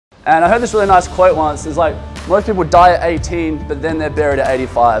And I heard this really nice quote once. It's like, most people die at 18, but then they're buried at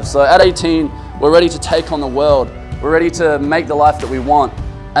 85. So at 18, we're ready to take on the world. We're ready to make the life that we want.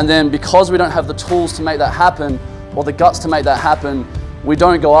 And then because we don't have the tools to make that happen, or the guts to make that happen, we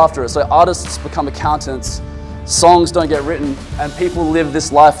don't go after it. So artists become accountants, songs don't get written, and people live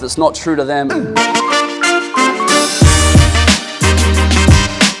this life that's not true to them.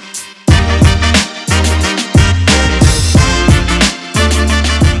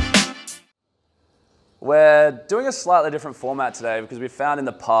 We're doing a slightly different format today because we found in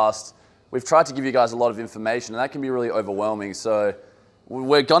the past, we've tried to give you guys a lot of information and that can be really overwhelming. So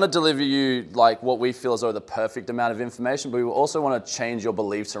we're gonna deliver you like what we feel is the perfect amount of information, but we also wanna change your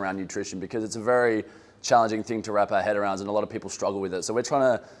beliefs around nutrition because it's a very challenging thing to wrap our head around and a lot of people struggle with it. So we're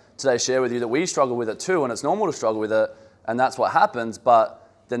trying to today share with you that we struggle with it too, and it's normal to struggle with it, and that's what happens, but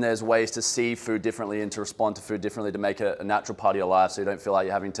then there's ways to see food differently and to respond to food differently to make it a natural part of your life so you don't feel like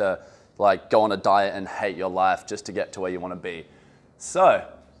you're having to like go on a diet and hate your life just to get to where you want to be. So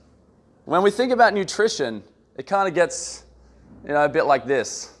when we think about nutrition, it kind of gets, you know, a bit like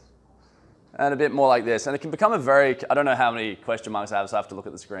this and a bit more like this. And it can become a very, I don't know how many question marks I have, so I have to look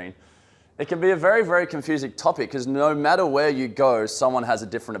at the screen. It can be a very, very confusing topic because no matter where you go, someone has a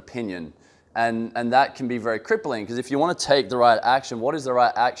different opinion. And that can be very crippling because if you want to take the right action, what is the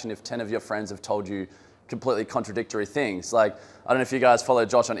right action if 10 of your friends have told you completely contradictory things? Like, I don't know if you guys follow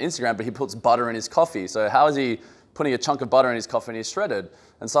Josh on Instagram, but he puts butter in his coffee. So how is he putting a chunk of butter in his coffee and he's shredded?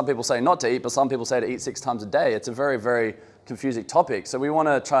 And some people say not to eat, but some people say to eat 6 times a day. It's a very, very confusing topic. So we want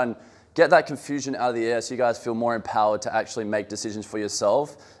to try and get that confusion out of the air so you guys feel more empowered to actually make decisions for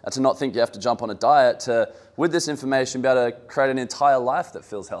yourself and to not think you have to jump on a diet to, with this information, be able to create an entire life that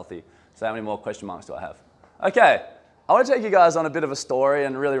feels healthy. So how many more question marks do I have? Okay, I want to take you guys on a bit of a story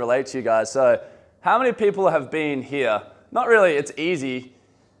and really relate to you guys. So how many people have been here? Not really, it's easy,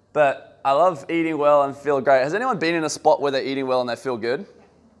 but I love eating well and feel great. Has anyone been in a spot where they're eating well and they feel good?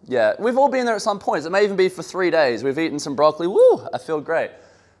 Yeah, we've all been there at some points. It may even be for 3 days. We've eaten some broccoli, woo, I feel great.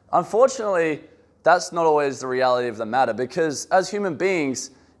 Unfortunately, that's not always the reality of the matter because as human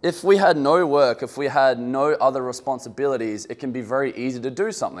beings, if we had no work, if we had no other responsibilities, it can be very easy to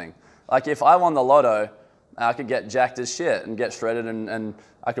do something. Like if I won the lotto, I could get jacked as shit and get shredded and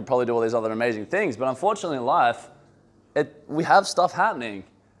I could probably do all these other amazing things. But unfortunately in life, we have stuff happening.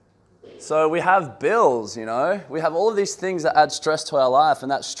 So we have bills, you know? We have all of these things that add stress to our life and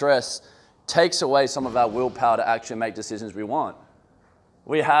that stress takes away some of our willpower to actually make decisions we want.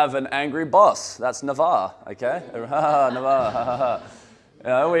 We have an angry boss. That's Navarre, okay? Navarre. You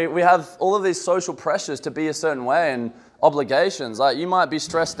know, we have all of these social pressures to be a certain way and obligations. Like you might be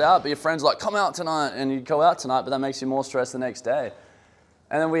stressed out, but your friend's like, come out tonight, and you go out tonight, but that makes you more stressed the next day.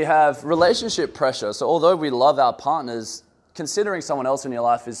 And then we have relationship pressure. So although we love our partners, considering someone else in your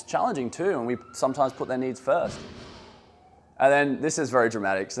life is challenging too, and we sometimes put their needs first. And then this is very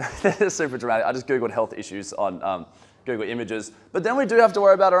dramatic. This is super dramatic. I just Googled health issues on Google Images. But then we do have to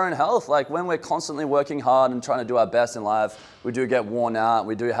worry about our own health. Like when we're constantly working hard and trying to do our best in life, we do get worn out.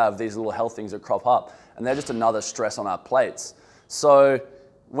 We do have these little health things that crop up. And they're just another stress on our plates. So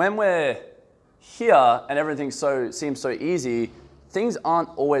when we're here and everything seems so easy, things aren't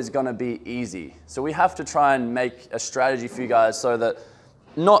always going to be easy. So we have to try and make a strategy for you guys so that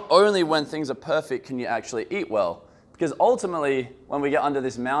not only when things are perfect can you actually eat well. Because ultimately, when we get under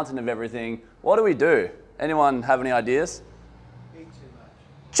this mountain of everything, what do? Anyone have any ideas? Eat too much.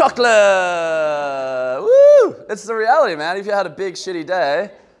 Chocolate! Woo! It's the reality, man. If you had a big shitty day,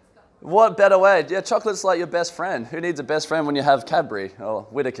 what better way? Yeah, chocolate's like your best friend. Who needs a best friend when you have Cadbury? Or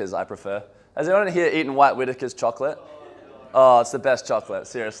Whittaker's, I prefer. Has anyone here eaten white Whittaker's chocolate? Oh, it's the best chocolate,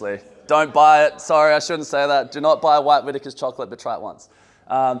 seriously. Don't buy it. Sorry, I shouldn't say that. Do not buy white Whittaker's chocolate, but try it once.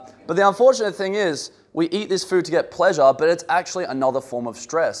 But the unfortunate thing is, we eat this food to get pleasure, but it's actually another form of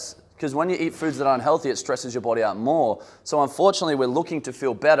stress. Because when you eat foods that are unhealthy, it stresses your body out more. So unfortunately, we're looking to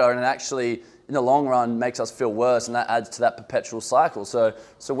feel better, and it actually, in the long run, makes us feel worse, and that adds to that perpetual cycle. So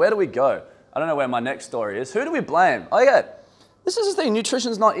where do we go? I don't know where my next story is. Who do we blame? Oh yeah, this is the thing,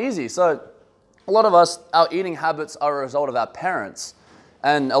 nutrition's not easy. So a lot of us, our eating habits are a result of our parents.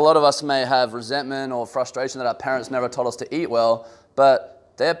 And a lot of us may have resentment or frustration that our parents never taught us to eat well,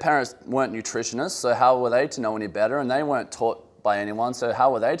 but their parents weren't nutritionists, so how were they to know any better? And they weren't taught by anyone, so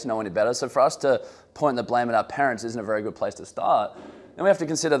how were they to know any better? So for us to point the blame at our parents isn't a very good place to start. Then we have to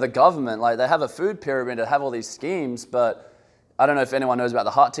consider the government. Like they have a food pyramid, they have all these schemes, but I don't know if anyone knows about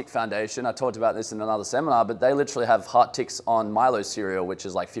the Heart Tick Foundation. I talked about this in another seminar, but they literally have heart ticks on Milo cereal, which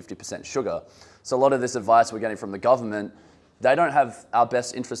is like 50% sugar. So a lot of this advice we're getting from the government, they don't have our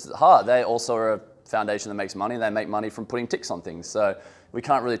best interests at heart. They also are a foundation that makes money. They make money from putting ticks on things. So we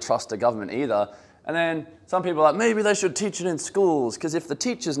can't really trust the government either. And then some people are like, maybe they should teach it in schools, because if the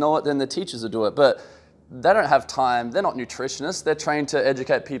teachers know it, then the teachers will do it. But they don't have time. They're not nutritionists. They're trained to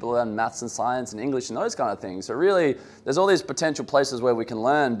educate people on maths and science and English and those kind of things. So really, there's all these potential places where we can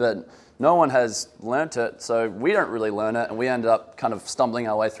learn, but no one has learnt it. So we don't really learn it, and we end up kind of stumbling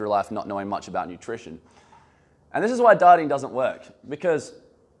our way through life not knowing much about nutrition. And this is why dieting doesn't work, because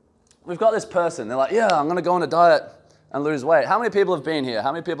we've got this person. They're like, yeah, I'm going to go on a diet and lose weight. How many people have been here?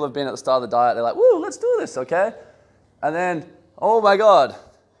 How many people have been at the start of the diet? They're like, woo, let's do this, okay? And then, oh my God,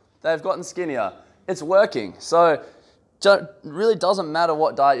 they've gotten skinnier. It's working. So it really doesn't matter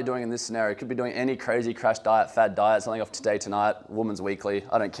what diet you're doing in this scenario. You could be doing any crazy crash diet, fad diet, something off Today Tonight, Woman's Weekly,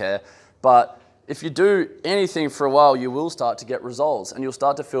 I don't care. But if you do anything for a while, you will start to get results, and you'll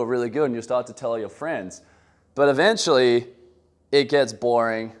start to feel really good, and you'll start to tell your friends. But eventually, it gets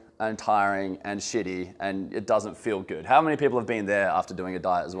boring and tiring and shitty, and it doesn't feel good. How many people have been there after doing a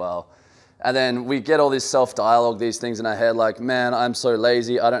diet as well? And then we get all this self-dialogue, these things in our head like, man, I'm so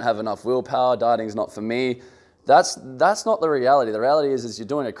lazy, I don't have enough willpower, dieting's not for me. That's not the reality. The reality is you're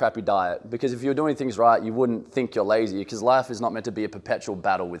doing a crappy diet, because if you're doing things right, you wouldn't think you're lazy, because life is not meant to be a perpetual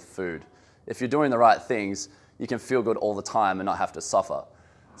battle with food. If you're doing the right things, you can feel good all the time and not have to suffer.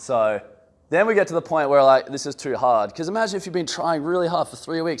 So then we get to the point where like, this is too hard. Because imagine if you've been trying really hard for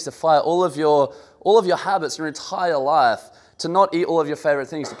 3 weeks to fight all of your habits your entire life, to not eat all of your favorite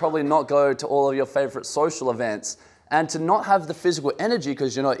things, to probably not go to all of your favorite social events, and to not have the physical energy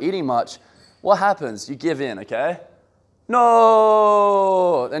because you're not eating much. What happens? You give in, okay?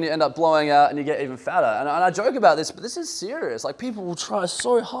 No! Then you end up blowing out and you get even fatter. And I joke about this, but this is serious. Like, people will try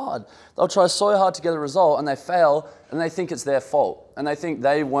so hard. They'll try so hard to get a result, and they fail, and they think it's their fault. And they think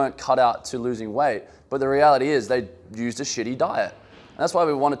they weren't cut out to losing weight. But the reality is they used a shitty diet. And that's why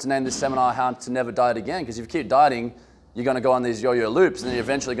we wanted to name this seminar How to Never Diet Again, because if you keep dieting, you're going to go on these yo-yo loops, and then you're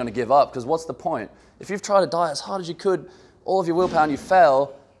eventually going to give up, because what's the point? If you've tried to diet as hard as you could, all of your willpower, and you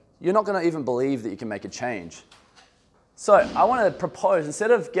fail, you're not going to even believe that you can make a change. So I want to propose,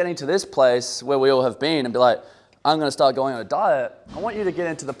 instead of getting to this place where we all have been and be like, I'm going to start going on a diet, I want you to get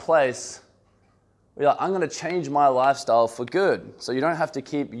into the place where you're like, I'm going to change my lifestyle for good. So you don't have to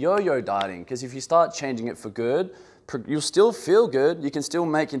keep yo-yo dieting, because if you start changing it for good, you'll still feel good, you can still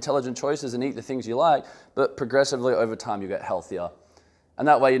make intelligent choices and eat the things you like, but progressively over time you get healthier. And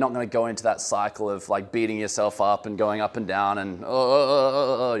that way you're not going to go into that cycle of like beating yourself up and going up and down and,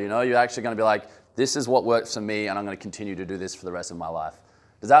 you know, you're actually going to be like, this is what works for me, and I'm going to continue to do this for the rest of my life.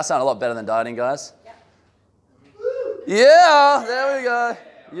 Does that sound a lot better than dieting, guys? Yeah. Yeah, there we go.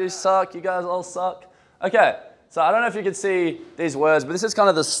 You suck, you guys all suck. Okay, so I don't know if you can see these words, but this is kind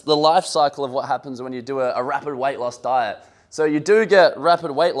of the life cycle of what happens when you do a rapid weight loss diet. So you do get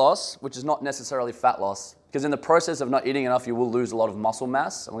rapid weight loss, which is not necessarily fat loss, because in the process of not eating enough, you will lose a lot of muscle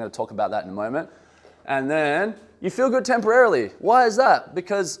mass, and we're going to talk about that in a moment. And then you feel good temporarily. Why is that?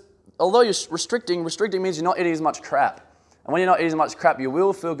 Because although you're restricting means you're not eating as much crap. And when you're not eating as much crap, you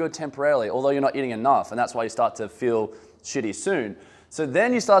will feel good temporarily, although you're not eating enough, and that's why you start to feel shitty soon. So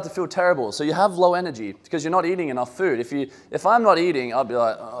then you start to feel terrible. So you have low energy because you're not eating enough food. If I'm not eating, I'll be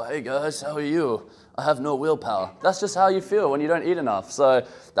like, oh, hey guys, how are you? I have no willpower. That's just how you feel when you don't eat enough. So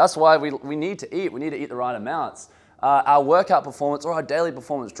that's why we need to eat. We need to eat the right amounts. Our workout performance or our daily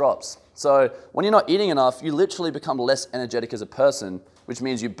performance drops. So when you're not eating enough, you literally become less energetic as a person, which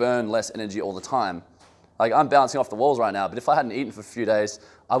means you burn less energy all the time. Like, I'm bouncing off the walls right now, but if I hadn't eaten for a few days,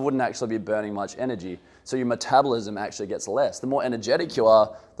 I wouldn't actually be burning much energy. So your metabolism actually gets less. The more energetic you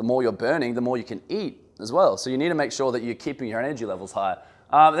are, the more you're burning, the more you can eat as well. So you need to make sure that you're keeping your energy levels high.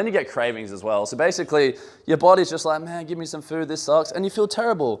 Then you get cravings as well. So basically, your body's just like, man, give me some food, this sucks, and you feel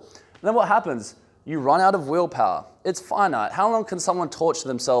terrible. And then what happens? You run out of willpower. It's finite. How long can someone torture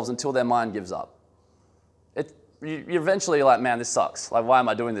themselves until their mind gives up? You're eventually like, man, this sucks. Like, why am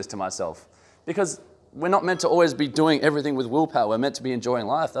I doing this to myself? Because we're not meant to always be doing everything with willpower. We're meant to be enjoying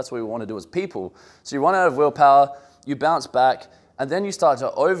life. That's what we want to do as people. So you run out of willpower, you bounce back, and then you start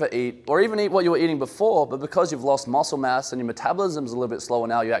to overeat, or even eat what you were eating before, but because you've lost muscle mass and your metabolism's a little bit slower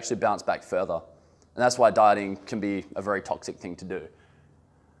now, you actually bounce back further. And that's why dieting can be a very toxic thing to do.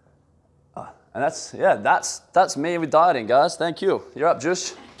 And that's me with dieting, guys. Thank you. You're up,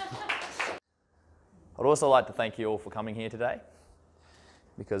 Jush. I'd also like to thank you all for coming here today,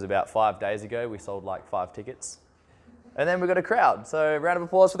 because about 5 days ago we sold like 5 tickets, and then we got a crowd. So round of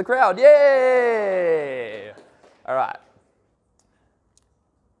applause for the crowd. Yay! All right.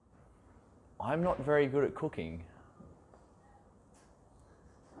 I'm not very good at cooking.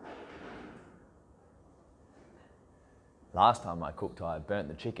 Last time I cooked, I burnt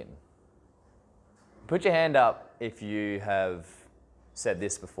the chicken. Put your hand up if you have said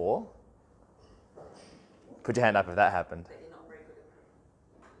this before? Put your hand up if that happened.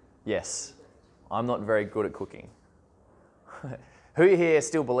 Yes, I'm not very good at cooking. Who here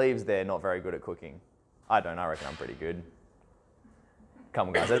still believes they're not very good at cooking? I don't, I reckon I'm pretty good. Come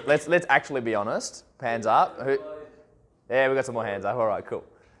on guys, let's actually be honest. Hands up. Yeah, we got some more hands up, all right, cool.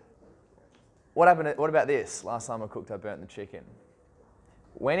 What about this? Last time I cooked, I burnt the chicken.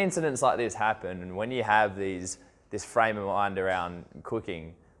 When incidents like this happen, and when you have this frame of mind around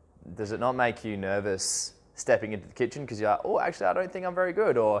cooking, does it not make you nervous stepping into the kitchen because you're like, oh, actually, I don't think I'm very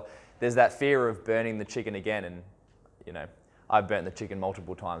good? Or there's that fear of burning the chicken again, and you know, I've burnt the chicken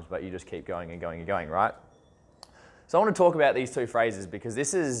multiple times, but you just keep going and going and going, right? So I want to talk about these two phrases because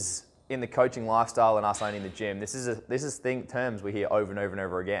this is, in the coaching lifestyle and us owning the gym, this is terms we hear over and over and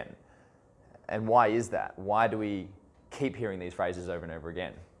over again. And why is that? Why do we keep hearing these phrases over and over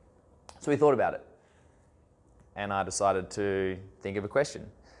again? So we thought about it. And I decided to think of a question.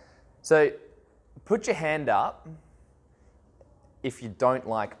 So put your hand up if you don't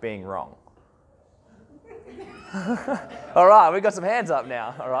like being wrong. All right, we've got some hands up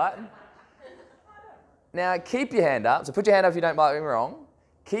now, all right? Now keep your hand up. So put your hand up if you don't like being wrong.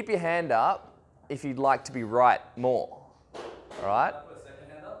 Keep your hand up if you'd like to be right more, all right?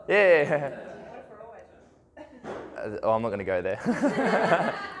 Yeah. Oh, I'm not going to go there.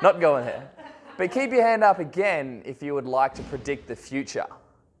 Not going there. But keep your hand up again if you would like to predict the future.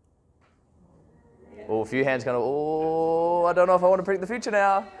 Oh, a few hands going, oh, I don't know if I want to predict the future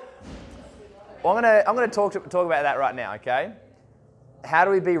now. Well, I'm going to talk about that right now, okay? How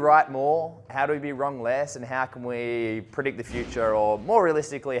do we be right more? How do we be wrong less? And how can we predict the future? Or more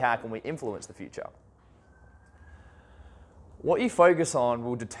realistically, how can we influence the future? What you focus on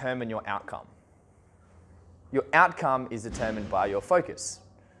will determine your outcome. Your outcome is determined by your focus.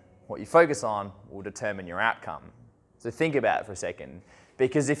 What you focus on will determine your outcome. So think about it for a second.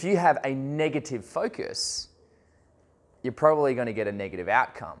 Because if you have a negative focus, you're probably going to get a negative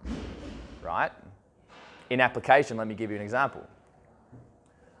outcome, right? In application, let me give you an example.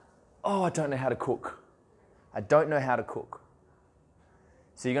 Oh, I don't know how to cook. I don't know how to cook.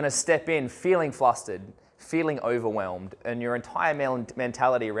 So you're going to step in feeling flustered, feeling overwhelmed, and your entire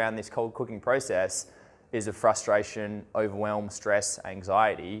mentality around this cold cooking process is of frustration, overwhelm, stress,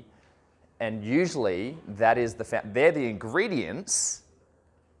 anxiety. And usually that is they're the ingredients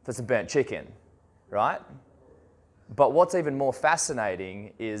for some burnt chicken, right? But what's even more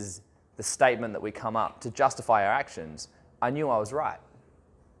fascinating is the statement that we come up to justify our actions. I knew I was right.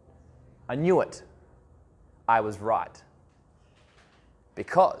 I knew it. I was right.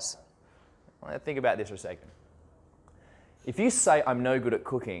 Because, think about this for a second. If you say, I'm no good at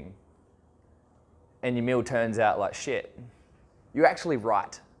cooking, and your meal turns out like shit, you're actually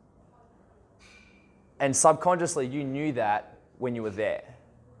right. And subconsciously, you knew that when you were there.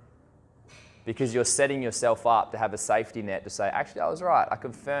 Because you're setting yourself up to have a safety net to say, actually, I was right. I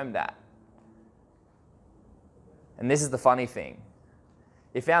confirmed that. And this is the funny thing.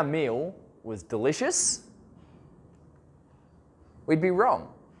 If our meal was delicious, we'd be wrong.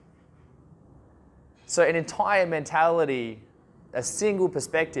 So an entire mentality, a single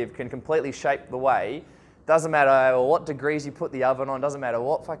perspective can completely shape the way. Doesn't matter what degrees you put the oven on, doesn't matter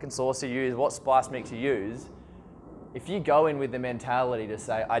what fucking sauce you use, what spice mix you use. If you go in with the mentality to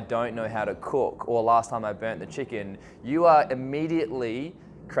say, I don't know how to cook, or last time I burnt the chicken, you are immediately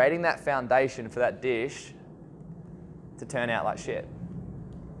creating that foundation for that dish to turn out like shit.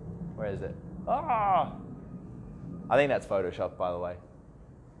 Where is it? Ah! I think that's Photoshopped, by the way.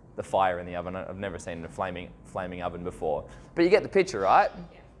 The fire in the oven. I've never seen a flaming oven before. But you get the picture, right?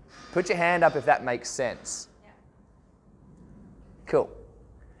 Yeah. Put your hand up if that makes sense. Yeah. Cool.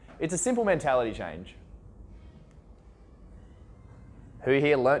 It's a simple mentality change. Who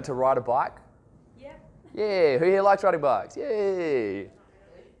here learnt to ride a bike? Yeah. Yeah. Who here likes riding bikes? Yay.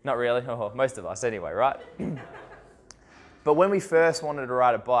 Not really. Oh, most of us anyway, right? But when we first wanted to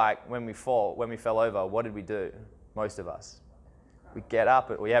ride a bike, when we fell over, what did we do? Most of us. We get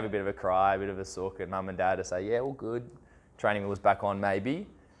up, we have a bit of a cry, a bit of a sook at mum and dad to say, yeah, all good. Training wheels back on maybe.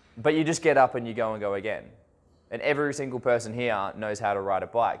 But you just get up and you go and go again. And every single person here knows how to ride a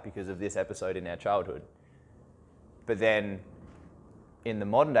bike because of this episode in our childhood. But then in the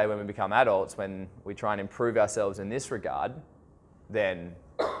modern day, when we become adults, when we try and improve ourselves in this regard, then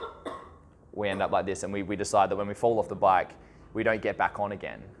we end up like this, and we decide that when we fall off the bike, we don't get back on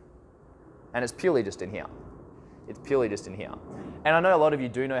again. And it's purely just in here. It's purely just in here. And I know a lot of you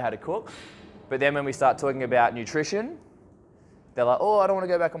do know how to cook, but then when we start talking about nutrition, they're like, oh, I don't want to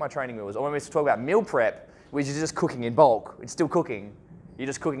go back on my training wheels. Or when we talk about meal prep, which is just cooking in bulk, it's still cooking. You're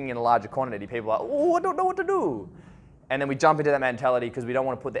just cooking in a larger quantity. People are like, oh, I don't know what to do. And then we jump into that mentality because we don't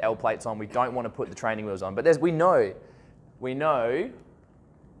want to put the L plates on, we don't want to put the training wheels on. But we know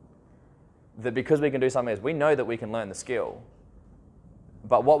that because we can do something else, we know that we can learn the skill.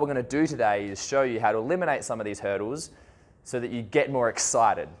 But what we're going to do today is show you how to eliminate some of these hurdles so that you get more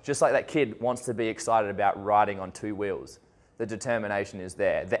excited. Just like that kid wants to be excited about riding on 2 wheels. The determination is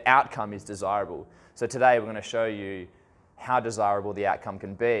there. The outcome is desirable. So today we're going to show you how desirable the outcome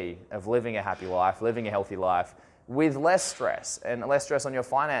can be of living a happy life, living a healthy life with less stress, and less stress on your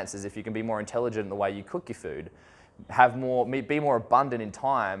finances if you can be more intelligent in the way you cook your food. Be more abundant in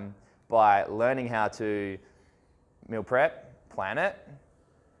time by learning how to meal prep, plan it,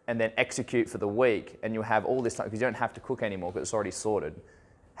 and then execute for the week, and you'll have all this time because you don't have to cook anymore because it's already sorted.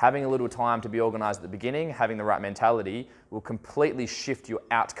 Having a little time to be organized at the beginning, having the right mentality will completely shift your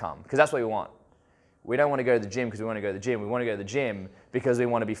outcome because that's what we want. We don't want to go to the gym because we want to go to the gym. We want to go to the gym because we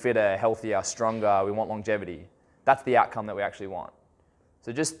want to be fitter, healthier, stronger. We want longevity. That's the outcome that we actually want.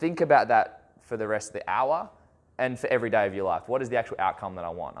 So just think about that for the rest of the hour and for every day of your life. What is the actual outcome that I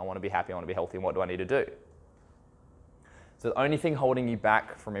want? I want to be happy, I want to be healthy, and what do I need to do? So the only thing holding you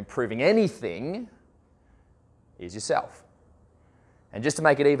back from improving anything is yourself. And just to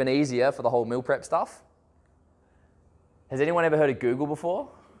make it even easier for the whole meal prep stuff, has anyone ever heard of Google before?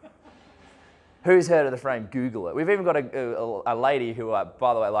 Who's heard of the frame Google it? We've even got a lady who,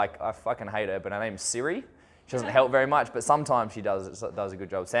 by the way, like, I fucking hate her, but her name's Siri. She doesn't help very much, but sometimes she does a good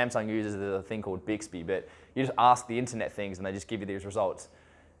job. Samsung uses a thing called Bixby, but you just ask the internet things and they just give you these results.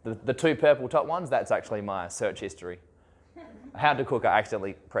 The 2 purple top ones, that's actually my search history. How to cook, I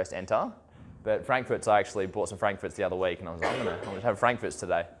accidentally pressed enter, but Frankfurts, I actually bought some Frankfurts the other week and I was like, I'm gonna have Frankfurts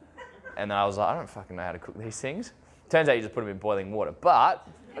today. And then I was like, I don't fucking know how to cook these things. Turns out you just put them in boiling water, but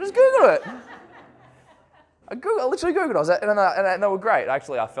I just Googled it. I literally Googled it, and they were great.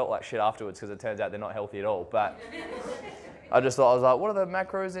 Actually, I felt like shit afterwards because it turns out they're not healthy at all, but I was like, what are the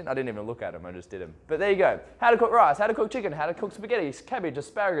macros in? I didn't even look at them, I just did them. But there you go. How to cook rice, how to cook chicken, how to cook spaghetti, cabbage,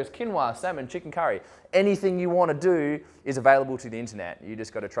 asparagus, quinoa, salmon, chicken curry. Anything you want to do is available to the internet. You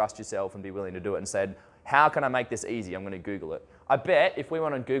just got to trust yourself and be willing to do it and said, how can I make this easy? I'm going to Google it. I bet if we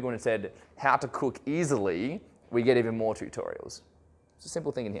went on Google and said, how to cook easily, we get even more tutorials. It's a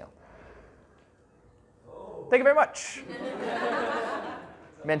simple thing in here. Thank you very much.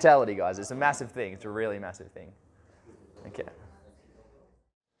 Mentality, guys. It's a massive thing. It's a really massive thing. Okay.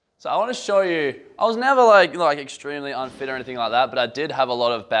 So I want to show you, I was never like extremely unfit or anything like that, but I did have a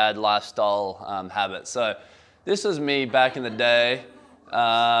lot of bad lifestyle habits. So this is me back in the day.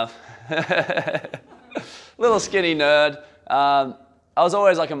 Little skinny nerd. I was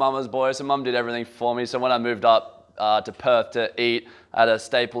always like a mama's boy, so mum did everything for me. So when I moved up to Perth to eat, I had a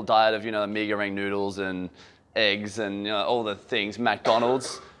staple diet of, Omega ring noodles and eggs and all the things,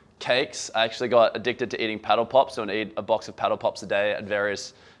 McDonald's, cakes. I actually got addicted to eating paddle pops, so I'd eat a box of paddle pops a day at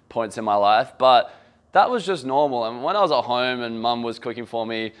various points in my life. But that was just normal. And when I was at home and mum was cooking for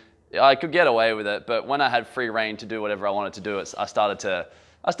me, I could get away with it. But when I had free reign to do whatever I wanted to do,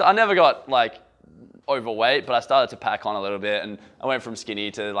 I never got like overweight, but I started to pack on a little bit, and I went from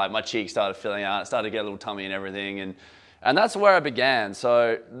skinny to like my cheeks started filling out, started to get a little tummy and everything, and that's where I began.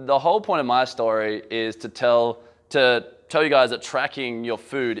 So the whole point of my story is to tell you guys that tracking your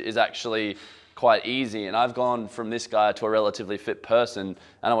food is actually quite easy, and I've gone from this guy to a relatively fit person, and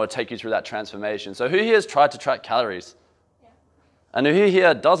I want to take you through that transformation. So who here has tried to track calories? Yeah. And who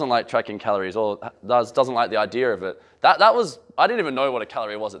here doesn't like tracking calories or doesn't like the idea of it? I didn't even know what a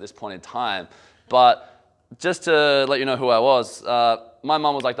calorie was at this point in time, but just to let you know who I was, my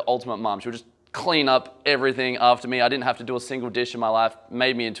mum was like the ultimate mum. She would just clean up everything after me. I didn't have to do a single dish in my life,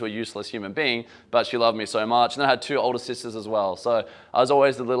 made me into a useless human being, but she loved me so much. And then I had 2 older sisters as well. So I was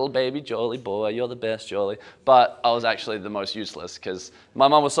always the little baby jolly boy, you're the best jolly. But I was actually the most useless because my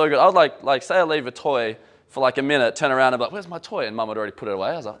mum was so good. I would like say I leave a toy for like a minute, turn around and be like, where's my toy? And mum had already put it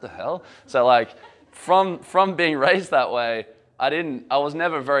away. I was like, what the hell? So like from being raised that way, I was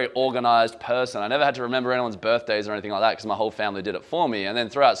never a very organized person. I never had to remember anyone's birthdays or anything like that because my whole family did it for me. And then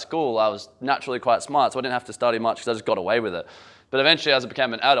throughout school, I was naturally quite smart, so I didn't have to study much because I just got away with it. But eventually, as I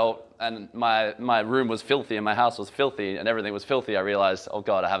became an adult and my room was filthy and my house was filthy and everything was filthy, I realized, oh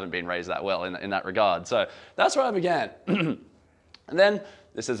God, I haven't been raised that well in that regard. So that's where I began. And then,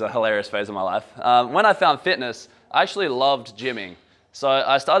 this is a hilarious phase of my life. When I found fitness, I actually loved gymming. So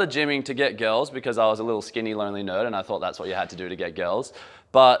I started gymming to get girls because I was a little skinny, lonely nerd, and I thought that's what you had to do to get girls.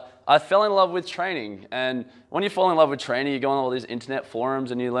 But I fell in love with training. And when you fall in love with training, you go on all these internet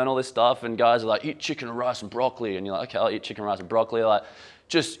forums and you learn all this stuff, and guys are like, eat chicken and rice and broccoli. And you're like, okay, I'll eat chicken, rice and broccoli. Like,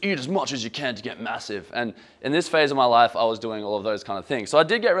 just eat as much as you can to get massive. And in this phase of my life, I was doing all of those kind of things. So I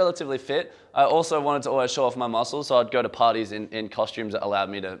did get relatively fit. I also wanted to always show off my muscles, so I'd go to parties in costumes that allowed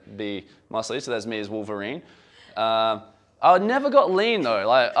me to be muscly. So there's me as Wolverine. I never got lean though.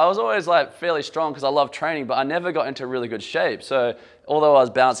 Like, I was always like fairly strong because I love training, but I never got into really good shape. So although I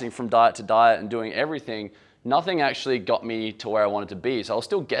was bouncing from diet to diet and doing everything, nothing actually got me to where I wanted to be. So I was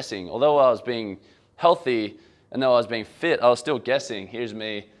still guessing. Although I was being healthy and though I was being fit, I was still guessing. Here's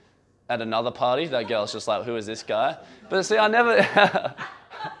me at another party. That girl's just like, who is this guy? But see, I never,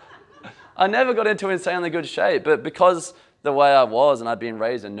 I never got into insanely good shape, but because the way I was and I'd been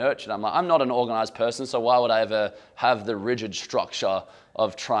raised and nurtured, I'm like, I'm not an organized person, so why would I ever have the rigid structure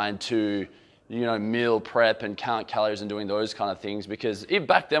of trying to, you know, meal prep and count calories and doing those kind of things? Because even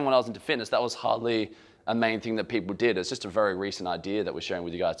back then when I was into fitness, that was hardly a main thing that people did. It's just a very recent idea that we're sharing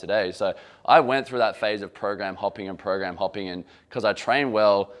with you guys today. So I went through that phase of program hopping, and because I trained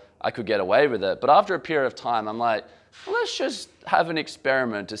well, I could get away with it. But after a period of time, I'm like, well, let's just have an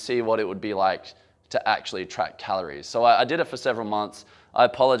experiment to see what it would be like to actually track calories. So I did it for several months. I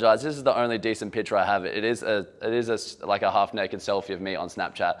apologize. This is the only decent picture I have. It is like a half-naked selfie of me on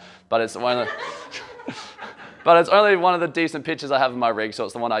Snapchat, but it's one of the, but it's only one of the decent pictures I have of my rig, so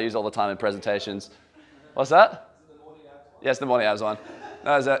it's the one I use all the time in presentations. What's that? Yes, the morning abs one.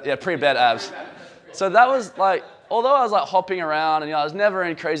 That was yeah, pre-bed abs. So that was like, although I was like hopping around and you know, I was never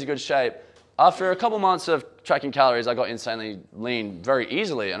in crazy good shape, after a couple months of tracking calories, I got insanely lean very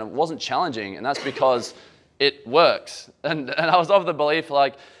easily, and it wasn't challenging, and that's because it works. And I was of the belief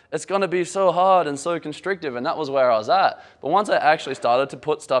like, it's gonna be so hard and so constrictive, and that was where I was at. But once I actually started to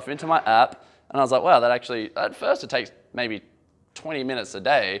put stuff into my app, and I was like, wow, that actually, at first it takes maybe 20 minutes a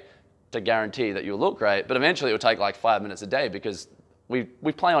day to guarantee that you'll look great, but eventually it would take like 5 minutes a day because we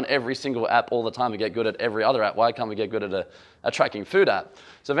play on every single app all the time. We get good at every other app. Why can't we get good at a tracking food app?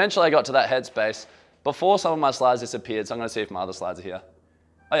 So eventually I got to that headspace before some of my slides disappeared. So I'm going to see if my other slides are here.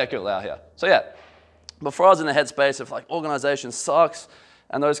 Oh yeah, cool, they are here. So yeah, before I was in the headspace of like organization sucks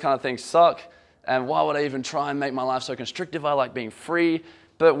and those kind of things suck, and why would I even try and make my life so constrictive? I like being free.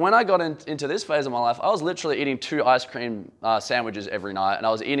 But when I got into this phase of my life, I was literally eating 2 ice cream sandwiches every night, and I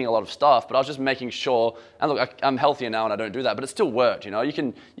was eating a lot of stuff, but I was just making sure, and look, I'm healthier now and I don't do that, but it still worked, you know? You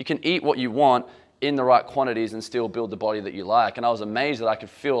can eat what you want in the right quantities and still build the body that you like. And I was amazed that I could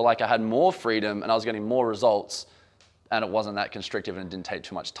feel like I had more freedom and I was getting more results, and it wasn't that constrictive and it didn't take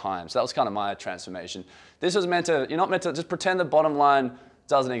too much time. So that was kind of my transformation. This was meant to, you're not meant to just pretend the bottom line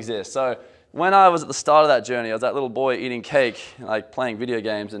doesn't exist. So when I was at the start of that journey, I was that little boy eating cake, like playing video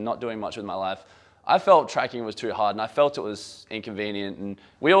games and not doing much with my life. I felt tracking was too hard and I felt it was inconvenient, and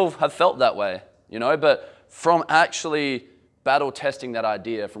we all have felt that way, you know, but from actually battle testing that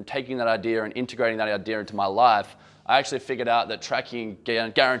idea, from taking that idea and integrating that idea into my life, I actually figured out that tracking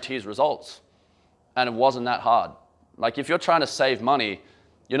guarantees results, and it wasn't that hard. Like if you're trying to save money,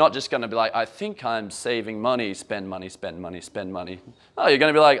 you're not just going to be like, I think I'm saving money, spend money, spend money, spend money. No, you're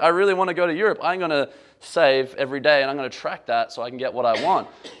going to be like, I really want to go to Europe. I'm going to save every day and I'm going to track that so I can get what I want.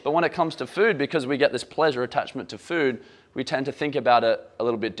 But when it comes to food, because we get this pleasure attachment to food, we tend to think about it a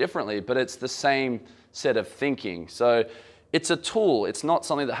little bit differently, but it's the same set of thinking. So it's a tool. It's not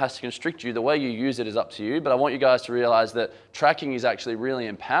something that has to constrict you. The way you use it is up to you, but I want you guys to realize that tracking is actually really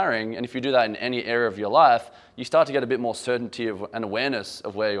empowering, and if you do that in any area of your life, you start to get a bit more certainty and awareness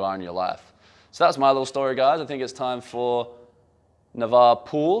of where you are in your life. So that's my little story, guys. I think it's time for Navar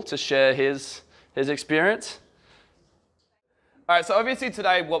Poole to share his experience. All right, so obviously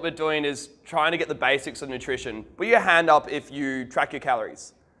today what we're doing is trying to get the basics of nutrition. Put your hand up if you track your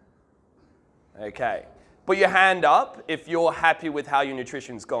calories. Okay. Put your hand up if you're happy with how your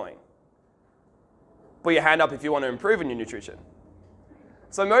nutrition's going. Put your hand up if you want to improve in your nutrition.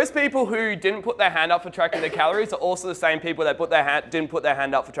 So most people who didn't put their hand up for tracking their calories are also the same people that didn't put their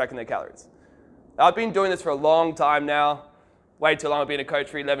hand up for tracking their calories. I've been doing this for a long time now, way too long. I've been a coach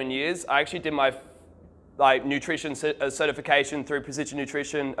for 11 years. I actually did my nutrition certification through Precision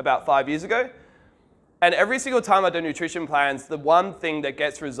Nutrition about 5 years ago. And every single time I do nutrition plans, the one thing that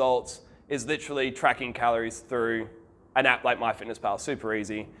gets results is literally tracking calories through an app like MyFitnessPal. Super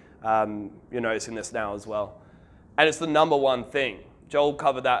easy. You're noticing this now as well. And it's the number one thing. Joel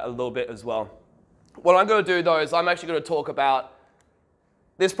covered that a little bit as well. What I'm going to do though is I'm actually going to talk about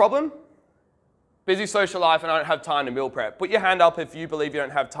this problem. Busy social life and I don't have time to meal prep. Put your hand up if you believe you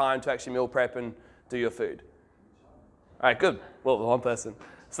don't have time to actually meal prep and do your food. All right, good. Well, one person.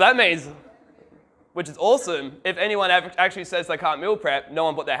 So that means which is awesome. If anyone actually says they can't meal prep, no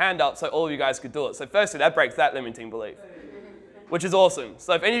one put their hand up, so all of you guys could do it. So firstly, that breaks that limiting belief, which is awesome.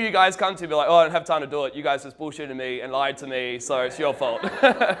 So if any of you guys come to me like, oh, I don't have time to do it, you guys just bullshitted me and lied to me, so it's your fault.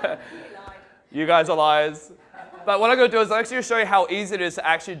 You guys are liars. But what I'm going to do is I'm actually going to show you how easy it is to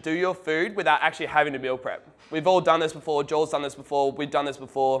actually do your food without actually having to meal prep. We've all done this before. Joel's done this before. We've done this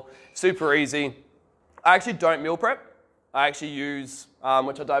before. Super easy. I actually don't meal prep. I actually use,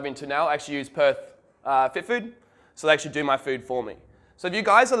 which I'll dive into now, I actually use Perth Fit Food. So they actually do my food for me. So if you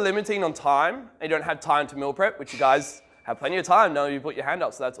guys are limiting on time and you don't have time to meal prep, which you guys have plenty of time, no, you put your hand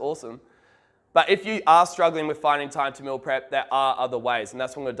up, so that's awesome. But if you are struggling with finding time to meal prep, there are other ways, and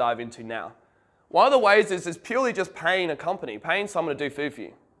that's what I'm going to dive into now. One of the ways is purely just paying a company, paying someone to do food for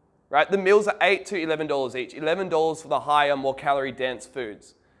you. Right? The meals are $8 to $11 each. $11 for the higher, more calorie-dense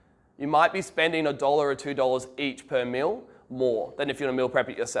foods. You might be spending $1 or $2 each per meal more than if you're going to meal prep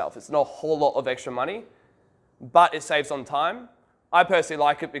it yourself. It's not a whole lot of extra money, but it saves on time. I personally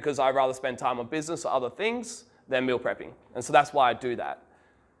like it because I'd rather spend time on business or other things than meal prepping. And so that's why I do that.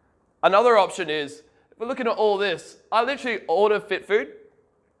 Another option is, if we're looking at all this, I literally order Fit Food.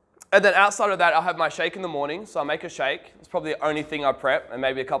 And then outside of that, I'll have my shake in the morning. So I make a shake. It's probably the only thing I prep, and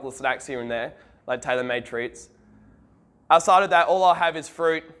maybe a couple of snacks here and there, like tailor-made treats. Outside of that, all I'll have is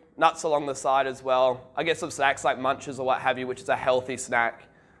fruit, nuts along the side as well. I get some snacks like Munches or what have you, which is a healthy snack.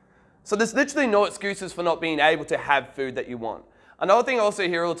 So there's literally no excuses for not being able to have food that you want. Another thing I also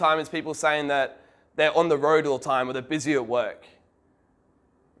hear all the time is people saying that they're on the road all the time or they're busy at work.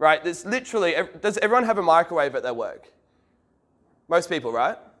 Right? There's literally, does everyone have a microwave at their work? Most people,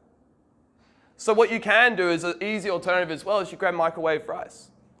 right? So what you can do is an easy alternative as well is you grab microwave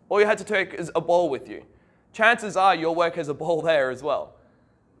rice. All you had to take is a bowl with you. Chances are your work has a bowl there as well.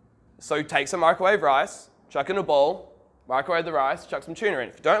 So take some microwave rice, chuck in a bowl, microwave the rice, chuck some tuna in.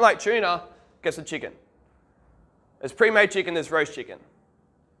 If you don't like tuna, get some chicken. There's pre-made chicken, there's roast chicken.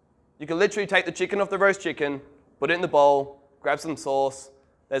 You can literally take the chicken off the roast chicken, put it in the bowl, grab some sauce,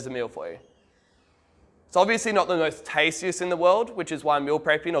 there's a meal for you. It's obviously not the most tastiest in the world, which is why meal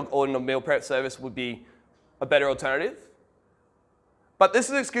prepping or ordering a meal prep service would be a better alternative. But this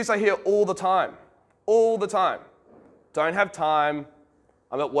is an excuse I hear all the time. All the time. Don't have time.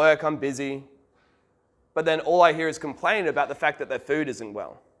 I'm at work, I'm busy. But then all I hear is complaining about the fact that their food isn't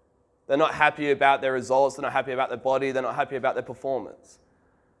well. They're not happy about their results, they're not happy about their body, they're not happy about their performance.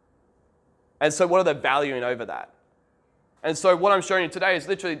 And so what are they valuing over that? And so what I'm showing you today is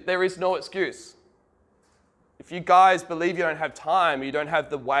literally, there is no excuse. If you guys believe you don't have time, you don't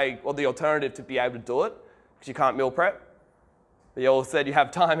have the way or the alternative to be able to do it, because you can't meal prep, but you all said you have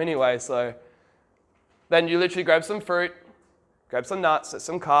time anyway, so then you literally grab some fruit, grab some nuts,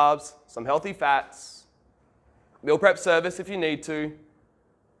 some carbs, some healthy fats, meal prep service if you need to,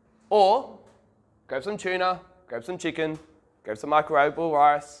 or grab some tuna, grab some chicken, grab some microwavable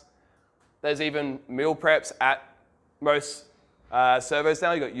rice. There's even meal preps at most servos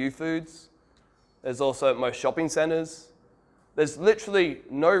now. You've got U-Foods. There's also at most shopping centers. There's literally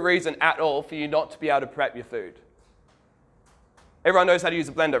no reason at all for you not to be able to prep your food. Everyone knows how to use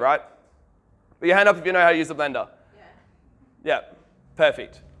a blender, right? Put your hand up if you know how to use a blender. Yeah,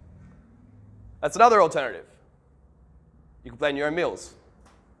 perfect. That's another alternative. You can blend your own meals.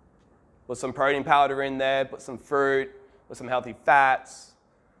 Put some protein powder in there, put some fruit, put some healthy fats.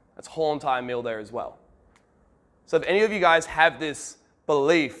 That's a whole entire meal there as well. So if any of you guys have this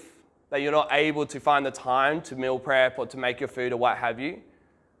belief that you're not able to find the time to meal prep or to make your food or what have you,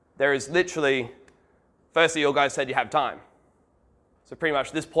 there is literally, firstly, you guys said you have time. So pretty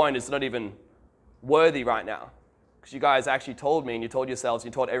much this point is not even worthy right now, because you guys actually told me and you told yourselves,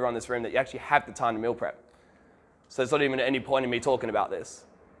 you told everyone in this room that you actually have the time to meal prep. So it's not even any point in me talking about this,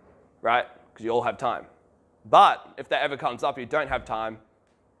 right? Because you all have time. But if that ever comes up, you don't have time,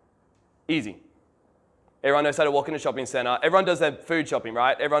 easy. Everyone knows how to walk in a shopping center. Everyone does their food shopping,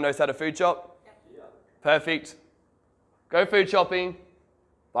 right? Everyone knows how to food shop? Yeah. Perfect. Go food shopping,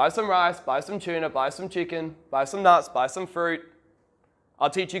 buy some rice, buy some tuna, buy some chicken, buy some nuts, buy some fruit.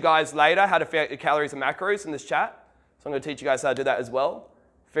 I'll teach you guys later how to figure out your calories and macros in this chat. So I'm going to teach you guys how to do that as well.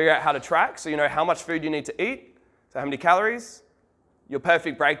 Figure out how to track so you know how much food you need to eat, so how many calories, your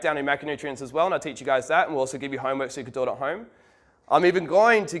perfect breakdown in macronutrients as well, and I'll teach you guys that, and we'll also give you homework so you can do it at home. I'm even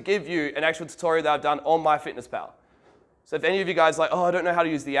going to give you an actual tutorial that I've done on MyFitnessPal. So if any of you guys are like, oh, I don't know how to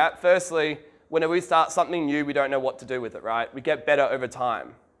use the app, firstly, whenever we start something new, we don't know what to do with it, right? We get better over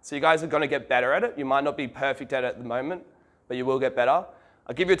time. So you guys are going to get better at it. You might not be perfect at it at the moment, but you will get better.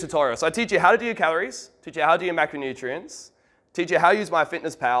 I'll give you a tutorial. So I teach you how to do your calories, teach you how to do your macronutrients, teach you how to use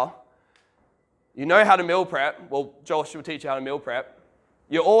MyFitnessPal. You know how to meal prep. Well, Josh will teach you how to meal prep.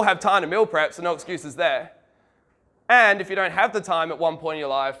 You all have time to meal prep, so no excuses there. And if you don't have the time at one point in your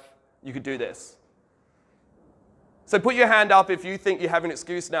life, you could do this. So put your hand up if you think you have an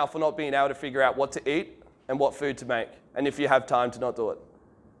excuse now for not being able to figure out what to eat and what food to make, and if you have time to not do it.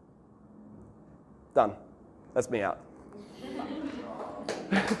 Done. That's me out.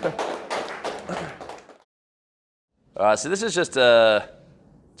 All right, so this is just a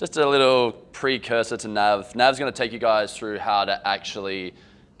little precursor to Nav. Nav's going to take you guys through how to actually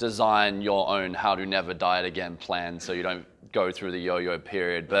design your own how to never diet again plan so you don't go through the yo-yo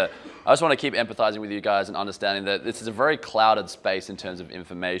period. But I just want to keep empathizing with you guys and understanding that this is a very clouded space in terms of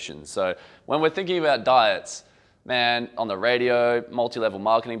information. So when we're thinking about diets, man, on the radio, multi-level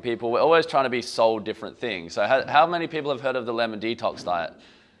marketing people, we're always trying to be sold different things. So how many people have heard of the lemon detox diet?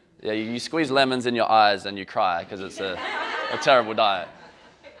 Yeah, you squeeze lemons in your eyes and you cry because it's a terrible diet.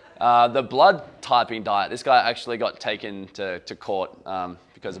 The blood typing diet, this guy actually got taken to court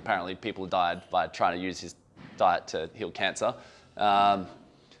because apparently people died by trying to use his diet to heal cancer.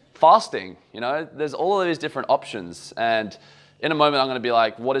 Fasting, there's all of these different options. And in a moment, I'm going to be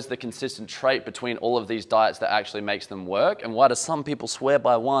like, what is the consistent trait between all of these diets that actually makes them work? And why do some people swear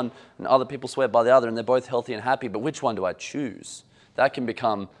by one and other people swear by the other and they're both healthy and happy, but which one do I choose? That can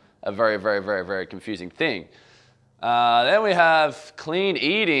become a very, very, very, very confusing thing. Then we have clean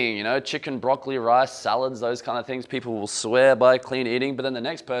eating, chicken, broccoli, rice, salads, those kind of things. People will swear by clean eating, but then the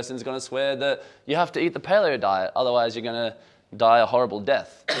next person is going to swear that you have to eat the paleo diet, otherwise you're going to die a horrible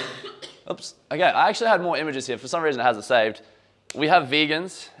death. Oops. Okay, I actually had more images here. For some reason it hasn't saved. We have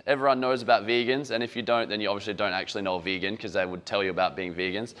vegans. Everyone knows about vegans, and if you don't, then you obviously don't actually know a vegan because they would tell you about being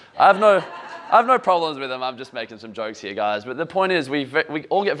vegans. I have no problems with them. I'm just making some jokes here, guys. But the point is, we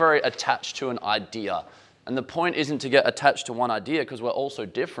all get very attached to an idea. And the point isn't to get attached to one idea because we're all so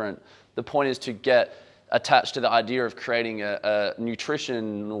different. The point is to get attached to the idea of creating a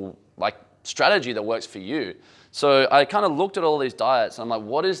nutritional strategy that works for you. So I kind of looked at all these diets and I'm like,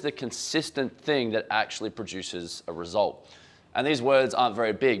 what is the consistent thing that actually produces a result? And these words aren't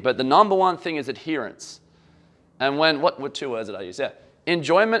very big, but the number one thing is adherence. And what 2 words did I use? Yeah,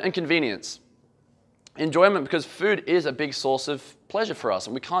 enjoyment and convenience. Enjoyment, because food is a big source of pleasure for us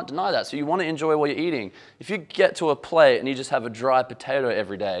and we can't deny that. So you want to enjoy what you're eating. If you get to a plate and you just have a dry potato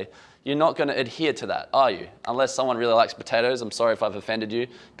every day, you're not going to adhere to that, are you? Unless someone really likes potatoes. I'm sorry if I've offended you.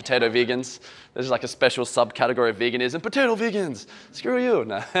 Potato vegans. There's like a special subcategory of veganism. Potato vegans. Screw you.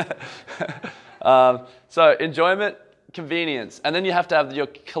 No. So enjoyment, convenience, and then you have to have your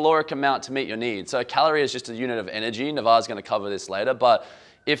caloric amount to meet your needs. So a calorie is just a unit of energy. Navar's going to cover this later, but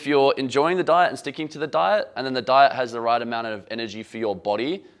if you're enjoying the diet and sticking to the diet, and then the diet has the right amount of energy for your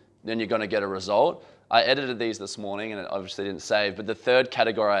body, then you're going to get a result. I edited these this morning and it obviously didn't save, but the third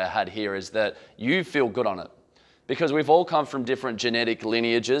category I had here is that you feel good on it. Because we've all come from different genetic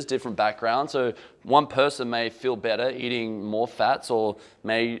lineages, different backgrounds. So one person may feel better eating more fats or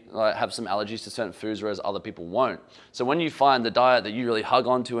may have some allergies to certain foods, whereas other people won't. So when you find the diet that you really hug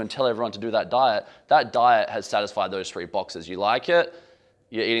onto and tell everyone to do that diet has satisfied those 3 boxes. You like it,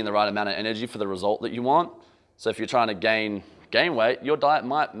 you're eating the right amount of energy for the result that you want. So if you're trying to gain weight, your diet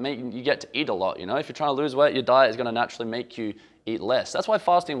might make you get to eat a lot. If you're trying to lose weight, your diet is going to naturally make you eat less. That's why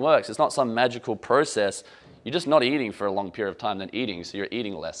fasting works. It's not some magical process. You're just not eating for a long period of time than eating, so you're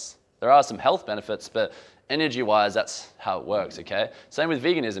eating less. There are some health benefits, but energy-wise, that's how it works, okay? Same with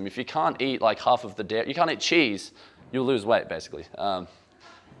veganism. If you can't eat like half of the dairy, you can't eat cheese, you'll lose weight, basically.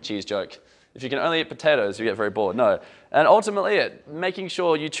 Cheese joke. If you can only eat potatoes, you get very bored. No. And ultimately, making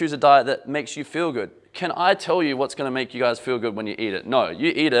sure you choose a diet that makes you feel good. Can I tell you what's going to make you guys feel good when you eat it? No.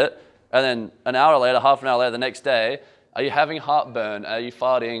 You eat it, and then an hour later, half an hour later, the next day, are you having heartburn? Are you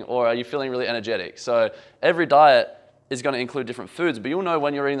farting? Or are you feeling really energetic? So every diet is going to include different foods, but you'll know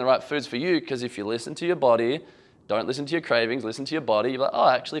when you're eating the right foods for you because if you listen to your body, don't listen to your cravings, listen to your body, you're like, oh,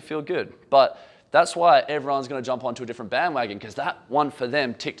 I actually feel good. But that's why everyone's going to jump onto a different bandwagon because that one for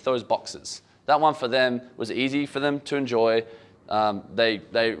them ticked those boxes. That one for them was easy for them to enjoy. They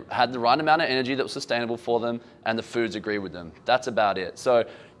had the right amount of energy that was sustainable for them and the foods agree with them. That's about it. So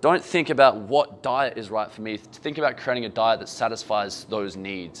don't think about what diet is right for me. Think about creating a diet that satisfies those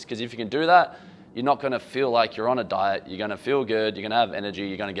needs. Because if you can do that, you're not going to feel like you're on a diet. You're going to feel good. You're going to have energy.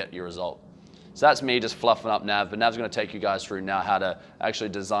 You're going to get your result. So that's me just fluffing up Nav. But Nav's going to take you guys through now how to actually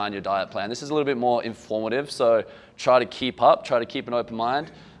design your diet plan. This is a little bit more informative. So try to keep up. Try to keep an open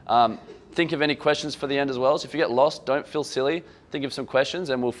mind. Think of any questions for the end as well. So if you get lost, don't feel silly. Think of some questions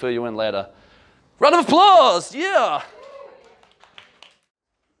and we'll fill you in later. Round of applause. Yeah.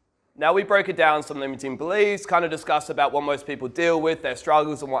 Now we broke it down, some limiting beliefs, kind of discussed about what most people deal with, their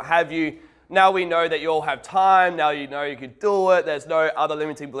struggles and what have you. Now we know that you all have time. Now you know you can do it. There's no other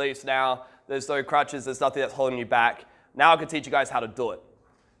limiting beliefs now. There's no crutches. There's nothing that's holding you back. Now I can teach you guys how to do it.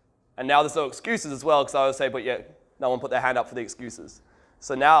 And now there's no excuses as well, because I always say, but yeah, no one put their hand up for the excuses.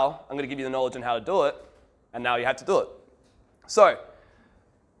 So now I'm going to give you the knowledge on how to do it, and now you have to do it. So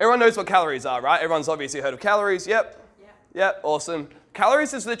everyone knows what calories are, right? Everyone's obviously heard of calories. Yep. Yeah. Yep. Awesome.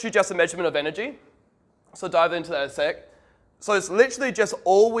 Calories is literally just a measurement of energy. So dive into that in a sec. So it's literally just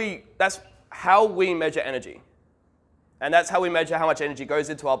that's how we measure energy. And that's how we measure how much energy goes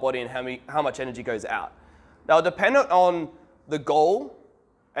into our body and how much energy goes out. Now, dependent on the goal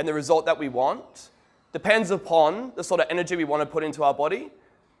and the result that we want, depends upon the sort of energy we want to put into our body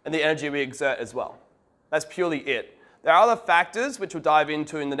and the energy we exert as well. That's purely it. There are other factors which we'll dive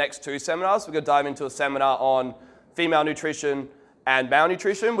into in the next 2 seminars. We're going to dive into a seminar on female nutrition and male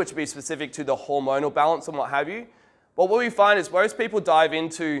nutrition, which will be specific to the hormonal balance and what have you. But what we find is most people dive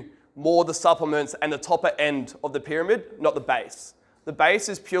into more the supplements and the topper end of the pyramid, not the base. The base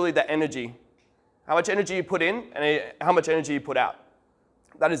is purely the energy. How much energy you put in and how much energy you put out.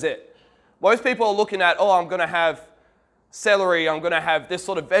 That is it. Most people are looking at, oh, I'm going to have celery, I'm going to have this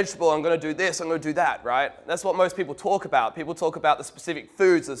sort of vegetable, I'm going to do this, I'm going to do that, right? That's what most people talk about. People talk about the specific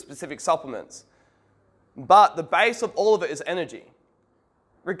foods, the specific supplements. But the base of all of it is energy.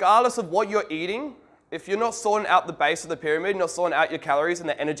 Regardless of what you're eating, if you're not sorting out the base of the pyramid, not sorting out your calories and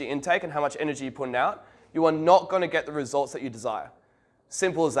the energy intake and how much energy you're putting out, you are not going to get the results that you desire.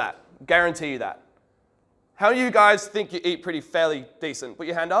 Simple as that. Guarantee you that. How many of you guys think you eat pretty fairly decent? Put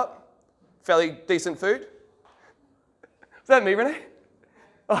your hand up. Fairly decent food? Is that me, Renee?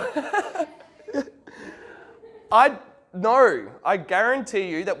 I guarantee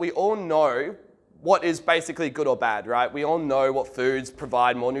you that we all know what is basically good or bad, right? We all know what foods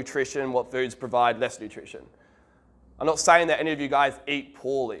provide more nutrition, what foods provide less nutrition. I'm not saying that any of you guys eat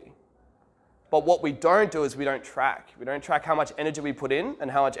poorly, but what we don't do is we don't track. We don't track how much energy we put in and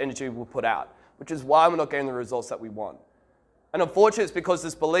how much energy we put out, which is why we're not getting the results that we want. And unfortunately, it's because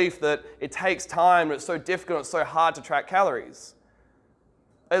this belief that it takes time, and it's so difficult, it's so hard to track calories.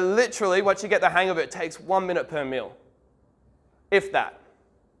 It literally, once you get the hang of it, it takes 1 minute per meal, if that.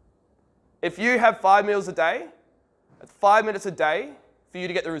 If you have 5 meals a day, it's 5 minutes a day for you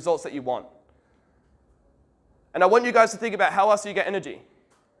to get the results that you want. And I want you guys to think about how else do you get energy?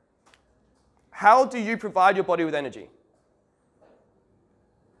 How do you provide your body with energy?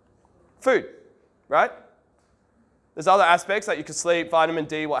 Food, right? There's other aspects like you can sleep, vitamin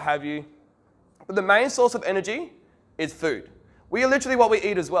D, what have you. But the main source of energy is food. We are literally what we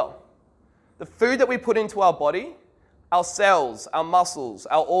eat as well. The food that we put into our body, our cells, our muscles,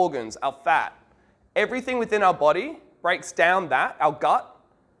 our organs, our fat, everything within our body breaks down that, our gut,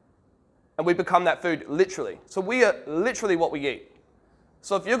 and we become that food literally. So we are literally what we eat.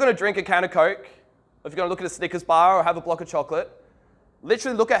 So if you're going to drink a can of Coke, or if you're going to look at a Snickers bar or have a block of chocolate,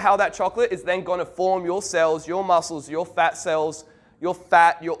 literally look at how that chocolate is then going to form your cells, your muscles, your fat cells, your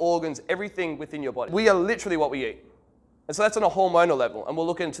fat, your organs, everything within your body. We are literally what we eat. And so that's on a hormonal level, and we'll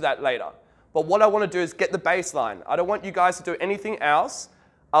look into that later. But what I want to do is get the baseline. I don't want you guys to do anything else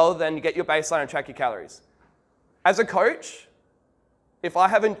other than get your baseline and track your calories. As a coach, if I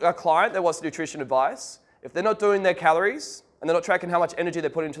have a client that wants nutrition advice, if they're not doing their calories and they're not tracking how much energy they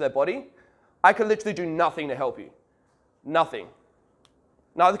put into their body, I can literally do nothing to help you. Nothing.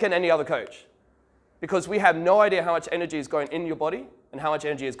 Neither can any other coach. Because we have no idea how much energy is going in your body and how much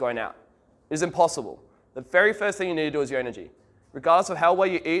energy is going out. It is impossible. The very first thing you need to do is your energy, regardless of how well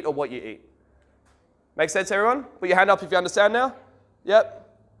you eat or what you eat. Make sense, everyone? Put your hand up if you understand now.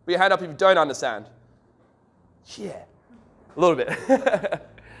 Yep. Put your hand up if you don't understand. Yeah. A little bit.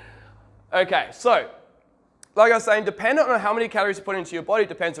 Okay, so, like I was saying, dependent on how many calories you put into your body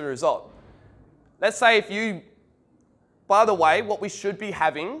depends on the result. Let's say if you, by the way, what we should be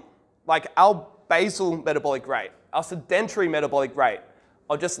having, like our basal metabolic rate, our sedentary metabolic rate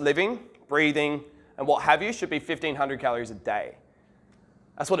of just living, breathing, and what have you should be 1,500 calories a day.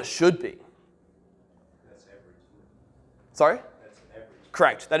 That's what it should be. That's average. Sorry? That's an average.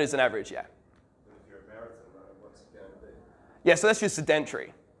 Correct, that is an average, yeah. But if you're a marathon runner, what's it going to be? Yeah, so that's just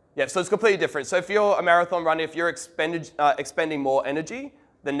sedentary. Yeah, so it's completely different. So if you're a marathon runner, if you're expending more energy,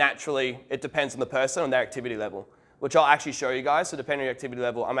 then naturally it depends on the person, on their activity level, which I'll actually show you guys. So depending on your activity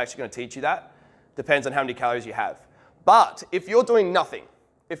level, I'm actually going to teach you that. Depends on how many calories you have. But if you're doing nothing,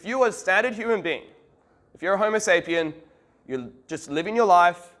 if you are a standard human being, if you're a Homo sapien, you're just living your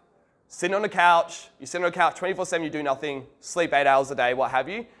life, sitting on the couch, you sit on the couch 24/7, you do nothing, sleep 8 hours a day, what have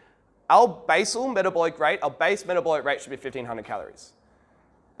you, our basal metabolic rate, our base metabolic rate should be 1,500 calories.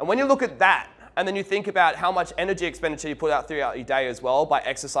 And when you look at that, And then you think about how much energy expenditure you put out throughout your day as well by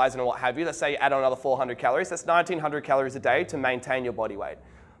exercising and what have you. Let's say you add on another 400 calories. That's 1,900 calories a day to maintain your body weight.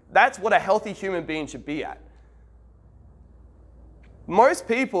 That's what a healthy human being should be at. Most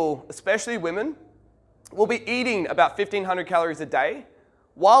people, especially women, will be eating about 1,500 calories a day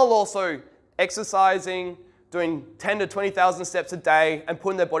while also exercising, doing 10 to 20,000 steps a day and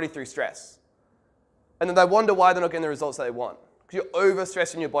putting their body through stress. And then they wonder why they're not getting the results that they want. Because you're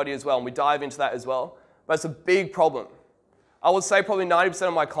overstressing your body as well, and we dive into that as well. But it's a big problem. I would say probably 90%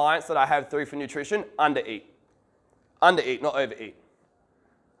 of my clients that I have through for nutrition undereat. Undereat, not overeat.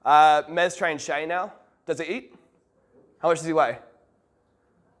 Mez trains Shay now. Does he eat? How much does he weigh?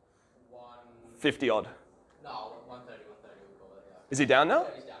 50 odd. No, 130 we'll call it, yeah. Is he down now?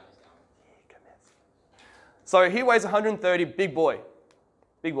 Yeah, he's down. So he weighs 130, big boy.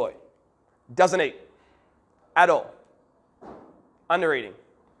 Big boy. Doesn't eat at all. Undereating.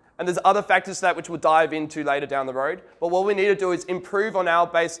 And there's other factors to that which we'll dive into later down the road. But what we need to do is improve on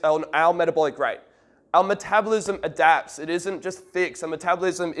our metabolic rate. Our metabolism adapts. It isn't just fixed. Our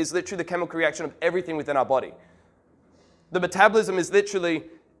metabolism is literally the chemical reaction of everything within our body. The metabolism is literally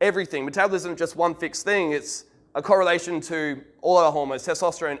everything. Metabolism is just one fixed thing. It's a correlation to all our hormones,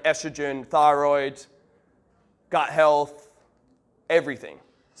 testosterone, estrogen, thyroid, gut health, everything.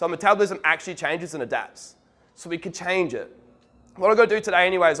 So metabolism actually changes and adapts. So we can change it. What I'm going to do today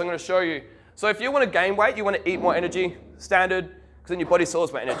anyway is I'm going to show you. So if you want to gain weight, you want to eat more energy, standard, because then your body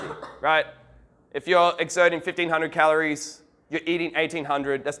stores more energy, right? If you're exerting 1,500 calories, you're eating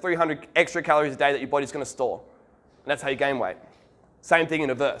 1,800, that's 300 extra calories a day that your body's going to store. And that's how you gain weight. Same thing in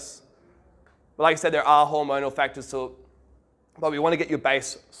reverse. But like I said, there are hormonal factors to it, but we want to get your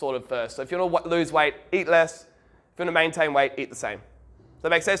base sorted first. So if you want to lose weight, eat less. If you want to maintain weight, eat the same. Does that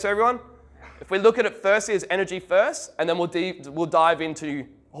make sense to everyone? If we look at it firstly as energy first, and then we'll dive into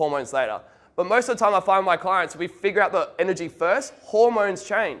hormones later. But most of the time I find my clients, if we figure out the energy first, hormones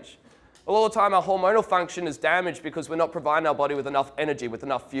change. A lot of the time our hormonal function is damaged because we're not providing our body with enough energy, with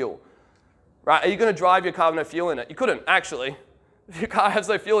enough fuel. Right? Are you going to drive your car with no fuel in it? You couldn't, actually. If your car has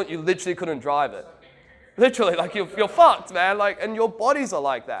no fuel in it, you literally couldn't drive it. Literally, like you're fucked, man. Like, and your bodies are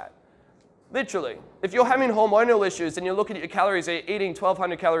like that. Literally. If you're having hormonal issues and you're looking at your calories, you're eating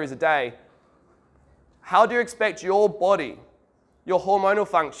 1,200 calories a day, how do you expect your body, your hormonal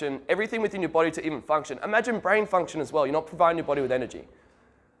function, everything within your body to even function? Imagine brain function as well. You're not providing your body with energy.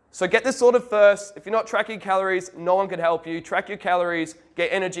 So get this sorted first. If you're not tracking calories, no one can help you. Track your calories,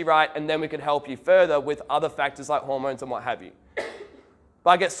 get energy right, and then we can help you further with other factors like hormones and what have you.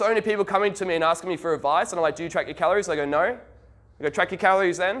 But I get so many people coming to me and asking me for advice, and I'm like, do you track your calories? I go, no. I go, track your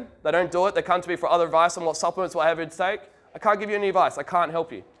calories then. They don't do it. They come to me for other advice on what supplements, whatever to take. I can't give you any advice. I can't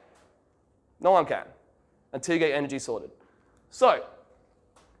help you. No one can until you get your energy sorted. So,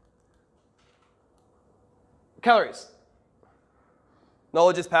 calories.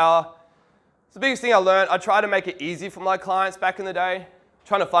 Knowledge is power. It's the biggest thing I learned. I try to make it easy for my clients back in the day,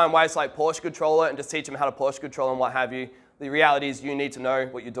 trying to find ways to like portion control it and just teach them how to portion control and what have you. The reality is you need to know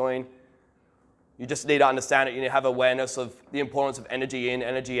what you're doing. You just need to understand it. You need to have awareness of the importance of energy in,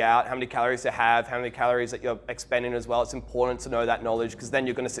 energy out, how many calories you have, how many calories that you're expending as well. It's important to know that knowledge because then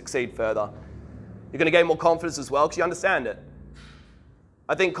you're going to succeed further. You're going to gain more confidence as well because you understand it.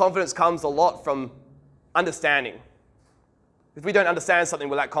 I think confidence comes a lot from understanding. If we don't understand something,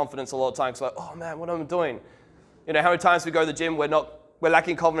 we lack confidence a lot of times. It's like, oh man, what am I doing? You know, how many times we go to the gym, we're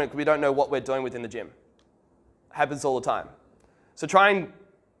lacking confidence because we don't know what we're doing within the gym. It happens all the time. So I'm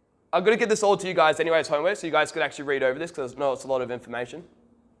going to get this all to you guys anyway as homework, so you guys could actually read over this because I know it's a lot of information.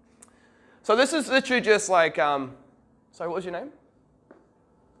 So this is literally just like, sorry, what was your name?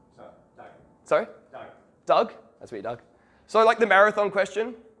 Doug. Sorry? Doug. Doug? That's me, Doug. So like the marathon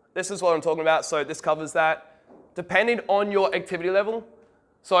question, this is what I'm talking about. So this covers that. Depending on your activity level,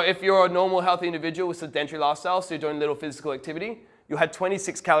 so if you're a normal healthy individual with sedentary lifestyle, so you're doing little physical activity, you'll have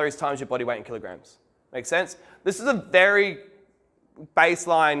 26 calories times your body weight in kilograms. Make sense? This is a very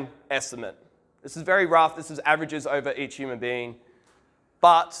baseline estimate. This is very rough. This is averages over each human being.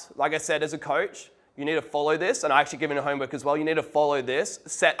 But like I said, as a coach, you need to follow this, and I actually give you homework as well. You need to follow this,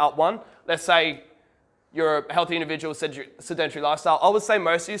 set up one. Let's say you're a healthy individual with sedentary lifestyle. I would say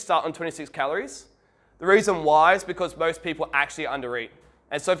most of you start on 26 calories. The reason why is because most people actually undereat.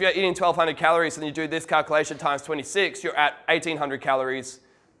 And so if you're eating 1,200 calories and you do this calculation times 26, you're at 1,800 calories.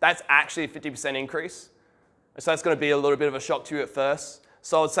 That's actually a 50% increase. So that's going to be a little bit of a shock to you at first.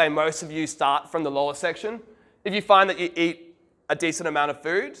 So I would say most of you start from the lower section. If you find that you eat a decent amount of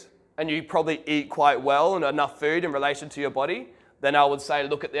food and you probably eat quite well and enough food in relation to your body, then I would say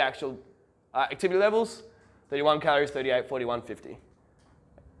look at the actual activity levels, 31 calories, 38, 41, 50.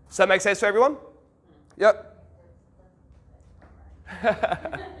 Does that make sense to everyone? Yep.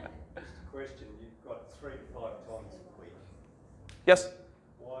 Question, you've got 3 to 5 times a week. Yes?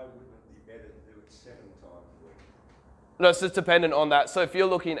 Why wouldn't it be better to do it 7 times a week? No, it's just dependent on that. So if you're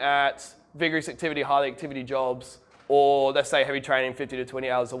looking at vigorous activity, high activity jobs, or let's say heavy training 50 to 20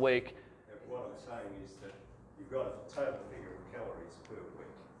 hours a week. And what I'm saying is that you've got a total figure of calories per week.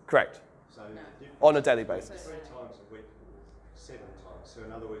 Correct. So the difference On a daily basis. 3 times a week or 7 times. So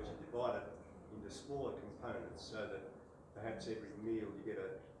in other words, you divide it into smaller components so that perhaps every meal you get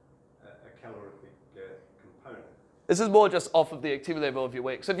a calorific component. This is more just off of the activity level of your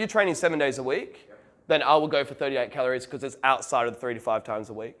week. So if you're training 7 days a week, then I will go for 38 calories because it's outside of the 3 to 5 times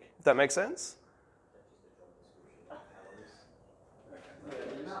a week. If that makes sense?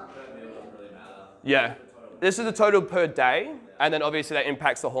 Yeah. This is the total per day, and then obviously that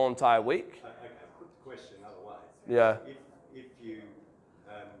impacts the whole entire week. Okay, put the question another way. Yeah. If you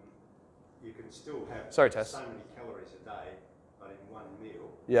you can still have Sorry, Tess. so many calories a day, but in one meal,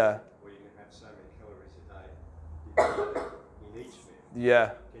 Yeah. or you can have so many calories a day divided in each meal. Yeah.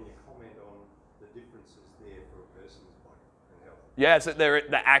 Can you comment on the differences there for a person's body and health? Yeah, so there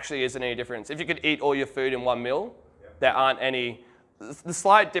actually isn't any difference. If you could eat all your food in one meal, there aren't any. The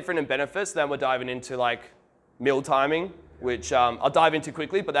slight difference in benefits, then we're diving into like meal timing, which I'll dive into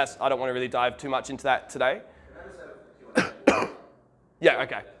quickly, but I don't want to really dive too much into that today. Yeah,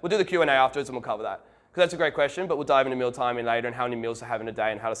 okay. We'll do the Q&A afterwards and we'll cover that. Because that's a great question, but we'll dive into meal timing later and how many meals to have in a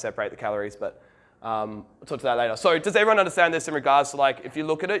day and how to separate the calories, but we'll talk to that later. So does everyone understand this in regards to like, if you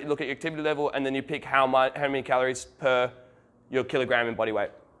look at it, you look at your activity level and then you pick how many calories per your kilogram in body weight?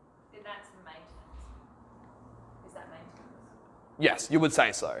 Then that's maintenance. Is that maintenance? Yes, you would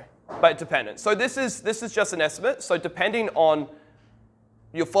say so, but dependent. So this is just an estimate. So depending on,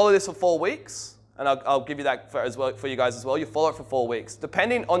 you'll follow this for 4 weeks, and I'll give you that for you guys as well. You follow it for 4 weeks.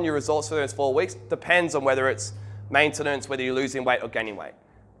 Depending on your results for those 4 weeks, depends on whether it's maintenance, whether you're losing weight or gaining weight.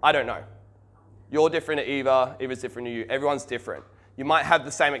 I don't know. You're different to Eva, Eva's different to you. Everyone's different. You might have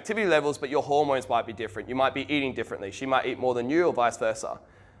the same activity levels, but your hormones might be different. You might be eating differently. She might eat more than you or vice versa.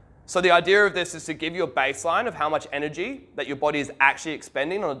 So the idea of this is to give you a baseline of how much energy that your body is actually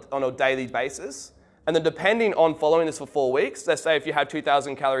expending on a daily basis. And then depending on following this for 4 weeks, let's say if you have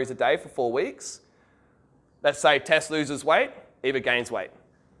 2,000 calories a day for 4 weeks, let's say Tess loses weight, Eva gains weight.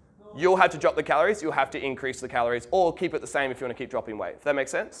 You'll have to drop the calories, you'll have to increase the calories, or keep it the same if you want to keep dropping weight. If that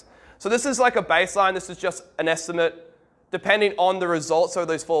makes sense? So this is like a baseline, this is just an estimate. Depending on the results of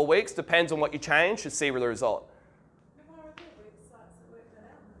those 4 weeks, depends on what you change to see the result.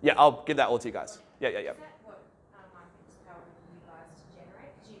 Yeah, I'll give that all to you guys. Yeah. Is that what MyFitnessPal told you guys to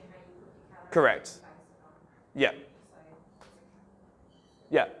generate? Do you know how you put your calories? Correct. Based on? Yeah.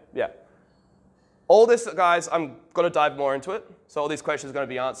 So, Yeah. All this, guys, I'm going to dive more into it. So all these questions are going to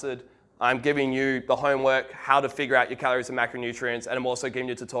be answered. I'm giving you the homework, how to figure out your calories and macronutrients, and I'm also giving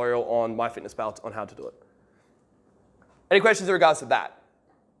you a tutorial on MyFitnessPal on how to do it. Any questions in regards to that?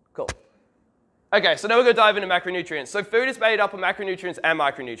 Cool. Okay, so now we're going to dive into macronutrients. So food is made up of macronutrients and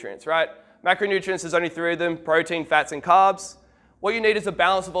micronutrients, right? Macronutrients, there's only 3 of them: protein, fats, and carbs. What you need is a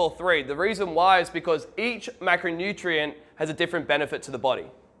balance of all 3. The reason why is because each macronutrient has a different benefit to the body.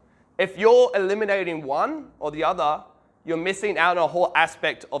 If you're eliminating one or the other, you're missing out on a whole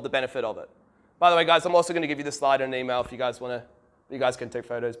aspect of the benefit of it. By the way, guys, I'm also going to give you the slide in an email if you guys want to. You guys can take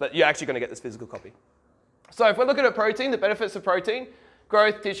photos, but you're actually going to get this physical copy. So if we're looking at protein, the benefits of protein: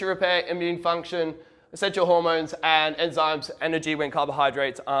 growth, tissue repair, immune function, essential hormones, and enzymes, energy when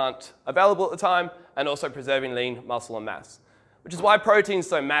carbohydrates aren't available at the time, and also preserving lean muscle and mass. Which is why protein is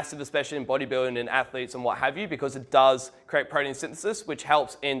so massive, especially in bodybuilding and athletes and what have you, because it does create protein synthesis, which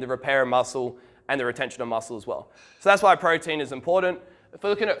helps in the repair of muscle and the retention of muscle as well. So that's why protein is important. If we're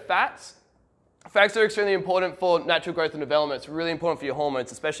looking at fats, fats are extremely important for natural growth and development. It's really important for your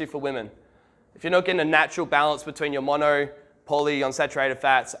hormones, especially for women. If you're not getting a natural balance between your mono, polyunsaturated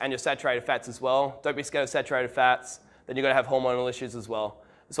fats and your saturated fats as well, don't be scared of saturated fats, then you're going to have hormonal issues as well.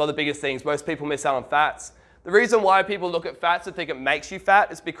 It's one of the biggest things. Most people miss out on fats. The reason why people look at fats and think it makes you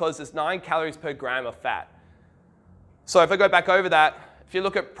fat is because there's 9 calories per gram of fat. So if I go back over that, if you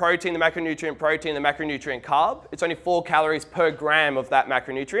look at protein, the macronutrient protein, the macronutrient carb, it's only 4 calories per gram of that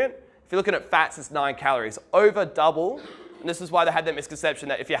macronutrient. If you're looking at fats, it's 9 calories, over double. And this is why they had that misconception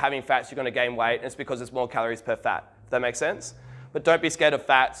that if you're having fats, you're going to gain weight, and it's because there's more calories per fat. If that makes sense? But don't be scared of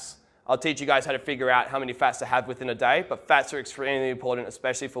fats. I'll teach you guys how to figure out how many fats to have within a day, but fats are extremely important,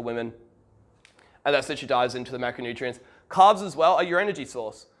 especially for women. And that literally dives into the macronutrients. Carbs as well are your energy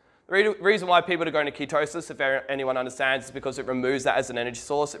source. The reason why people are going to ketosis, if anyone understands, is because it removes that as an energy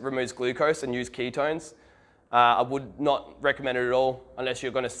source. It removes glucose and uses ketones. I would not recommend it at all unless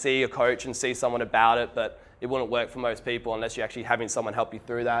you're going to see a coach and see someone about it, but it wouldn't work for most people unless you're actually having someone help you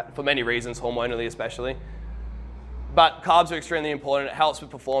through that, for many reasons, hormonally especially. But carbs are extremely important. It helps with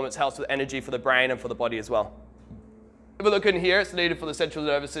performance, helps with energy for the brain and for the body as well. If we look in here, it's needed for the central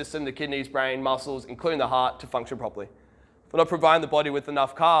nervous system, the kidneys, brain, muscles, including the heart, to function properly. If we're not providing the body with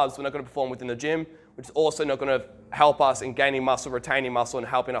enough carbs, we're not going to perform within the gym, which is also not going to help us in gaining muscle, retaining muscle, and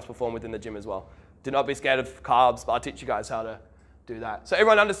helping us perform within the gym as well. Do not be scared of carbs, but I'll teach you guys how to do that. So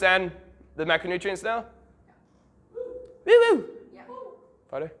everyone understand the macronutrients now? Woo woo! Yeah.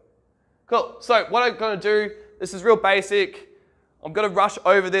 Photo? Cool. So what I'm going to do, this is real basic. I'm going to rush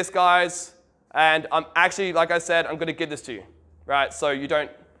over this, guys. And I'm actually, like I said, I'm going to give this to you, right? So you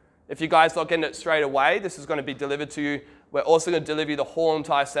don't, if you guys not getting it straight away, this is going to be delivered to you. We're also going to deliver you the whole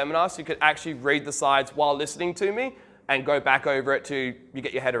entire seminar so you can actually read the slides while listening to me and go back over it till you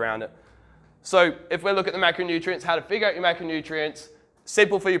get your head around it. So if we look at the macronutrients, how to figure out your macronutrients,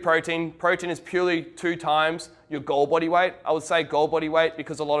 simple for your protein. Protein is purely 2 times your goal body weight. I would say goal body weight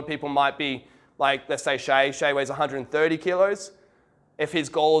because a lot of people might be like, let's say Shay weighs 130 kilos. If his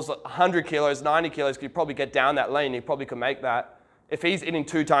goal is 100 kilos, 90 kilos, he'd probably get down that lean. He probably could make that. If he's eating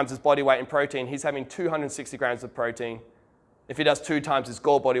 2 times his body weight in protein, he's having 260 grams of protein. If he does 2 times his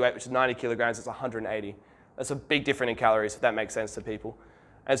goal body weight, which is 90 kilograms, it's 180. That's a big difference in calories, if that makes sense to people.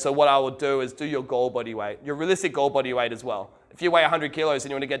 And so what I would do is do your goal body weight, your realistic goal body weight as well. If you weigh 100 kilos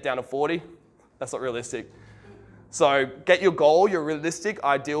and you want to get down to 40, that's not realistic. So get your goal, your realistic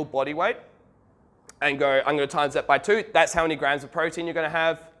ideal body weight, and go, I'm going to times that by 2. That's how many grams of protein you're going to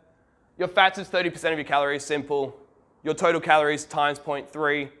have. Your fats is 30% of your calories, simple. Your total calories times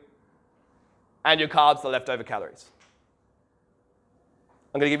 0.3. And your carbs, the leftover calories.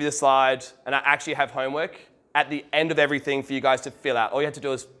 I'm going to give you the slide, and I actually have homework at the end of everything for you guys to fill out. All you have to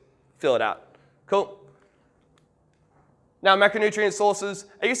do is fill it out. Cool. Now, macronutrient sources,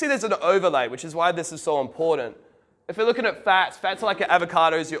 and you see there's an overlay, which is why this is so important. If you're looking at fats, fats are like your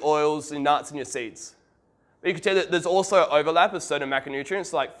avocados, your oils, your nuts, and your seeds. But you can tell that there's also overlap of certain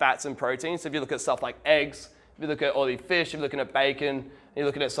macronutrients like fats and proteins. So if you look at stuff like eggs, if you look at oily fish, if you're looking at bacon, and you're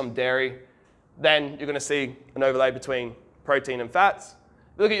looking at some dairy, then you're going to see an overlay between protein and fats.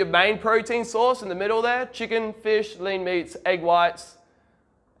 If you look at your main protein source in the middle there, chicken, fish, lean meats, egg whites,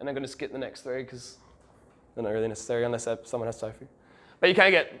 and I'm going to skip the next 3 because they're not really necessary unless someone has tofu. But you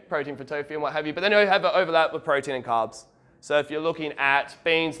can get protein for tofu and what have you. But then you have an overlap with protein and carbs. So if you're looking at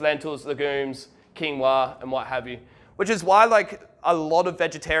beans, lentils, legumes, quinoa, and what have you, which is why like a lot of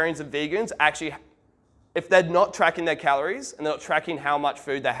vegetarians and vegans actually, if they're not tracking their calories and they're not tracking how much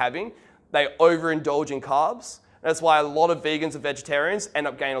food they're having, they overindulge in carbs. And that's why a lot of vegans and vegetarians end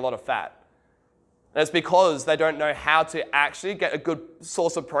up gaining a lot of fat. And it's because they don't know how to actually get a good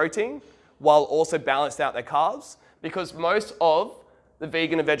source of protein while also balance out their carbs, because most of the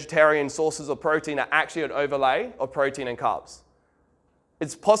vegan and vegetarian sources of protein are actually an overlay of protein and carbs.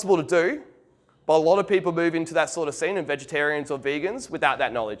 It's possible to do, but a lot of people move into that sort of scene in vegetarians or vegans without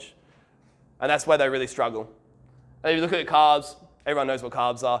that knowledge. And that's where they really struggle. And if you look at the carbs, everyone knows what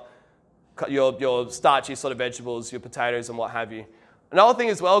carbs are. Your starchy sort of vegetables, your potatoes and what have you. Another thing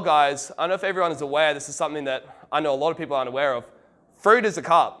as well, guys, I don't know if everyone is aware, this is something that I know a lot of people aren't aware of. Fruit is a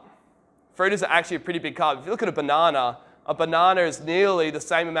carb. Fruit is actually a pretty big carb. If you look at a banana is nearly the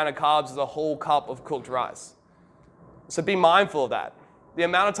same amount of carbs as a whole cup of cooked rice. So be mindful of that. The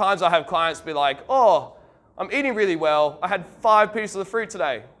amount of times I have clients be like, oh, I'm eating really well. I had 5 pieces of fruit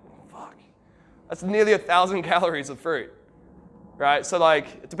today. Fuck. That's nearly 1,000 calories of fruit, right? So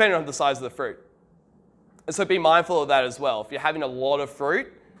like, depending on the size of the fruit. And so be mindful of that as well. If you're having a lot of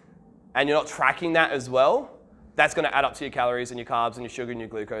fruit and you're not tracking that as well, that's going to add up to your calories and your carbs and your sugar and your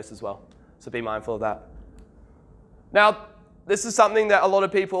glucose as well. So be mindful of that. Now, this is something that a lot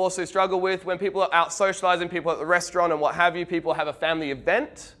of people also struggle with when people are out socializing, people at the restaurant and what have you, people have a family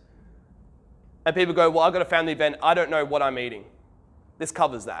event, and people go, well, I've got a family event, I don't know what I'm eating. This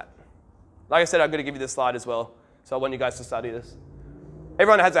covers that. Like I said, I'm going to give you this slide as well, so I want you guys to study this.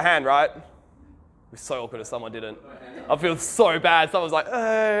 Everyone has a hand, right? It's so awkward if someone didn't. I feel so bad. Someone's like,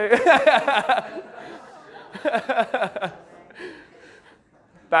 hey.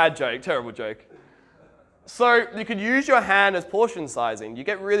 Bad joke, terrible joke. So you could use your hand as portion sizing. You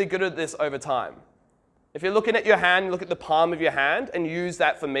get really good at this over time. If you're looking at your hand, look at the palm of your hand and use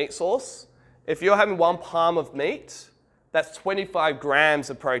that for meat source. If you're having 1 palm of meat, that's 25 grams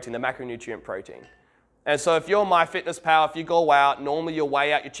of protein, the macronutrient protein. And so if you're MyFitnessPal, if you go out, normally you'll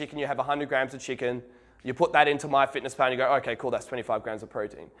weigh out your chicken, you have 100 grams of chicken, you put that into MyFitnessPal and you go, okay, cool, that's 25 grams of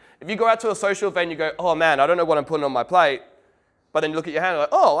protein. If you go out to a social event and you go, oh man, I don't know what I'm putting on my plate, But then you look at your hand and like,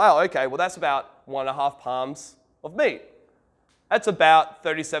 oh, wow, okay, well that's about 1.5 palms of meat. That's about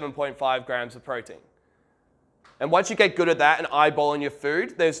 37.5 grams of protein. And once you get good at that and eyeballing your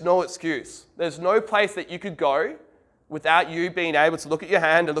food, there's no excuse. There's no place that you could go without you being able to look at your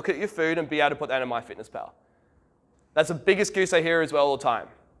hand and look at your food and be able to put that in MyFitnessPal. That's a big excuse I hear as well all the time.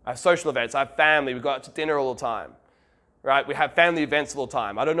 I have social events, I have family, we go out to dinner all the time. Right? We have family events all the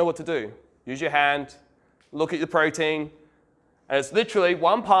time. I don't know what to do. Use your hand, look at the protein, and it's literally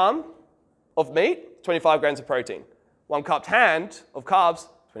 1 palm of meat, 25 grams of protein. 1 cupped hand of carbs,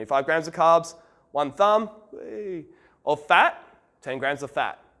 25 grams of carbs. 1 thumb of fat, 10 grams of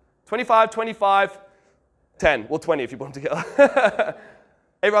fat. 25, 25, 10. Well, 20 if you put them together.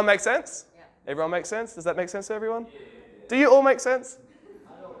 Everyone make sense? Yeah. Everyone make sense? Does that make sense to everyone? Yeah. Do you all make sense?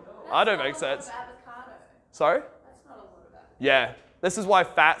 I don't make sense. Sorry? That's not a lot of avocado. Yeah. This is why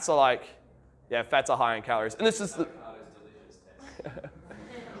fats are like, yeah, fats are high in calories. And this is the...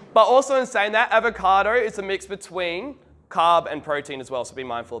 But also in saying that, avocado is a mix between carb and protein as well, so be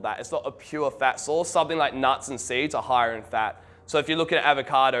mindful of that. It's not a pure fat source. Something like nuts and seeds are higher in fat. So if you look at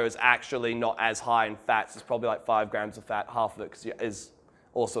avocado, it's actually not as high in fats. It's probably like 5 grams of fat, half of it is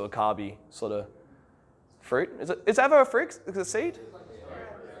also a carby sort of fruit. Is avocado a fruit? Is it a seed?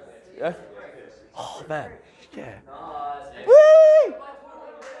 Yeah? Oh, man. Yeah. Woo!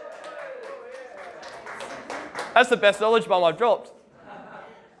 That's the best knowledge bomb I've dropped.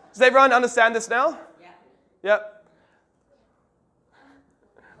 Does everyone understand this now? Yeah. Yep.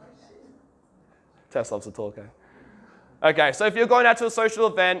 Tess loves to talk, eh? Okay, so if you're going out to a social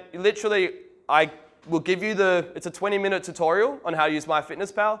event, I will give you it's a 20-minute tutorial on how to use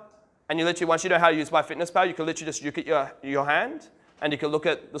MyFitnessPal. And you literally, once you know how to use MyFitnessPal, you can literally just look at your hand and you can look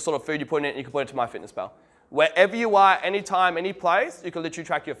at the sort of food you put in it and you can put it to MyFitnessPal. Wherever you are, anytime, any place, you can literally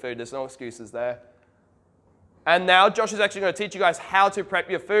track your food. There's no excuses there. And now Josh is actually going to teach you guys how to prep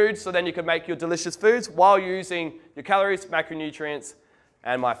your food so then you can make your delicious foods while using your calories, macronutrients,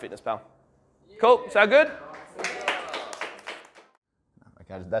 and MyFitnessPal. Cool, sound good?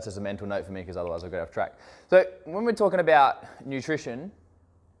 Okay, that's just a mental note for me because otherwise I'll get off track. So when we're talking about nutrition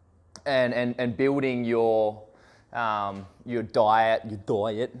and building your diet,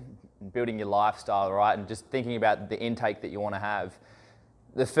 building your lifestyle, right, and just thinking about the intake that you want to have,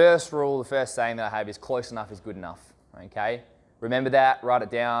 the first rule, the first saying that I have is close enough is good enough, okay? Remember that, write it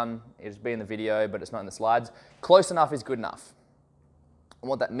down. It'll be in the video, but it's not in the slides. Close enough is good enough. And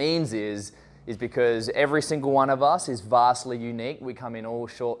what that means is because every single one of us is vastly unique. We come in all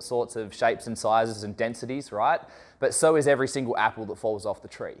sorts of shapes and sizes and densities, right? But so is every single apple that falls off the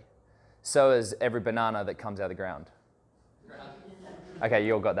tree. So is every banana that comes out of the ground. Okay,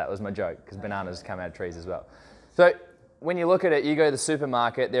 you all got that. That was my joke, because bananas come out of trees as well. So when you look at it, you go to the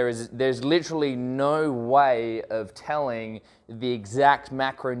supermarket, there's literally no way of telling the exact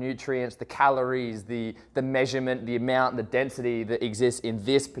macronutrients, the calories, the measurement, the amount, the density that exists in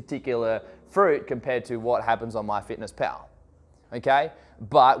this particular fruit compared to what happens on MyFitnessPal, okay?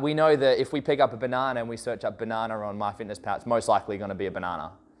 But we know that if we pick up a banana and we search up banana on MyFitnessPal, it's most likely going to be a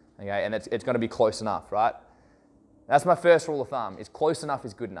banana, okay? And it's going to be close enough, right? That's my first rule of thumb, is close enough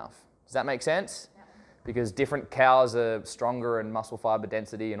is good enough. Does that make sense? Because different cows are stronger in muscle fiber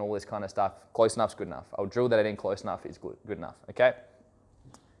density and all this kind of stuff. Close enough is good enough. I'll drill that in. Close enough is good enough. Okay?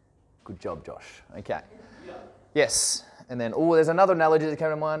 Good job, Josh. Okay. Yeah. Yes. And then, there's another analogy that came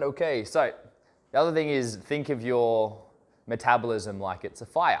to mind. Okay, so the other thing is think of your metabolism like it's a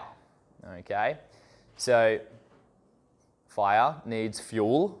fire. Okay? So fire needs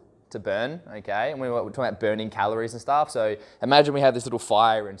fuel to burn, okay? And we're talking about burning calories and stuff. So imagine we have this little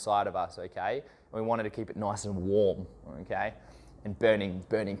fire inside of us, okay? And we wanted to keep it nice and warm, okay? And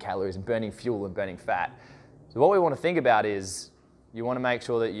burning calories and burning fuel and burning fat. So what we want to think about is you want to make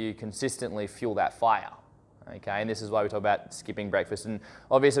sure that you consistently fuel that fire, okay? And this is why we talk about skipping breakfast. And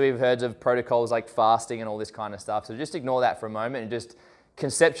obviously we've heard of protocols like fasting and all this kind of stuff. So just ignore that for a moment and just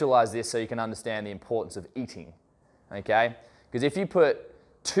conceptualize this so you can understand the importance of eating, okay? Because if you put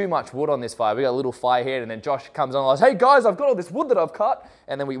too much wood on this fire, we got a little fire here, and then Josh comes on and goes, hey guys, I've got all this wood that I've cut,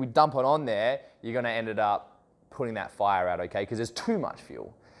 and then we dump it on there, you're going to end up putting that fire out, okay, because there's too much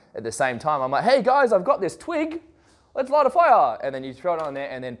fuel. At the same time, I'm like, hey guys, I've got this twig, let's light a fire, and then you throw it on there,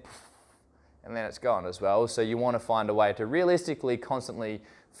 and then it's gone as well. So you want to find a way to realistically constantly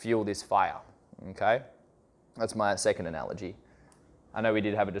fuel this fire, okay? That's my second analogy. I know we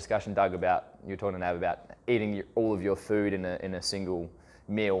did have a discussion, Doug, about, you were talking to Nav about eating all of your food in a single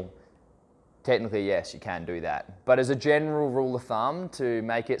meal. Technically, yes, you can do that. But as a general rule of thumb, to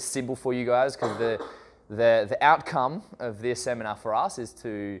make it simple for you guys, because the outcome of this seminar for us is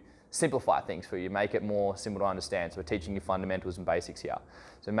to simplify things for you, make it more simple to understand. So we're teaching you fundamentals and basics here.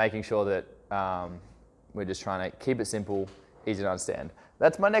 So making sure that we're just trying to keep it simple, easy to understand.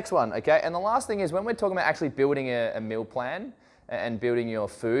 That's my next one, okay? And the last thing is when we're talking about actually building a meal plan and building your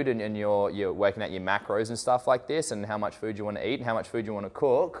food and you're working out your macros and stuff like this and how much food you want to eat and how much food you want to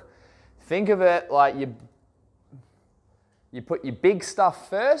cook, think of it like you put your big stuff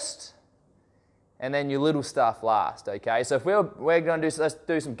first and then your little stuff last, okay? So if we're going to do, let's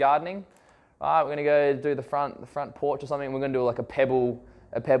do some gardening. All right, we're going to go do the front porch or something. We're going to do like a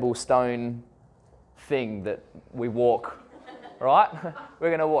pebble stone thing that we walk, right? We're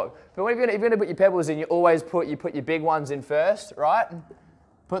going to walk. But if you're going to put your pebbles in, you always put your big ones in first, right?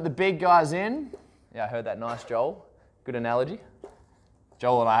 Put the big guys in. Yeah, I heard that. Nice, Joel. Good analogy.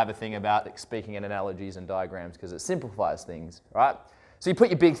 Joel and I have a thing about speaking in analogies and diagrams because it simplifies things, right? So you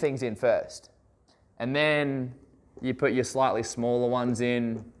put your big things in first. And then you put your slightly smaller ones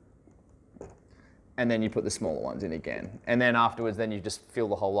in, and then you put the smaller ones in again. And then afterwards, then you just fill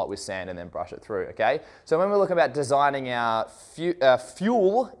the whole lot with sand and then brush it through, okay? So when we look about designing our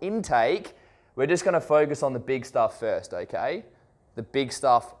fuel intake, we're just gonna focus on the big stuff first, okay? The big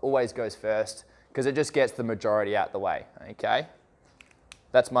stuff always goes first because it just gets the majority out the way, okay?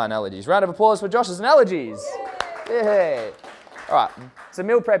 That's my analogies. Round of applause for Josh's analogies. Yeah. All right, so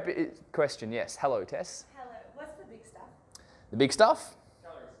meal prep question, yes. Hello, Tess. Hello. What's the big stuff? The big stuff?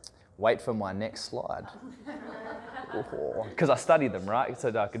 Wait for my next slide. Because I studied them, right?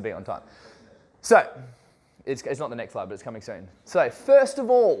 So that I could be on time. So, it's not the next slide, but it's coming soon. So, first of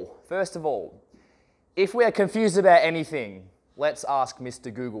all, if we are confused about anything, let's ask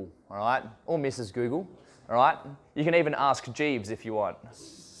Mr. Google, all right? Or Mrs. Google, all right? You can even ask Jeeves if you want.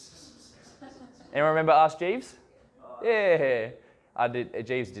 Anyone remember Ask Jeeves? Yeah, I did.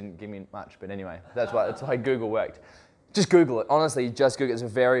 Jeeves didn't give me much, but anyway, that's why Google worked. Just Google it. Honestly, just Google it. It's a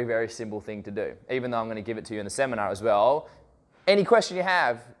very, very simple thing to do. Even though I'm going to give it to you in the seminar as well. Any question you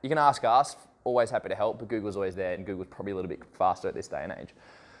have, you can ask us. Always happy to help, but Google's always there, and Google's probably a little bit faster at this day and age.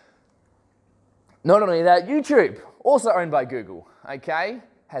 Not only that, YouTube, also owned by Google, okay,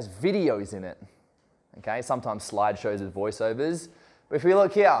 has videos in it. Okay, sometimes slideshows with voiceovers. But if we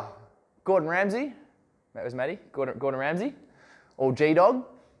look here, Gordon Ramsay. That was Maddie, Gordon Ramsay, or G-Dog,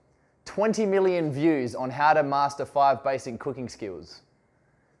 20 million views on how to master 5 basic cooking skills.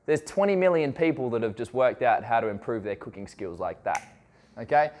 There's 20 million people that have just worked out how to improve their cooking skills like that,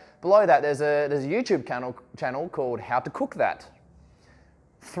 okay? Below that, there's a YouTube channel called How to Cook That.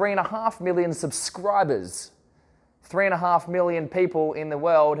 3.5 million subscribers. 3.5 million people in the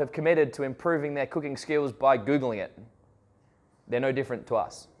world have committed to improving their cooking skills by Googling it. They're no different to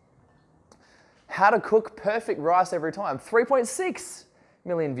us. How to cook perfect rice every time, 3.6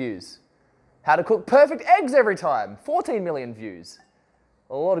 million views. How to cook perfect eggs every time, 14 million views.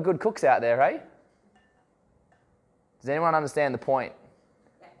 A lot of good cooks out there, hey? Does anyone understand the point?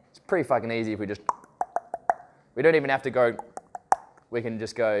 It's pretty fucking easy if we don't even have to go, we can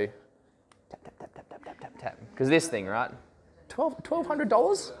just go tap, tap, tap, tap, tap, tap, tap, tap. Because this thing, right?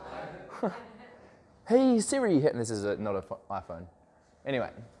 $1,200? Hey Siri, and this is not an iPhone. Anyway.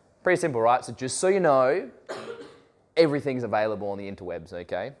 Pretty simple, right? So just so you know, everything's available on the interwebs,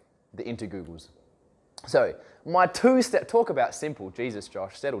 okay? The intergoogles. So my two-step, talk about simple. Jesus,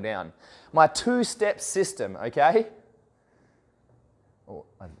 Josh, settle down. My two-step system, okay? Oh,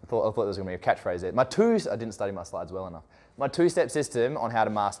 I thought there was going to be a catchphrase there. I didn't study my slides well enough. My two-step system on how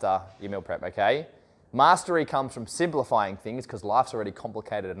to master your meal prep, okay? Mastery comes from simplifying things because life's already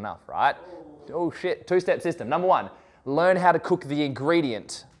complicated enough, right? Oh shit, two-step system. Number 1, learn how to cook the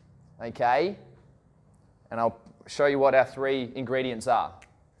ingredient. Okay, and I'll show you what our 3 ingredients are.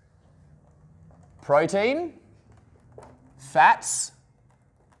 Protein, fats,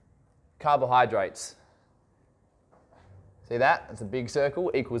 carbohydrates. See that? It's a big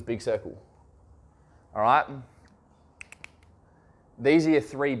circle equals big circle. All right? These are your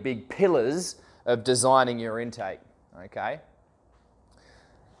 3 big pillars of designing your intake, okay?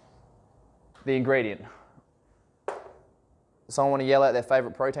 The ingredient. Someone want to yell out their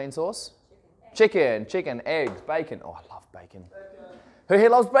favourite protein source? Chicken, eggs, bacon. Oh, I love bacon. Who here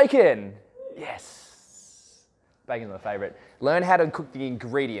loves bacon? Yes. Bacon's my favourite. Learn how to cook the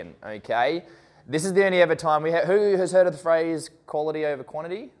ingredient, okay? This is the only ever time we have, who has heard of the phrase quality over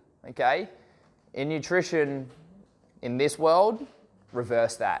quantity? Okay. In nutrition, in this world,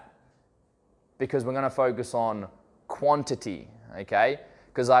 reverse that. Because we're going to focus on quantity, okay?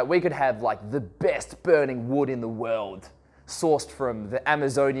 Because like, we could have like the best burning wood in the world, sourced from the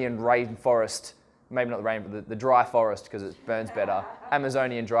Amazonian rainforest, maybe not the rain, but the dry forest because it burns better.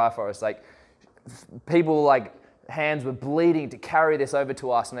 Amazonian dry forest. Like people like hands were bleeding to carry this over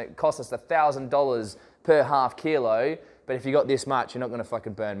to us, and it cost us $1,000 per half kilo. But if you got this much, you're not going to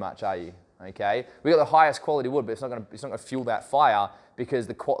fucking burn much, are you? Okay. We got the highest quality wood, but it's not going to fuel that fire because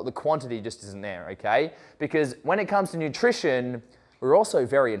the quantity just isn't there. Okay. Because when it comes to nutrition, we're also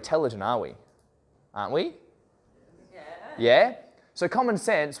very intelligent, are we? Aren't we? Yeah. Yeah. So common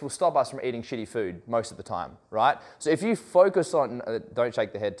sense will stop us from eating shitty food most of the time, right? So if you focus on, don't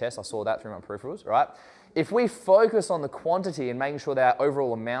shake the head test, I saw that through my peripherals, right? If we focus on the quantity and making sure that our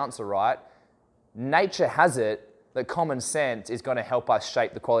overall amounts are right, nature has it that common sense is going to help us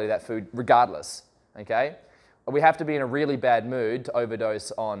shape the quality of that food regardless, okay? We have to be in a really bad mood to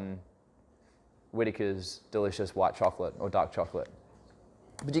overdose on Whittaker's delicious white chocolate or dark chocolate.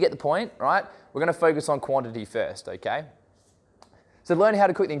 But you get the point, right? We're going to focus on quantity first, okay? So learn how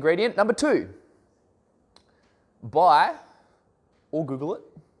to cook the ingredient. Number 2, buy or Google it,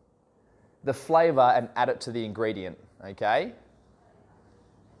 the flavor and add it to the ingredient, okay?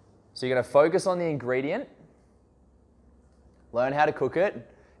 So you're going to focus on the ingredient, learn how to cook it,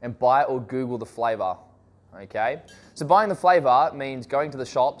 and buy or Google the flavor, okay? So buying the flavor means going to the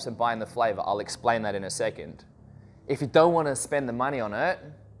shops and buying the flavor. I'll explain that in a second. If you don't want to spend the money on it,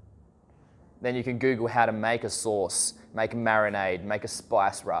 then you can Google how to make a sauce, make a marinade, make a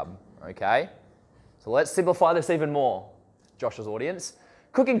spice rub, okay? So let's simplify this even more, Josh's audience.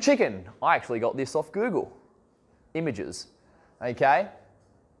 Cooking chicken. I actually got this off Google. Images, okay?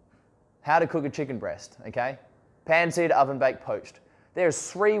 How to cook a chicken breast, okay? Pan-seared, oven-baked, poached.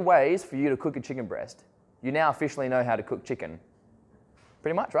 There's 3 ways for you to cook a chicken breast. You now officially know how to cook chicken.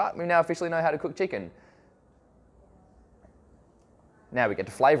 Pretty much, right? We now officially know how to cook chicken. Now we get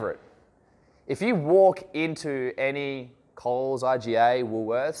to flavour it. If you walk into any Coles, IGA,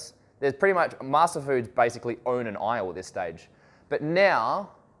 Woolworths, there's pretty much, Master Foods basically own an aisle at this stage. But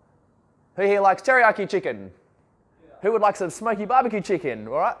now, who here likes teriyaki chicken? Yeah. Who would like some smoky barbecue chicken,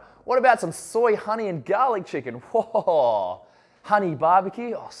 all right? What about some soy, honey, and garlic chicken? Whoa, honey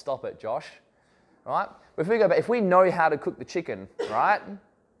barbecue? Oh, stop it, Josh, all right? If we know how to cook the chicken, right,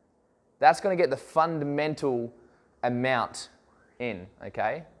 that's going to get the fundamental amount in,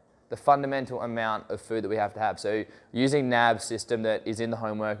 okay? The fundamental amount of food that we have to have. So using NAB's system that is in the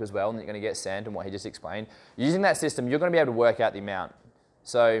homework as well, and you're going to get sent and what he just explained, using that system, you're going to be able to work out the amount.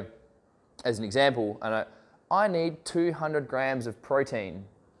 So as an example, I need 200 grams of protein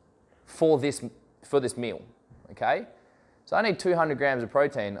for this meal, okay? So I need 200 grams of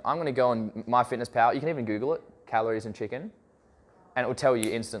protein. I'm going to go on MyFitnessPal. You can even Google it, calories and chicken, and it will tell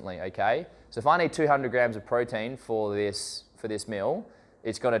you instantly, okay? So if I need 200 grams of protein for this meal,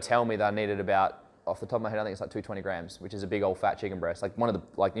 it's going to tell me that I needed about, off the top of my head, I think it's like 220 grams, which is a big old fat chicken breast. Like one of the,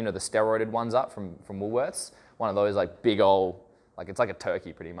 like, you know, the steroided ones up from Woolworths. One of those like big old, like it's like a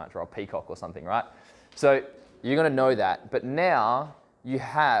turkey pretty much, or a peacock or something, right? So you're going to know that. But now you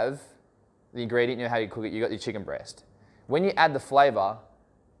have the ingredient, you know how you cook it, you got your chicken breast. When you add the flavor,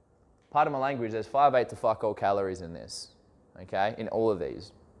 part of my language, there's 5/8 to fuck all calories in this, okay, in all of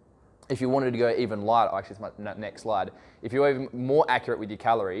these. If you wanted to go even lighter, actually it's my next slide, if you're even more accurate with your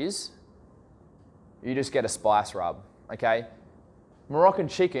calories, you just get a spice rub, okay? Moroccan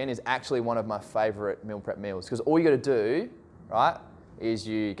chicken is actually one of my favorite meal prep meals because all you got to do, right, is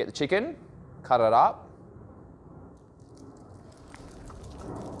you get the chicken, cut it up,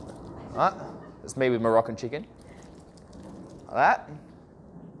 right? That's me with Moroccan chicken, like that.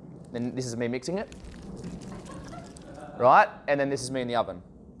 Then this is me mixing it, right? And then this is me in the oven.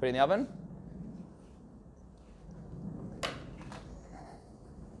 Put it in the oven.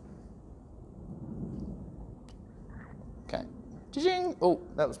 Okay. Cha-ching. Oh,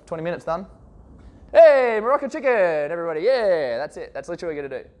 that was 20 minutes done. Hey, Moroccan chicken, everybody. Yeah, that's it. That's literally what you're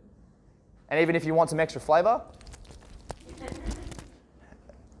going to do. And even if you want some extra flavor,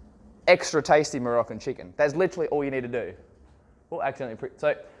 extra tasty Moroccan chicken. That's literally all you need to do. Oh, accidentally.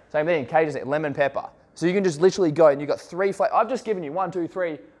 So, same thing, Cajuns, lemon pepper. So you can just literally go and you've got 3 flavors. I've just given you 1, 2,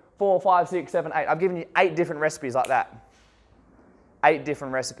 3, 4, 5, 6, 7, 8. I've given you 8 different recipes like that. 8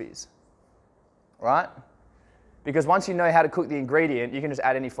 different recipes, right? Because once you know how to cook the ingredient, you can just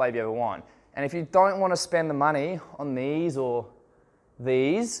add any flavor you ever want. And if you don't want to spend the money on these or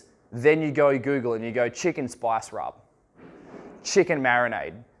these, then you go Google and you go chicken spice rub, chicken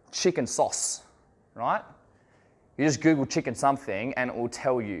marinade, chicken sauce, right? You just Google chicken something and it will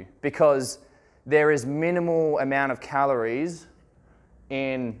tell you because there is minimal amount of calories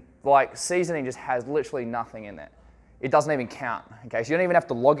in, like, seasoning just has literally nothing in it. It doesn't even count, okay? So you don't even have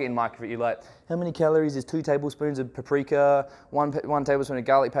to log it in Microfit. You're like, how many calories is 2 tablespoons of paprika, 1 tablespoon of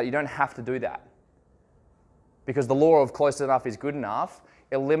garlic powder? You don't have to do that. Because the law of close enough is good enough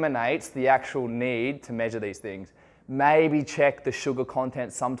eliminates the actual need to measure these things. maybe check the sugar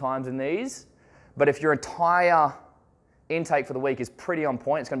content sometimes in these. But if your entire intake for the week is pretty on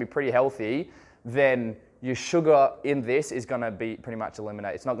point, it's going to be pretty healthy, then your sugar in this is going to be pretty much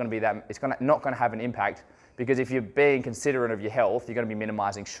eliminated. It's not going to be that, not going to have an impact, because if you're being considerate of your health, you're going to be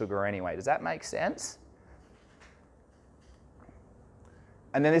minimizing sugar anyway. Does that make sense?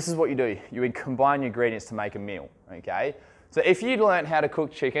 And then this is what you do. You would combine your ingredients to make a meal, okay? So if you learned how to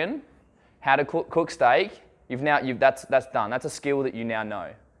cook chicken, how to cook steak, that's done. That's a skill that you now know.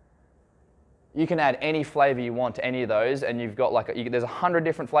 You can add any flavor you want to any of those, and you've got there's 100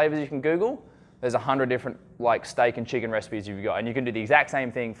 different flavors you can Google. There's 100 different steak and chicken recipes you've got, and you can do the exact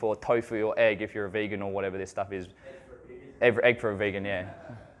same thing for tofu or egg if you're a vegan or whatever this stuff is. Egg for a vegan, yeah.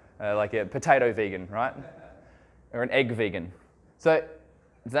 Like a potato vegan, right? Or an egg vegan. So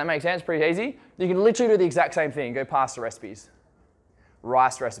does that make sense? Pretty easy. You can literally do the exact same thing. Go pasta recipes,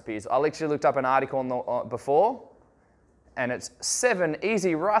 rice recipes. I literally looked up an article before, and it's 7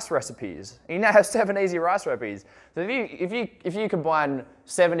 easy rice recipes. You now have 7 easy rice recipes. So if you combine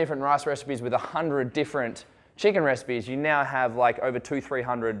 7 different rice recipes with 100 different chicken recipes, you now have like over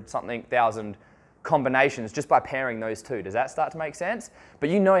 200-300 something thousand combinations just by pairing those two. Does that start to make sense? But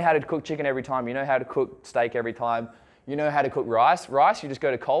you know how to cook chicken every time. You know how to cook steak every time. You know how to cook rice. Rice, you just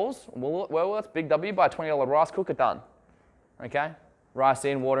go to Coles, Woolworths, Big W, buy a $20 rice cooker, done. Okay? Rice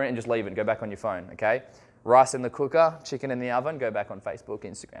in, water in, and just leave it and go back on your phone, okay? Rice in the cooker, chicken in the oven, go back on Facebook,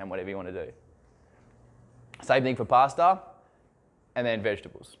 Instagram, whatever you want to do. Same thing for pasta, and then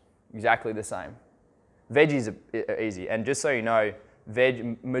vegetables. Exactly the same. Veggies are easy, and just so you know,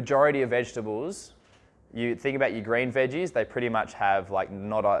 majority of vegetables, you think about your green veggies, they pretty much have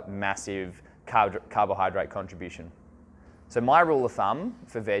not a massive carbohydrate contribution. So my rule of thumb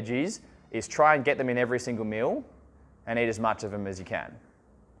for veggies is try and get them in every single meal and eat as much of them as you can.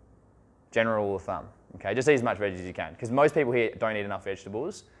 General rule of thumb. Okay, just eat as much veggies as you can, because most people here don't eat enough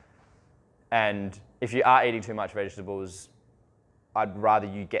vegetables, and if you are eating too much vegetables, I'd rather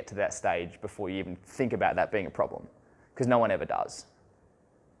you get to that stage before you even think about that being a problem, because no one ever does.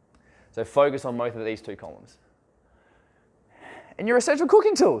 So focus on both of these 2 columns. And your essential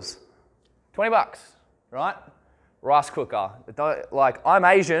cooking tools, 20 bucks, right? Rice cooker. I'm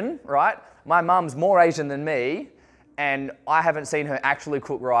Asian, right? My mum's more Asian than me, and I haven't seen her actually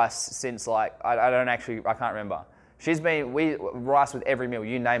cook rice since I can't remember. Rice with every meal,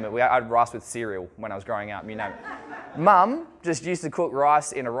 you name it. I had rice with cereal when I was growing up, you name it. Mum just used to cook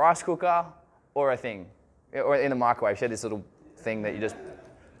rice in a rice cooker or in the microwave. She had this little thing that you just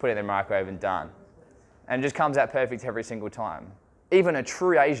put in the microwave and done. And it just comes out perfect every single time. Even a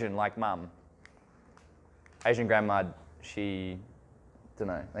true Asian like Mum. Asian grandma, I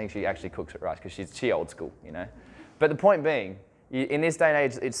think she actually cooks at rice because she's old school, you know. But the point being, in this day and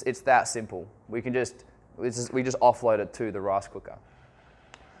age, it's that simple. We just offload it to the rice cooker.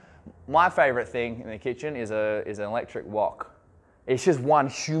 My favorite thing in the kitchen is an electric wok. It's just one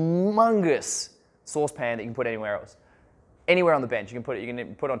humongous saucepan that you can put anywhere else. Anywhere on the bench, you can put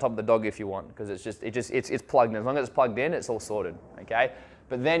it on top of the dog if you want, because it's plugged in. As long as it's plugged in, it's all sorted, okay?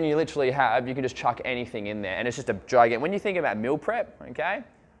 But then you can just chuck anything in there, and it's just a gigantic. When you think about meal prep, okay,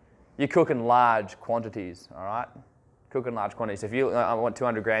 you're cooking large quantities, all right? Cooking large quantities. If I want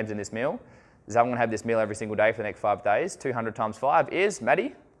 200 grams in this meal, I'm going to have this meal every single day for the next 5 days. 200 times 5 is,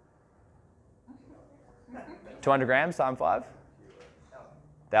 Maddie? 200 grams times 5?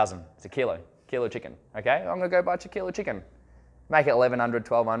 1,000. It's a kilo. Kilo chicken, okay? I'm going to go buy a kilo chicken. Make it 1,100,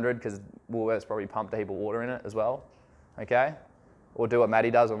 1,200, because Woolworths probably pumped a heap of water in it as well, okay? Or do what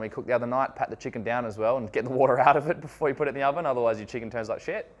Maddie does when we cooked the other night, pat the chicken down as well and get the water out of it before you put it in the oven, otherwise your chicken turns like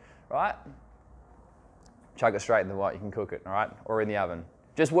shit, right? Chuck it straight in the what, you can cook it, all right? Or in the oven.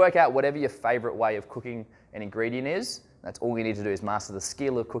 Just work out whatever your favorite way of cooking an ingredient is. That's all you need to do is master the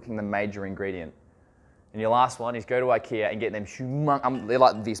skill of cooking the major ingredient. And your last one is go to IKEA and get them they're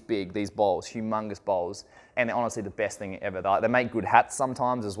like this big, these bowls, humongous bowls. And they're honestly the best thing ever. They make good hats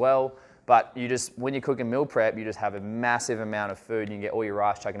sometimes as well. But when you're cooking meal prep, you just have a massive amount of food. You can get all your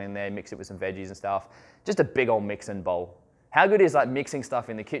rice chucking in there, mix it with some veggies and stuff. Just a big old mixing bowl. How good is mixing stuff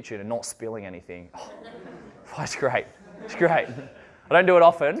in the kitchen and not spilling anything? Oh, it's great. It's great. I don't do it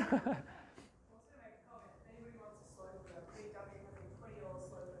often.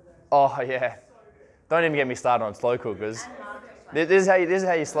 Oh yeah. Don't even get me started on slow cookers. This is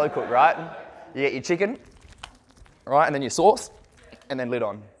how you slow cook, right? You get your chicken, right, and then your sauce, and then lid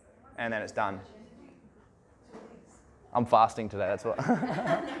on, and then it's done. I'm fasting today, that's what.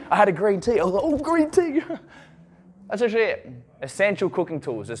 I had a green tea, I was like, oh, green tea. That's actually it. Essential cooking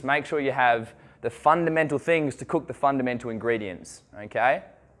tools. Just make sure you have the fundamental things to cook the fundamental ingredients, okay?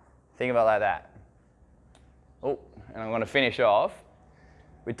 Think about it like that. Oh, and I'm going to finish off.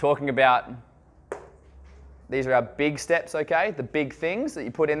 We're talking about, these are our big steps, okay? The big things that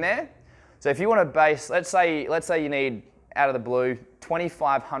you put in there. So if you want to base, let's say you need, out of the blue,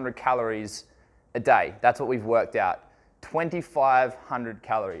 2,500 calories a day. That's what we've worked out. 2,500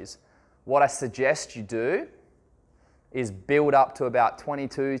 calories. What I suggest you do is build up to about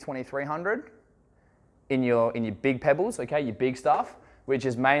 2,300 in your big pebbles, okay, your big stuff, which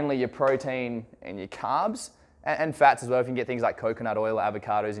is mainly your protein and your carbs and fats as well. If you can get things like coconut oil,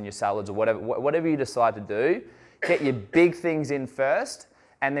 avocados in your salads or whatever you decide to do, get your big things in first,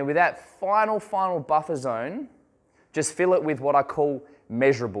 and then with that final buffer zone, just fill it with what I call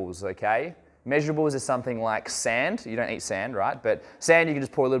measurables, okay? Measurables is something like sand. You don't eat sand, right? But sand, you can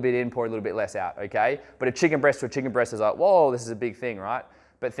just pour a little bit in, pour a little bit less out, okay? But a chicken breast to a chicken breast is like, whoa, this is a big thing, right?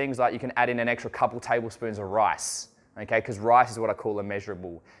 But things like you can add in an extra couple tablespoons of rice, okay? Because rice is what I call a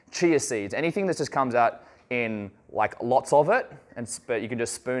measurable. Chia seeds, anything that just comes out in like lots of it, but you can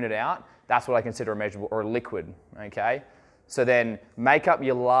just spoon it out, that's what I consider a measurable or a liquid, okay? So then make up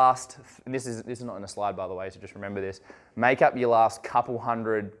your last, and this is not in the slide by the way, so just remember this, make up your last couple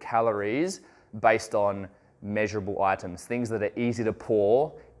hundred calories based on measurable items, things that are easy to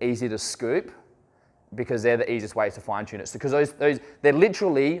pour, easy to scoop, because they're the easiest ways to fine tune it. Because they're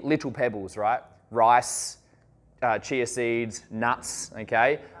literally little pebbles, right? Rice, chia seeds, nuts,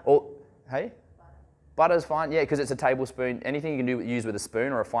 okay? Hey? Butter's fine, yeah, because it's a tablespoon. Anything you can use with a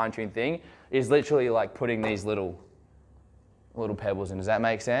spoon or a fine-tuned thing is literally like putting these little pebbles in. Does that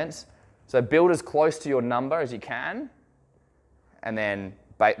make sense? So build as close to your number as you can, and then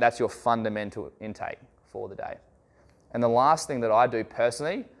that's your fundamental intake for the day. And the last thing that I do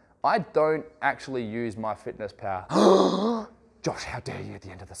personally, I don't actually use MyFitnessPal. Josh, how dare you at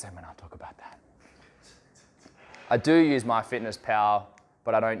the end of the seminar talk about that? I do use MyFitnessPal,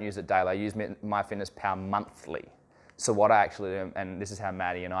 but I don't use it daily. I use MyFitnessPal monthly. So what I actually do, and this is how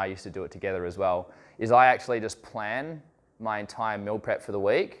Maddie and I used to do it together as well, is I actually just plan my entire meal prep for the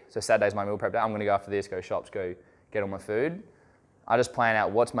week. So Saturday's my meal prep day. I'm gonna go after this, go shops, go get all my food. I just plan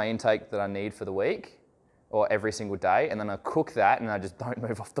out what's my intake that I need for the week or every single day, and then I cook that and I just don't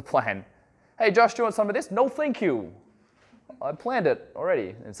move off the plan. Hey Josh, do you want some of this? No, thank you. I planned it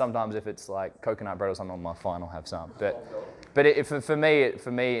already. And sometimes if it's like coconut bread or something, I'm fine, I'll have some. But for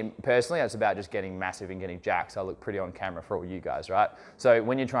me personally, it's about just getting massive and getting jacked, so I look pretty on camera for all you guys, right? So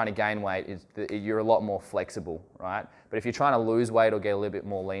when you're trying to gain weight, you're a lot more flexible, right? But if you're trying to lose weight or get a little bit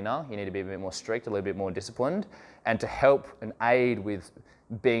more leaner, you need to be a bit more strict, a little bit more disciplined. And to help and aid with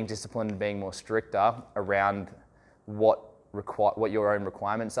being disciplined and being more stricter around what your own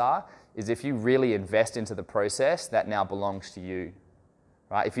requirements are, is if you really invest into the process, that now belongs to you.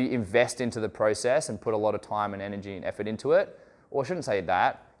 Right? If you invest into the process and put a lot of time and energy and effort into it, or I shouldn't say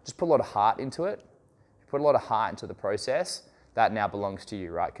that, just put a lot of heart into it. If you put a lot of heart into the process, that now belongs to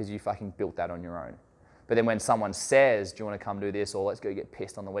you, right? Because you fucking built that on your own. But then when someone says, do you want to come do this, or let's go get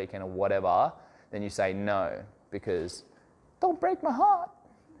pissed on the weekend or whatever, then you say no, because don't break my heart.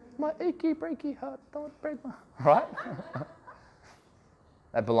 My achy, breaky heart, don't break my heart, right?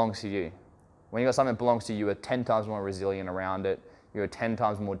 That belongs to you. When you got something that belongs to you, you're 10 times more resilient around it. You're 10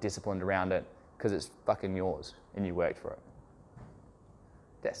 times more disciplined around it because it's fucking yours and you worked for it.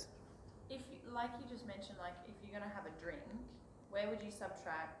 Yes? Like you just mentioned, like if you're going to have a drink, where would you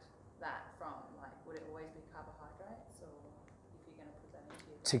subtract that from? Like, would it always be carbohydrates, or if you're going to put that into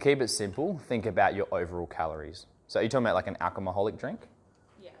your... To keep it simple, think about your overall calories. So you're talking about like an alcoholic drink?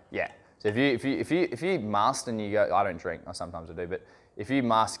 Yeah. Yeah. So if you must and you go, I don't drink, or sometimes I do, but if you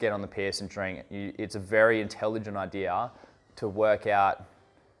must get on the piss and drink, it's a very intelligent idea to work out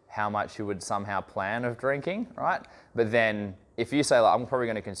how much you would somehow plan of drinking, right? But then if you say, like, I'm probably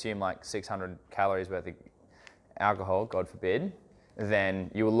going to consume like 600 calories worth of alcohol, God forbid, then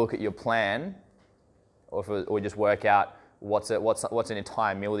you will look at your plan, or just work out what's an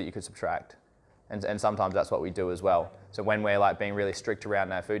entire meal that you could subtract. And sometimes that's what we do as well. So when we're like being really strict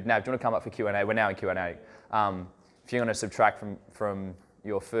around our food, Nav, do you want to come up for Q&A? We're now in Q&A. If you're going to subtract from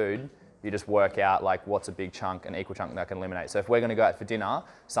your food, you just work out like what's a big chunk, an equal chunk that can eliminate. So if we're going to go out for dinner,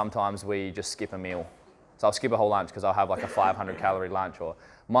 sometimes we just skip a meal. So I'll skip a whole lunch because I'll have like a 500 calorie lunch, or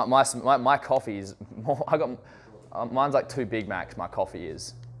my coffee is more, mine's like 2 Big Macs, my coffee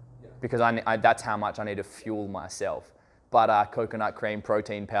is, because that's how much I need to fuel myself. Butter, coconut cream,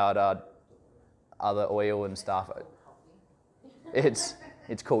 protein powder, other oil and stuff. It's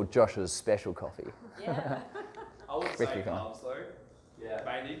called Josh's special coffee. Yeah. I would say Ricky, come on. carbs though,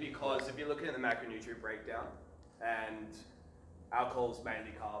 mainly because if you're looking at the macronutrient breakdown and alcohol's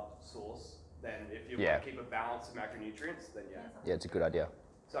mainly carb source, then if you want to keep a balance of macronutrients, then yeah. Yeah, it's a good idea.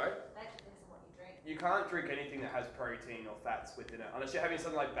 Sorry? That depends on what you drink. you can't drink anything that has protein or fats within it, unless you're having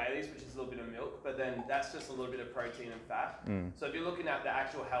something like Bailey's, which is a little bit of milk, but then that's just a little bit of protein and fat. So if you're looking at the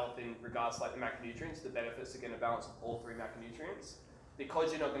actual health in regards to like the macronutrients, the benefits to getting a balance of all three macronutrients,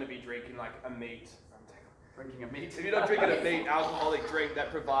 because you're not going to be drinking like a meat. Drinking a meat. If you're not drinking a meat alcoholic drink that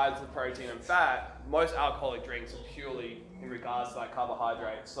provides the protein and fat, most alcoholic drinks are purely in regards to like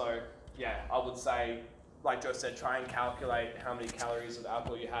carbohydrates. So yeah, I would say, like Joe said, try and calculate how many calories of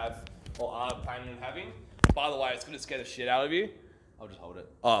alcohol you have or are planning on having. By the way, it's going to scare the shit out of you. I'll just hold it.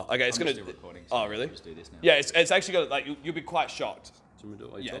 Oh, okay. It's I'm going still to. recording. So Oh, really? Just do this now. Yeah, it's actually going to like you'll be quite shocked.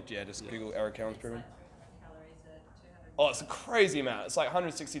 Yeah. Yeah. Just Google Eric Allen's pyramid. Calories are 200. Oh, it's a crazy amount. It's like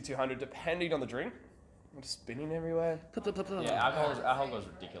 160, 200, depending on the drink. I'm just spinning everywhere. Yeah, alcohol is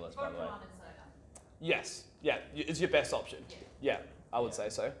ridiculous, by the way. Vodka and soda. Yes. Yeah, it's your best option. Yeah, I would say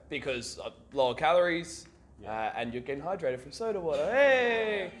so. Because lower calories, and you're getting hydrated from soda water.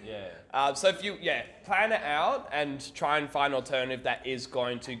 Hey! Yeah. So if you, plan it out and try and find an alternative that is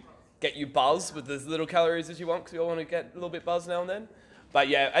going to get you buzzed with as little calories as you want, because you all want to get a little bit buzzed now and then. But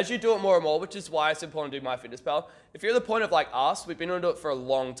yeah, as you do it more and more, which is why it's important to do MyFitnessPal, if you're at the point of like us, we've been able to do it for a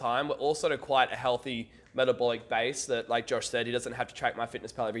long time. We're also at quite a healthy metabolic base that, like Josh said, he doesn't have to track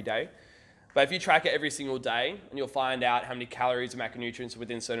MyFitnessPal every day. But if you track it every single day, and you'll find out how many calories and macronutrients are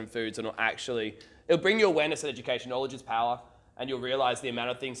within certain foods, and it'll bring you awareness and education. Knowledge is power, and you'll realize the amount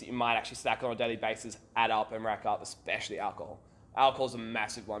of things that you might actually stack on a daily basis add up and rack up, especially alcohol. Alcohol is a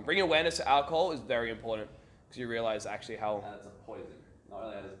massive one. Bringing awareness to alcohol is very important because you realize actually how... And it's a poison. Not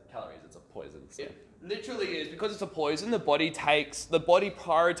only has it calories, it's a poison. So. It literally is. Because it's a poison, the body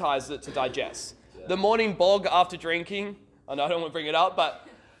prioritizes it to digest. Yeah. The morning bog after drinking, I know I don't want to bring it up, but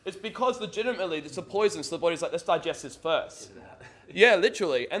it's because legitimately it's a poison, so the body's like, let's digest this first. Yeah,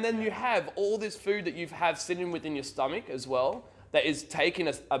 literally. And then you have all this food that you have sitting within your stomach as well that is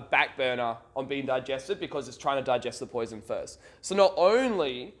taking a back burner on being digested because it's trying to digest the poison first. So not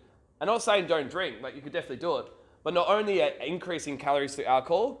only, I'm not saying don't drink, like you could definitely do it, but not only increasing calories through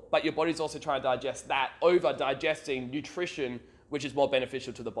alcohol, but your body's also trying to digest that over digesting nutrition, which is more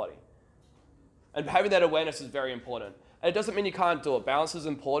beneficial to the body. And having that awareness is very important. And it doesn't mean you can't do it. Balance is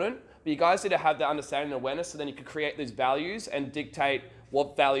important, but you guys need to have that understanding and awareness so then you can create these values and dictate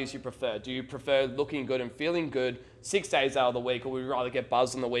what values you prefer. Do you prefer looking good and feeling good 6 days out of the week, or would you rather get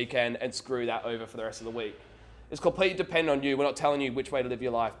buzzed on the weekend and screw that over for the rest of the week? It's completely dependent on you. We're not telling you which way to live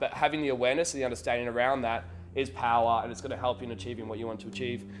your life, but having the awareness and the understanding around that is power, and it's going to help you in achieving what you want to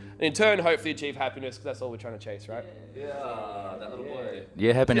achieve. And in turn, hopefully achieve happiness, because that's all we're trying to chase, right? Yeah, that little boy.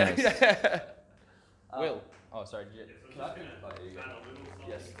 Yeah, happiness. Will. Oh, sorry. Can I? Oh, here you go.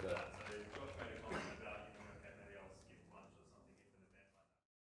 Yes, go.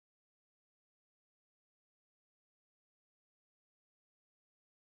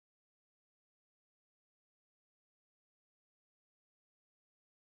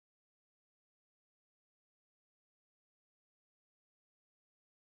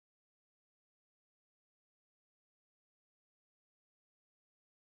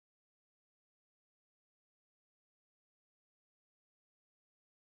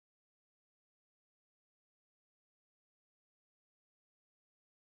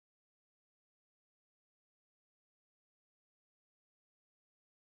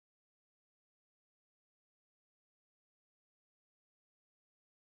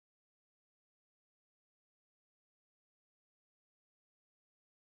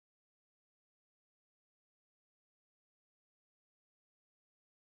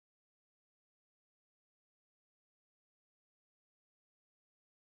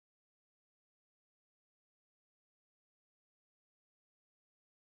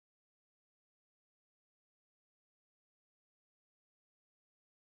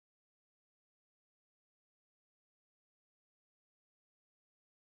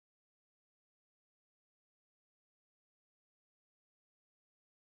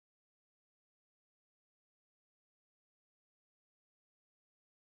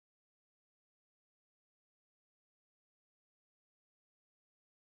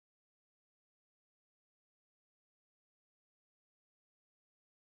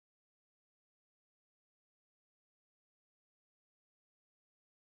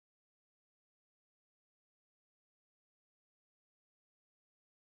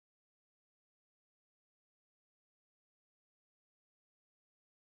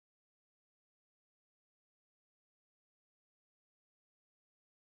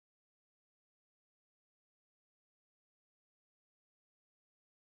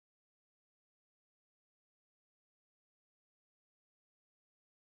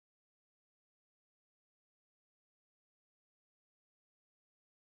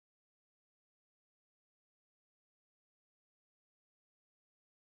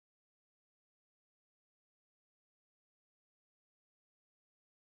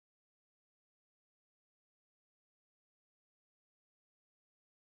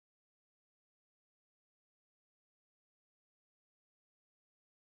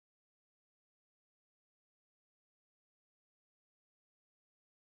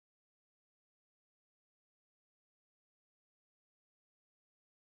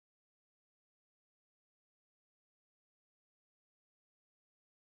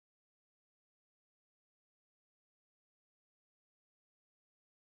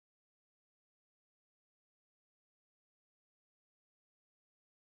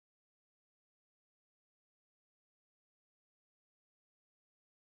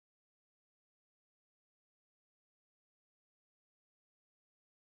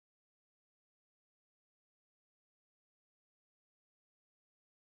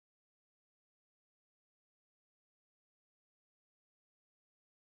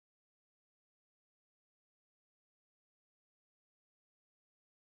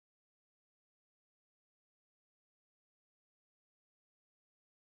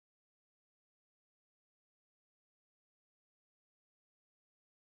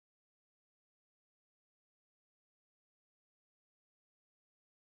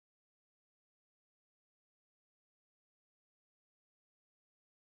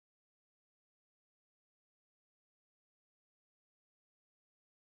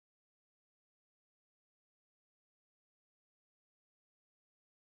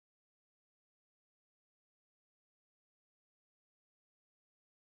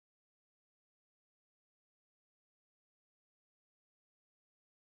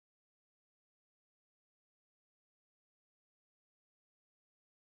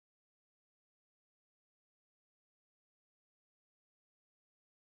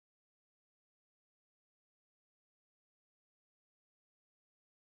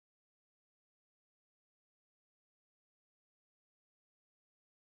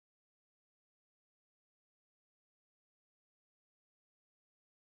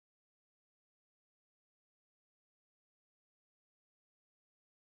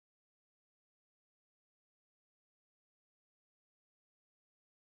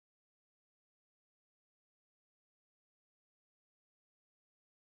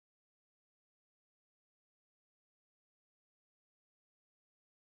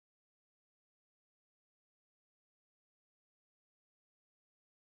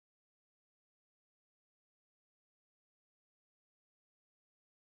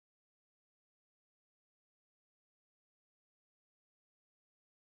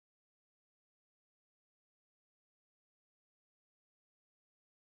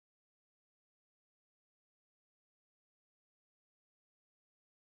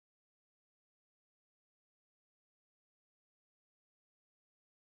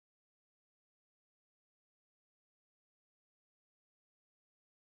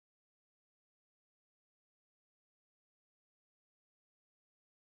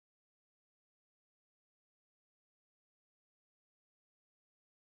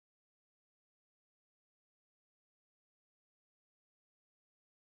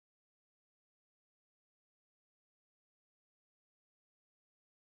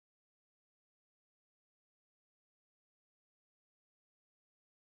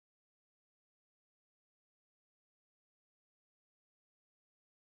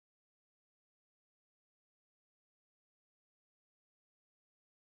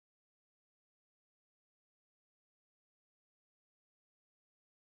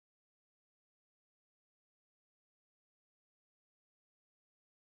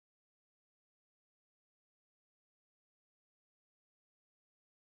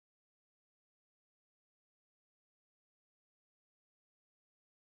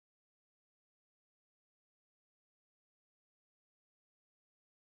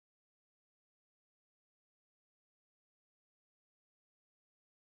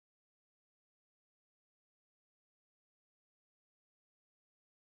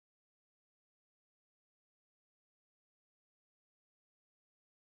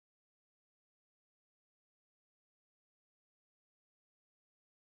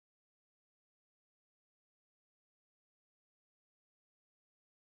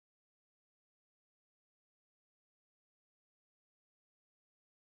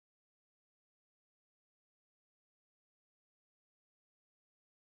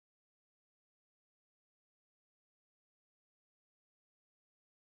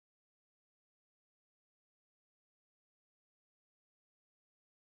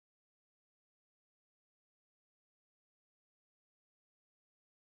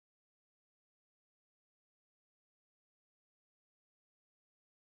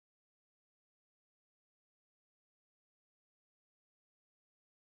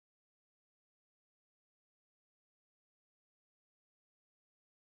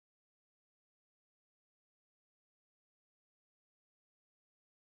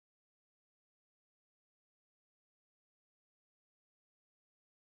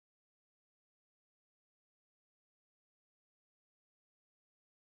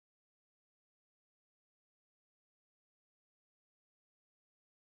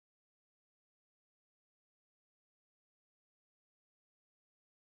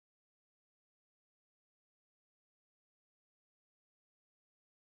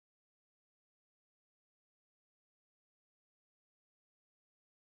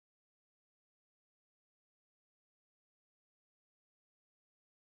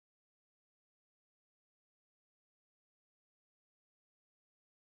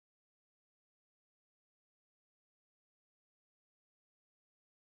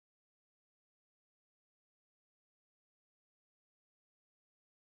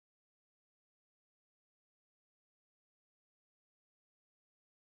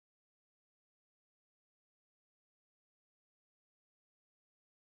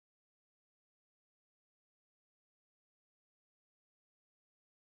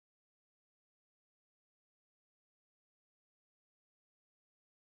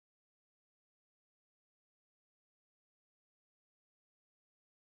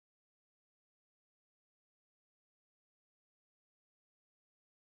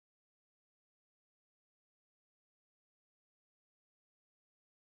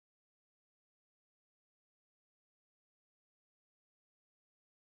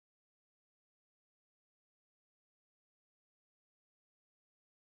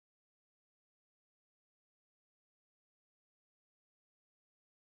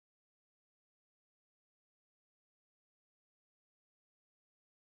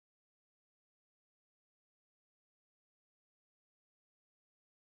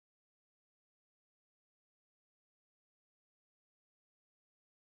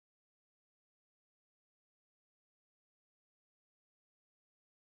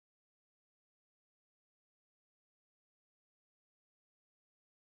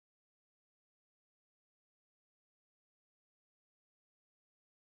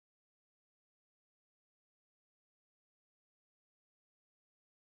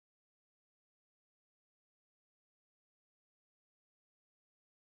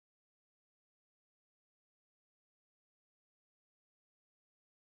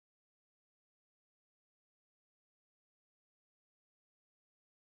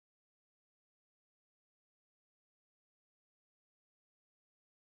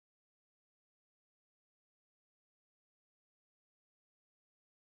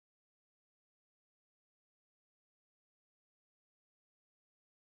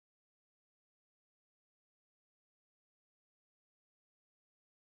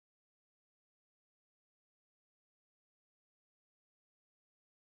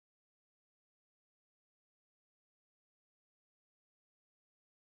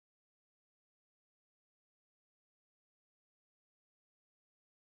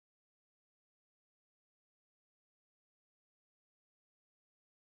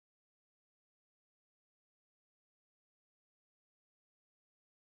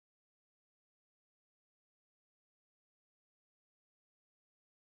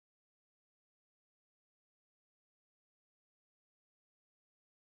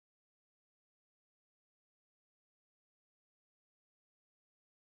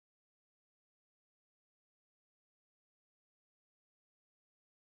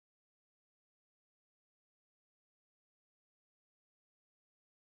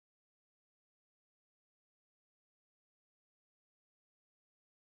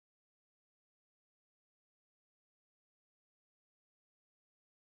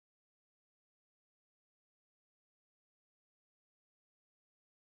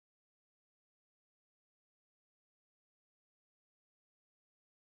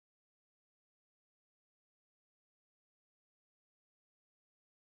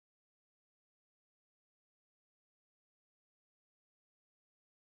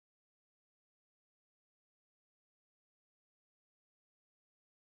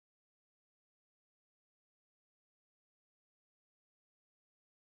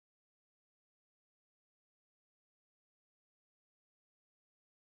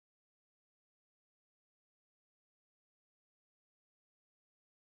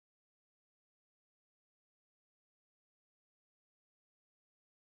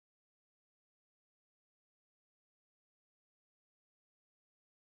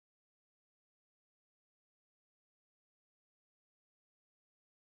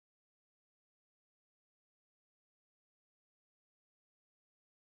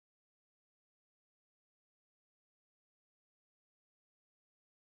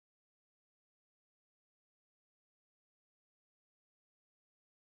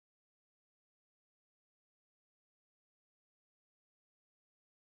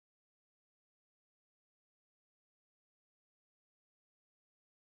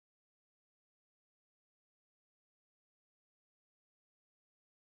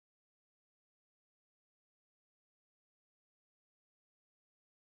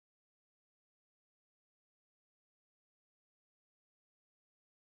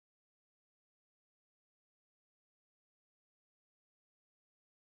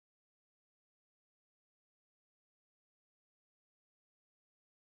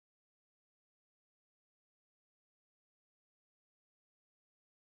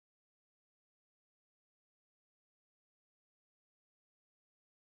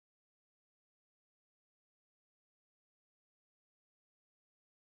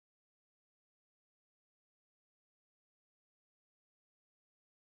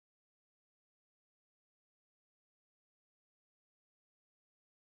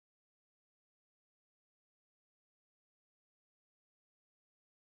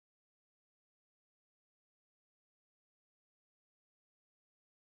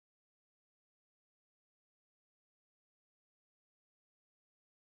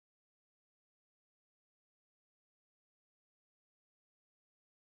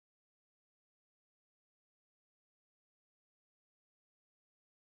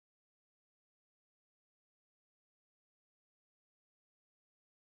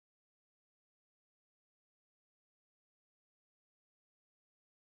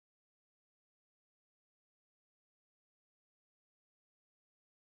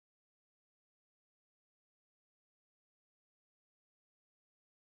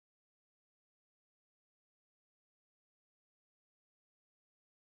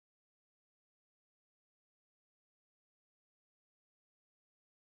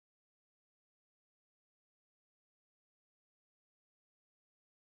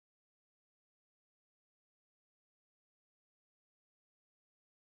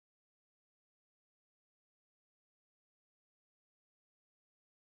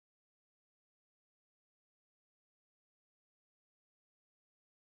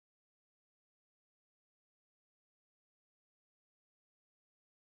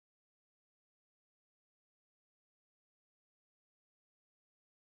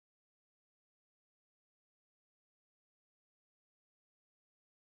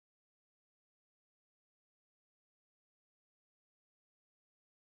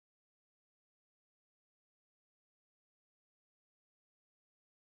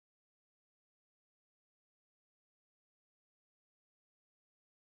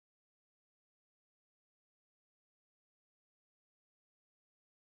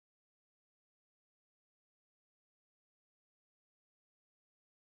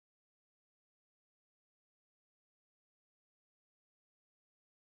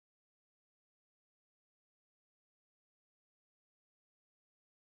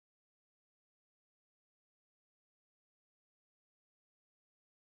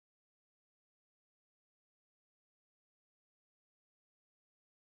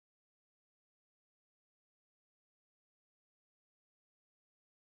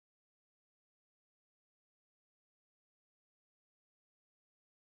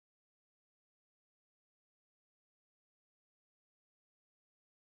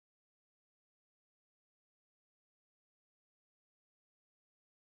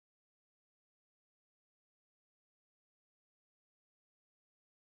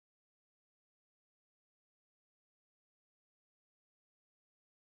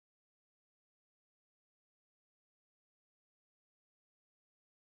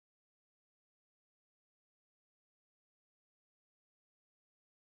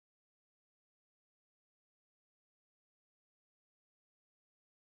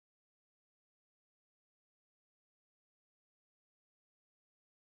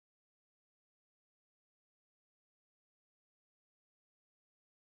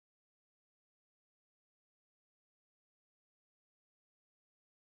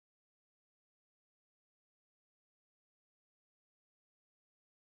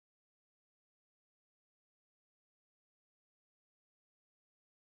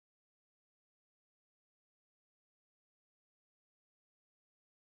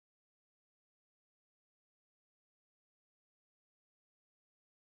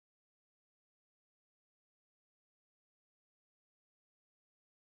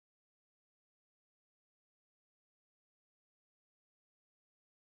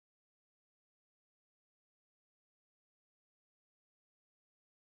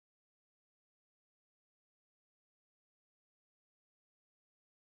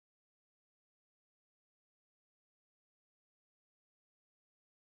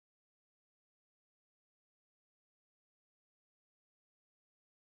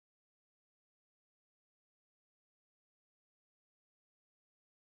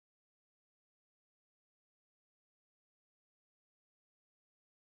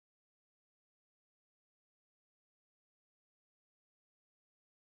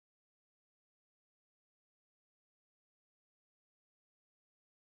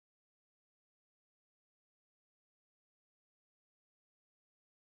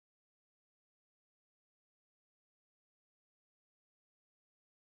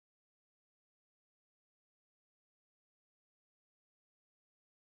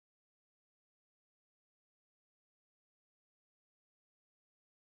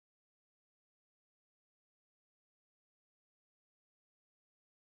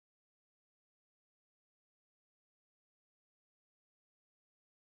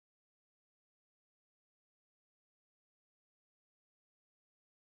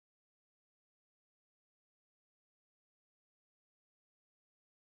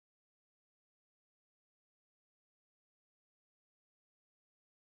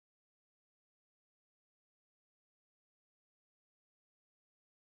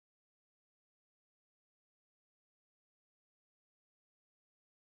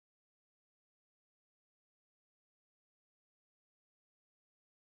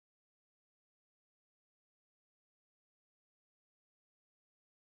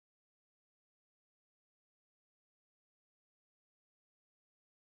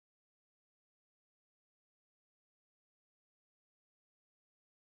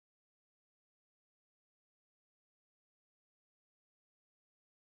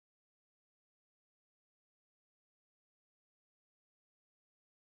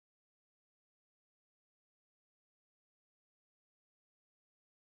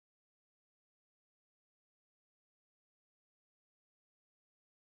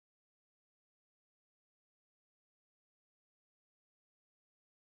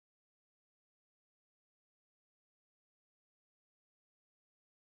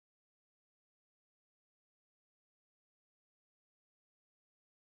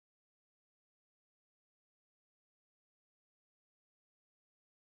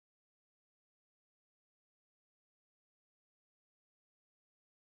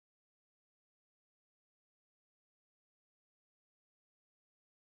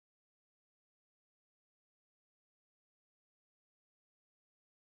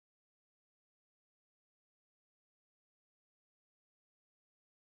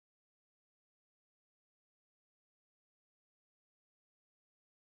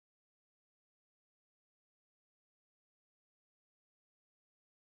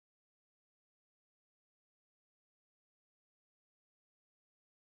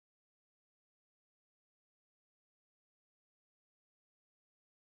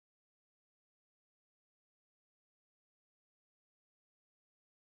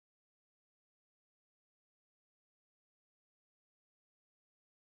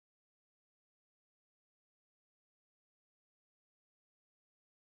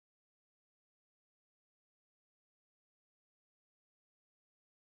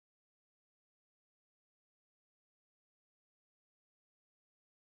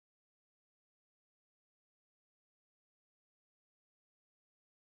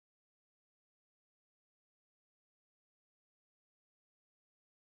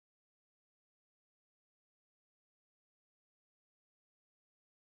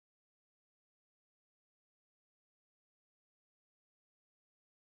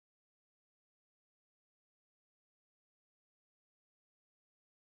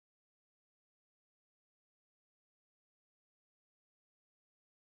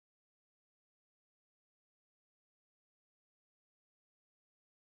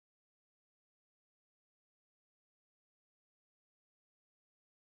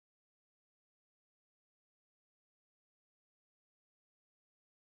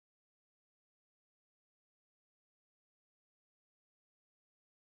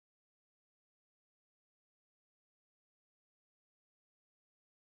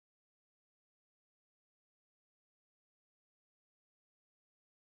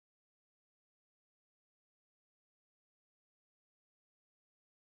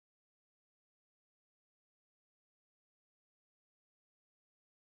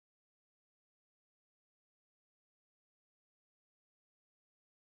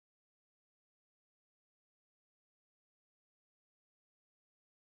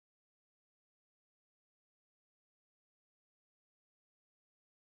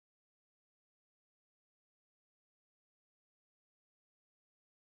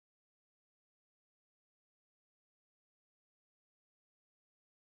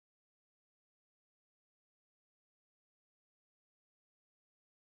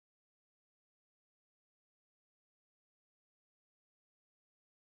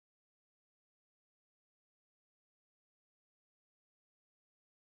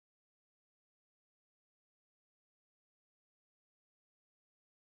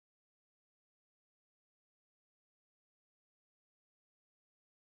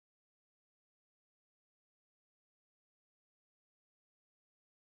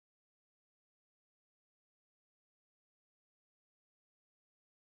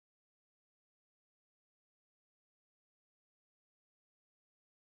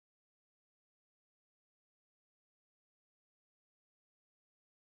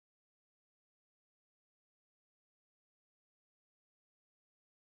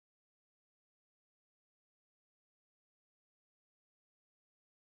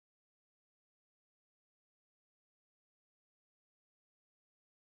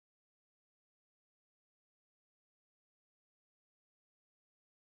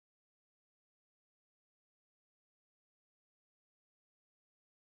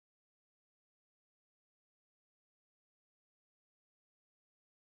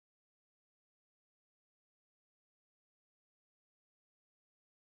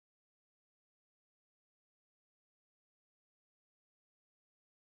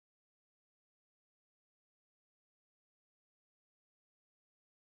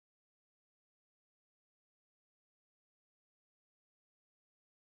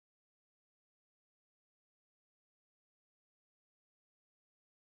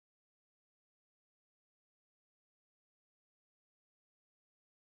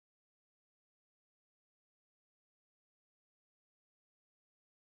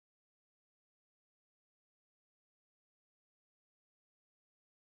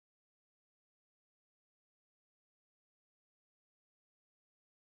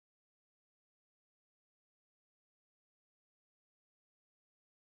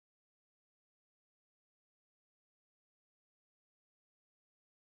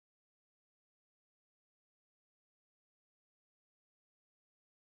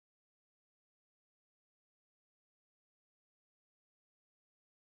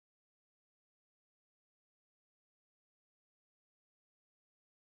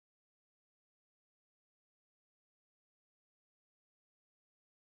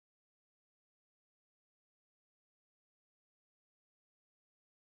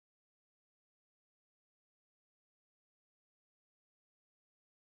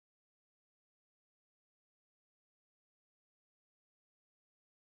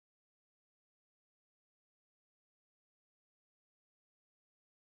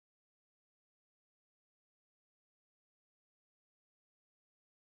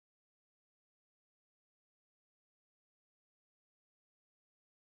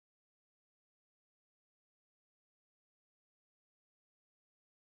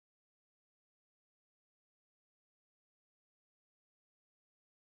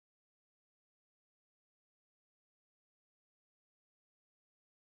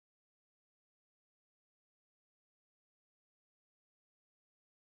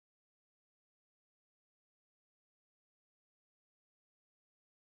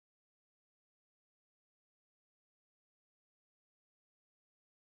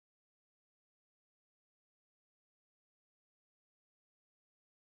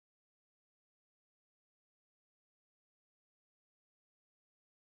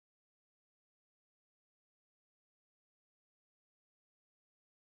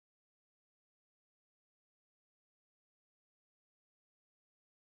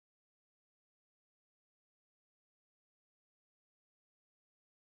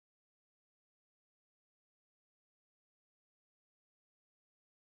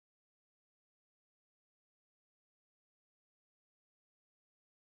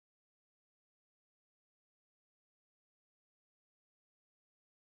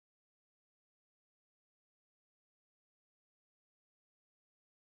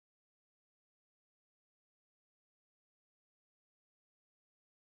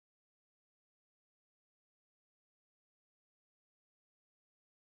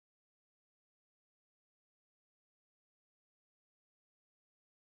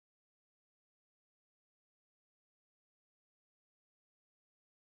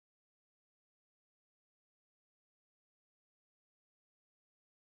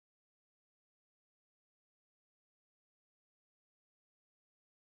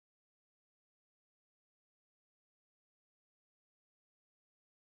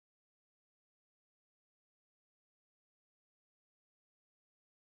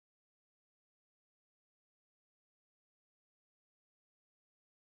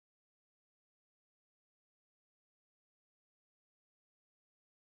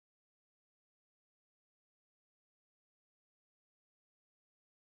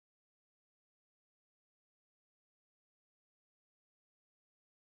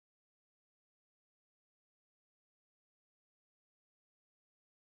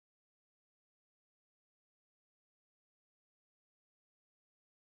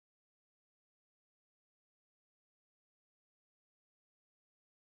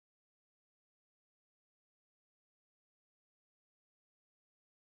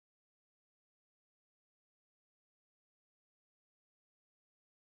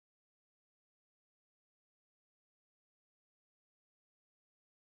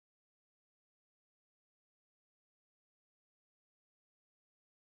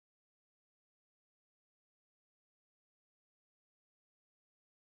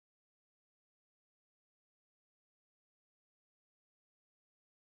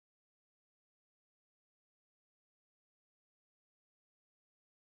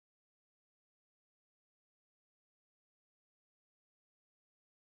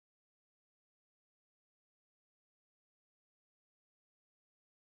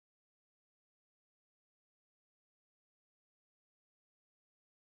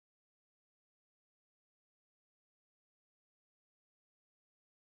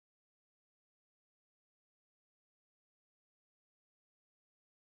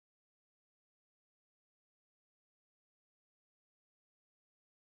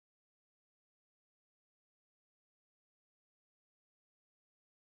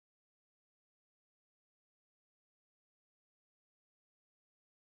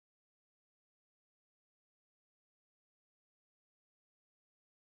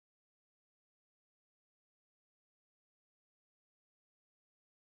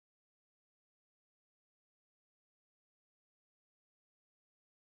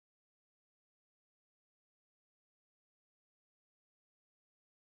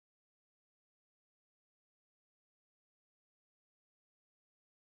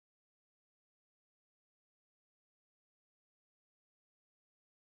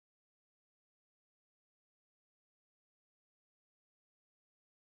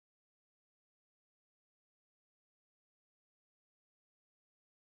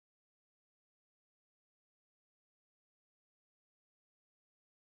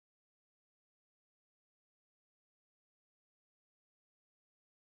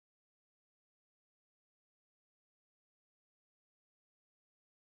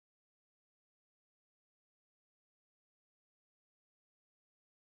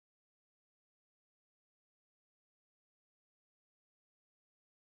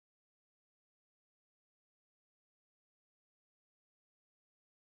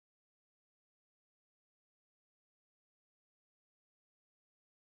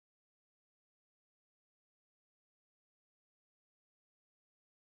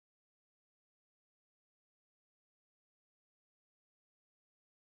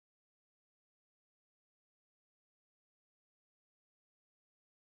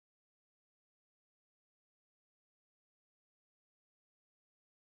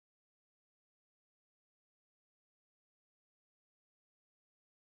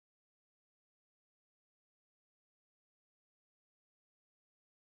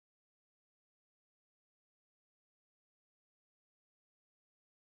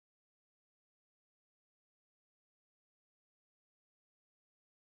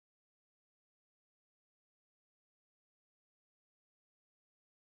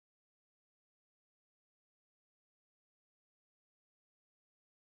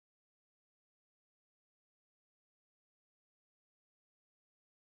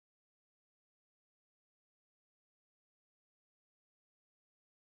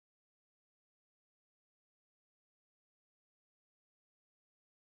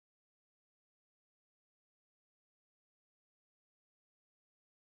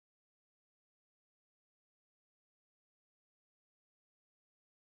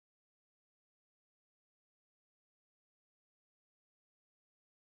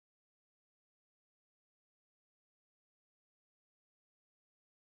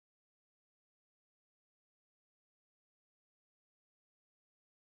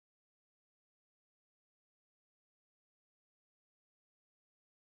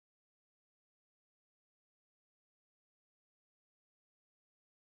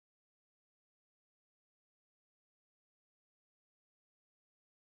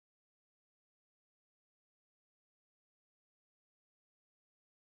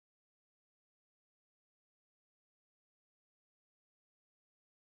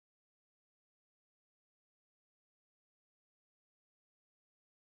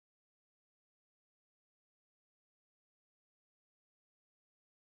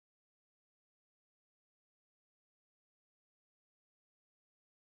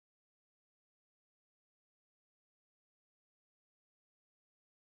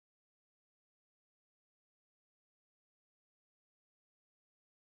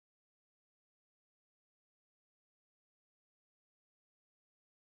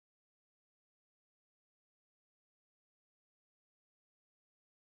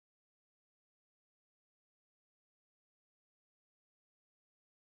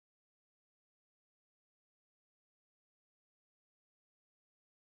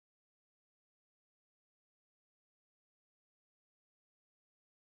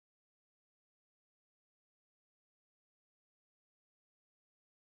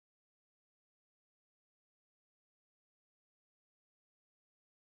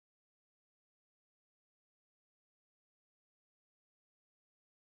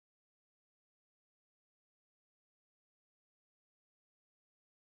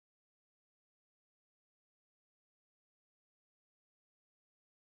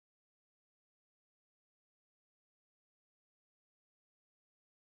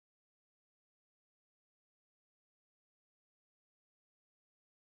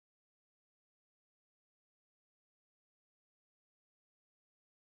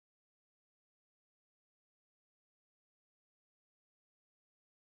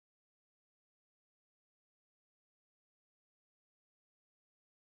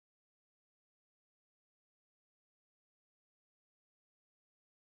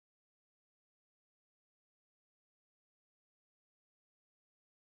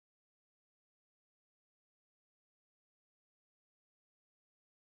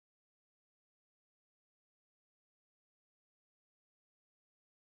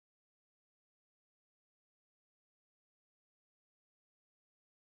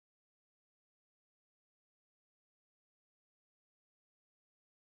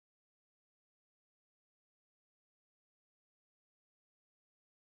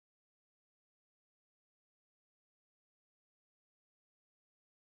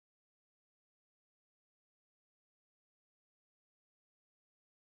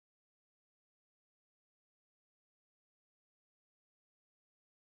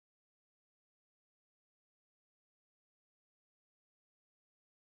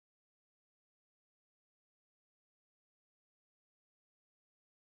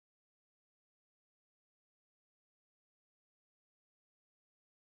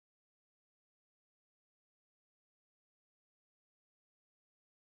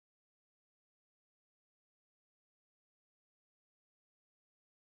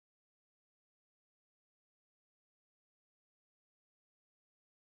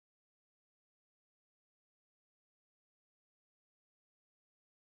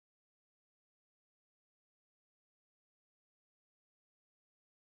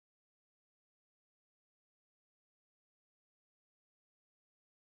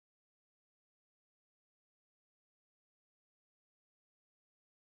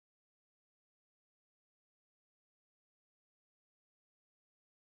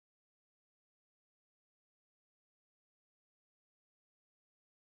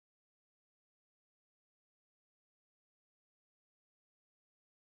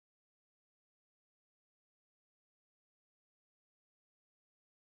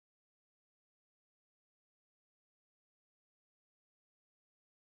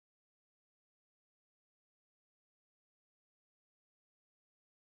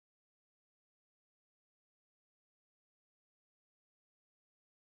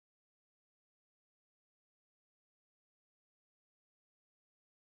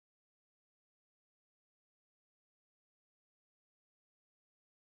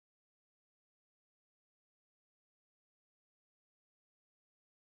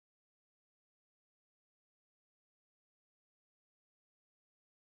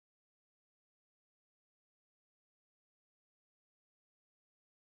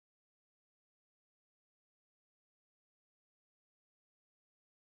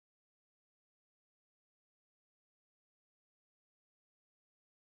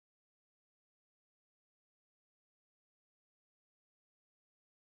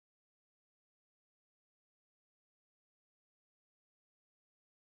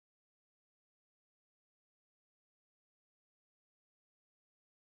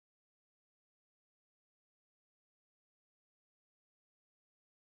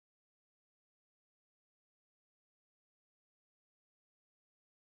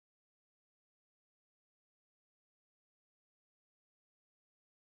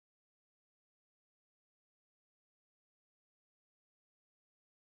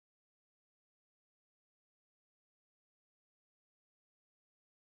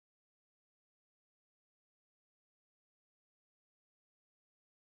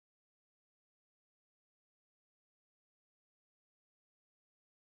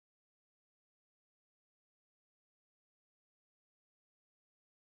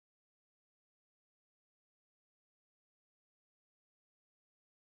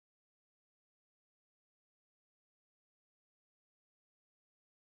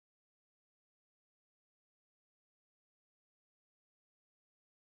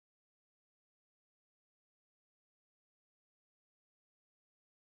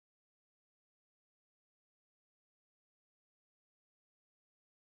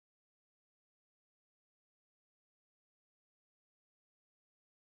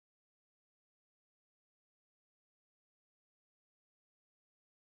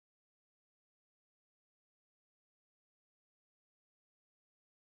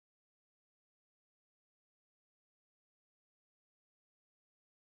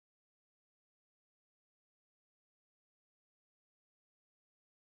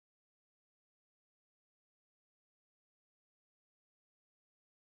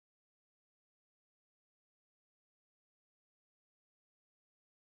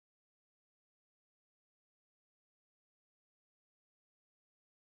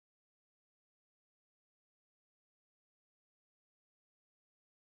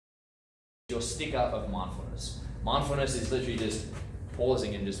 your sticker of mindfulness. Mindfulness is literally just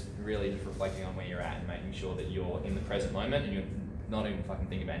pausing and just really just reflecting on where you're at and making sure that you're in the present moment and you're not even fucking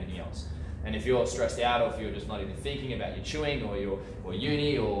thinking about anything else. And if you're stressed out, or if you're just not even thinking about your chewing or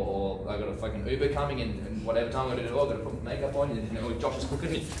uni or I got a fucking Uber coming and whatever time I got to do, I got to put makeup on, and you know, Josh is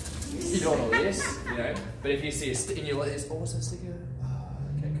cooking, you're doing all this, you know. But if you see a stick and you're like, it's also a sticker,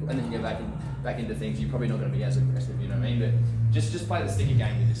 okay, cool. And then you go back into things, you're probably not going to be as aggressive, you know what I mean? But just play the sticker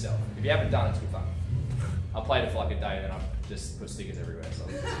game with yourself. If you haven't done it, it's good fun. I played it for like a day and then I just put stickers everywhere. So.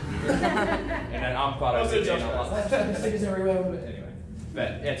 And then I'm quite OCD and I'm like, stickers everywhere. But anyway.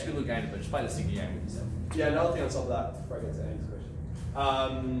 But yeah, it's a good little game, but just play the sticker game with yourself. Yeah, another thing on top of that, before I get to Andy's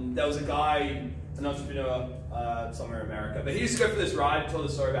question. There was a guy, an entrepreneur somewhere in America, but he used to go for this ride, told the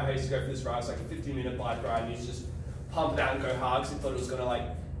story about how he used to go for this ride. It's like a 15-minute bike ride, and he used to just pump it out and go hard because he thought it was going to like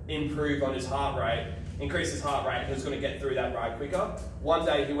improve on his heart rate, increase his heart rate, and he was going to get through that ride quicker. One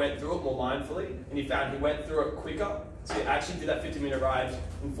day he went through it more mindfully, and he found he went through it quicker. So he actually did that 15-minute ride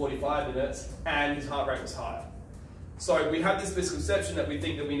in 45 minutes, and his heart rate was higher. So we have this misconception that we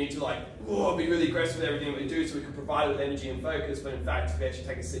think that we need to like, be really aggressive with everything that we do so we can provide with energy and focus, but in fact, if we actually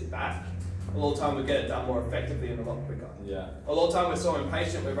take a sit back, a lot of time we get it done more effectively and a lot quicker. Yeah. A lot of time we're so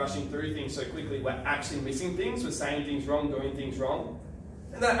impatient, we're rushing through things so quickly, we're actually missing things, we're saying things wrong, doing things wrong,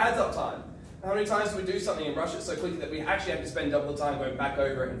 and that adds up time. How many times do we do something and rush it so quickly that we actually have to spend double the time going back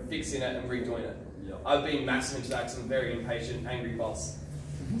over it and fixing it and redoing it? Yep. I've been massive into that because I'm a very impatient, angry boss.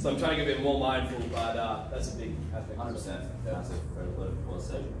 So I'm trying to get a bit more mindful, but that's a big aspect. 100%. That's a very well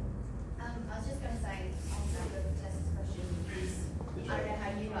said. I was just going to say, on that little test question, is, I don't know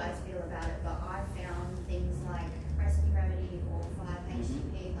how you guys feel about it, but I found things like Recipe Remedy or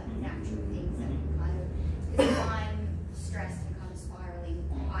 5-HTP, like natural things that can kind of, because if I'm stressed and kind of spiraling,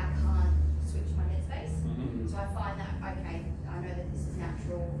 I can't switch my headspace. So I find that, okay, I know that this is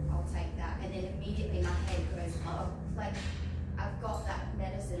natural, I'll take that. And then immediately my head goes, oh, like, I've got that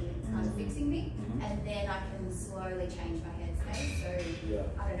medicine, it's kind of fixing me, and then I can slowly change my headspace. So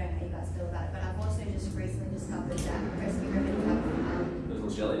I don't know how you guys feel about it, but I've also just recently discovered that Recipe Remedy have Little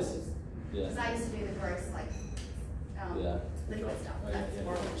jellies? Yeah. because I used to do the gross like liquid stuff. That's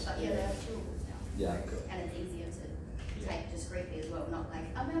horrible stuff. Yeah, they have chewables now. Yeah. And it's easier to take discreetly as well, not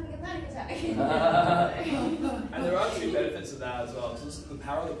like I'm having a panic attack. And there are two benefits of that as well. So this is the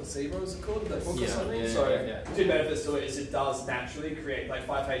power of the placebo, is it called? That book or something? Yeah. Two benefits to it is it does naturally create, like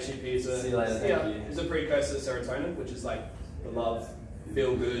 5-HTP is is a precursor to serotonin, which is like the love,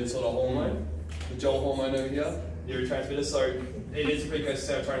 feel good sort of hormone. The Joel hormone over here, neurotransmitter. So it is a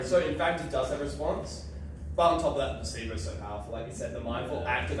precursor to serotonin. So in fact, it does have a response. But on top of that, the placebo is so powerful. Like you said, the mindful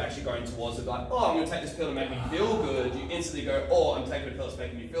act of actually going towards it, like, oh, I'm going to take this pill to make me feel good. You instantly go, oh, I'm taking a pill that's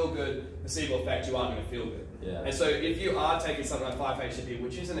making me feel good. Placebo effect, you are going to feel good. Yeah. And so if you are taking something like 5-HTP,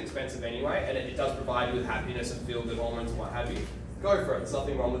 which isn't expensive anyway, and it does provide you with happiness and feel good hormones and what have you, go for it. There's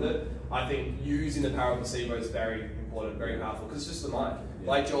nothing wrong with it. I think using the power of placebo is very important, very powerful, because it's just the mind.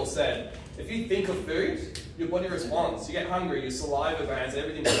 Like Joel said, if you think of food, your body responds. You get hungry, your saliva glands,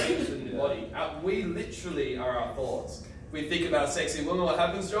 everything changes within your body. We literally are our thoughts. If we think about a sexy woman, what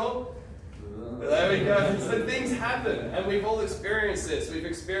happens, Joel? There we go. So things happen, and we've all experienced this.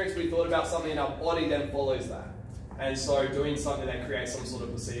 We thought about something, and our body then follows that. And so doing something that creates some sort of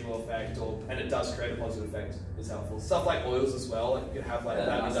placebo effect, and it does create a positive effect, is helpful. Stuff like oils as well, like you can have like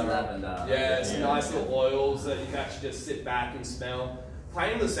lavender. Yeah, some nice little oils that you can actually just sit back and smell.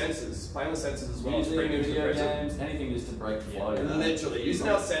 Playing the senses as well. Music, bringing video games, anything just to break the flow. Yeah. Literally, using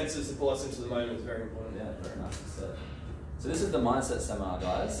our senses to pull us into the moment is very important. Yeah, very nice. So this is the mindset seminar,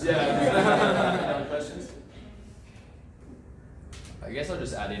 guys. Yeah. Any questions? I guess I'll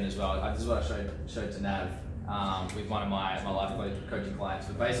just add in as well. This is what I showed to Nav with one of my life coaching clients.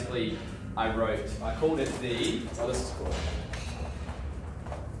 But basically, I called it the. Oh, this is cool.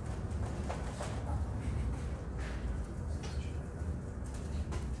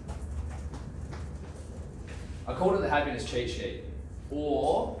 I called it the happiness cheat sheet,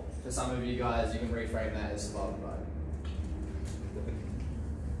 or for some of you guys, you can reframe that as survival mode.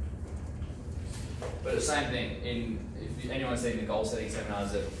 But the same thing. If anyone's seen the goal setting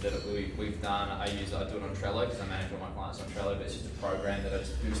seminars that we've done, I do it on Trello because I manage all my clients on Trello. But it's just a program that I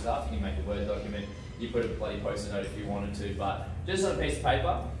just do stuff. You can make a Word document. You put a bloody post-it note if you wanted to, but just on a piece of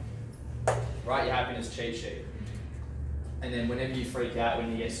paper, write your happiness cheat sheet. And then whenever you freak out,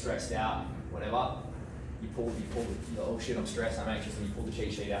 when you get stressed out, whatever. You pull the oh shit, I'm stressed, I'm anxious, and you pull the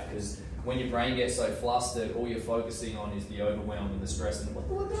cheat sheet out, because when your brain gets so flustered, all you're focusing on is the overwhelm and the stress and what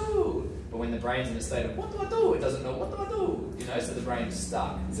do I do? But when the brain's in a state of what do I do? It doesn't know what do I do? You know, so the brain's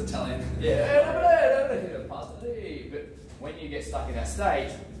stuck. It's Italian. Yeah, pasta. But when you get stuck in that state,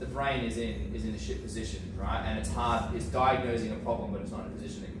 the brain is in a shit position, right? And it's hard, it's diagnosing a problem, but it's not in a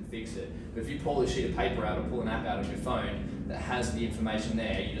position that can fix it. But if you pull a sheet of paper out or pull an app out of your phone that has the information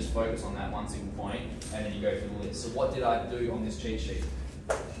there, you just focus on that one single point, and then you go through the list. So what did I do on this cheat sheet?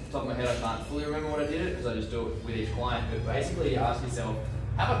 Top of my head, I can't fully remember what I did it because I just do it with each client. But basically, you ask yourself,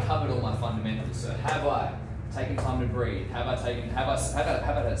 have I covered all my fundamentals? So have I taken time to breathe? Have I had a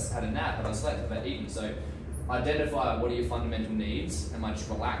nap? Have I slept? Have I eaten? So identify what are your fundamental needs. Am I just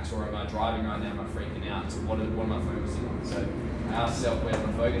relaxed, or am I driving right now? Am I freaking out? So what am I focusing on? So I ask myself, where's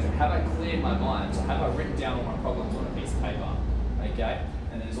my focus? Have I cleared my mind? So have I written down all my problems on a piece of paper? Okay.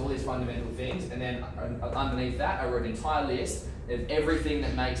 And then there's all these fundamental things, and then underneath that, I wrote an entire list of everything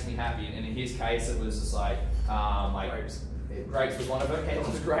that makes me happy. And in his case, it was just like grapes. Grapes was one of them. He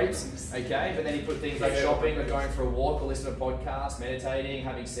loves grapes. Okay, but then he put things like shopping, or going for a walk, or listening to a podcast, meditating,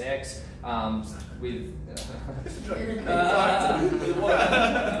 having sex with.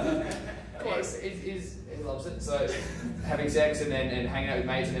 He loves it. So having sex and hanging out with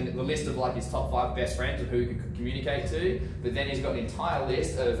mates, and then the list of like his top 5 best friends of who he could communicate to. But then he's got an entire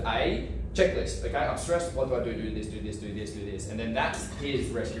list of checklist. Okay, I'm stressed. What do I do? Do this, do this, do this, do this, and then that's his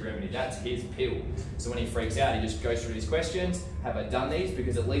rescue remedy. That's his pill. So when he freaks out, he just goes through these questions. Have I done these?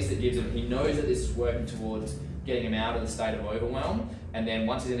 Because at least it gives him. He knows that this is working towards getting him out of the state of overwhelm. And then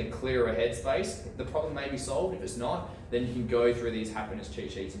once he's in a clearer headspace, the problem may be solved. If it's not, then you can go through these happiness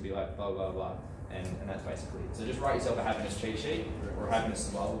cheat sheets and be like blah blah blah. And that's basically it. So just write yourself a happiness cheat sheet or a happiness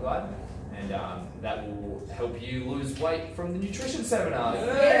survival guide, and that will help you lose weight from the nutrition seminar.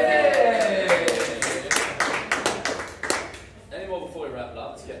 Yay! Any more before we wrap it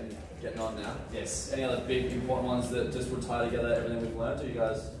up? It's getting on now. Yes. Any other big important ones that just would tie together everything we've learned? Or you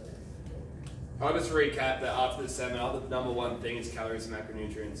guys? I'll just recap that after the seminar, the number one thing is calories and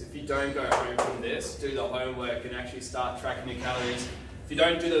macronutrients. If you don't go home from this, do the homework and actually start tracking your calories. If you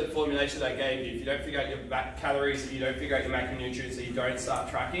don't do the formulation that I gave you, if you don't figure out your calories, if you don't figure out your macronutrients, if you don't start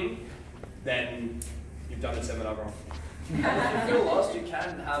tracking, then you've done the seminar wrong. If you feel lost, you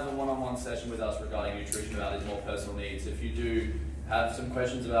can have a one-on-one session with us regarding nutrition, about these more personal needs. If you do have some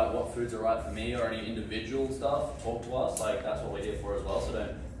questions about what foods are right for me or any individual stuff, talk to us. Like, that's what we're here for as well. So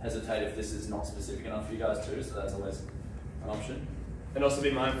don't hesitate if this is not specific enough for you guys too. So that's always an option. And also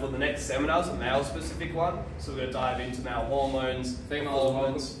be mindful, the next seminar is a male-specific one. So we're going to dive into male hormones, Females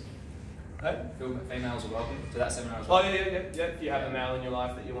hormones. Hey? Females are welcome to that seminar as well. Oh yeah. If you have a male in your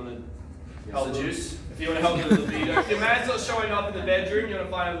life that you want to help the with, juice. if you want to help with the libido. If your man's not showing up in the bedroom, you want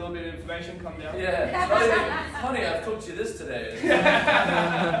to find out a little bit of information, come down. Yeah. Honey, I've cooked you this today.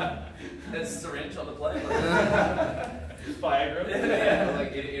 There's a syringe on the plate. Viagra. Yeah.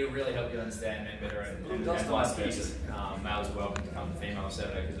 Like it'll really help you understand men better, and vice versa. Males are welcome to come to female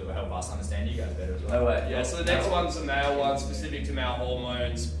seminar because it will help us understand you guys better as well. No way. Yeah, so the next one's a male one, specific to male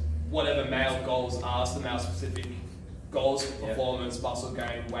hormones, whatever male goals are, so the male specific goals, performance, muscle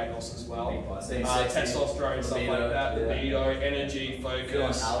gain, weight loss as well. Testosterone, stuff like that, libido, energy,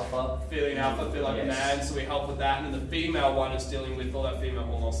 focus, feeling alpha, feel like a man, so we help with that. And then the female one is dealing with all that female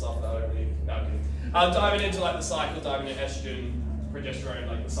hormone stuff that I don't really diving into like the cycle, diving into estrogen, progesterone,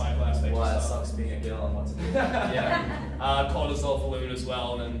 like the cycle aspect. Why it sucks being a girl and what to do. Cortisol for women as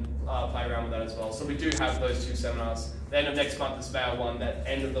well, and then play around with that as well. So we do have those 2 seminars. The end of next month is male one. That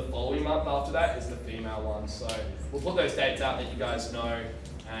end of the following month after that is the female one. So we'll put those dates out that you guys know,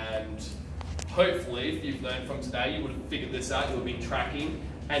 and hopefully, if you've learned from today, you would have figured this out. You'll be tracking,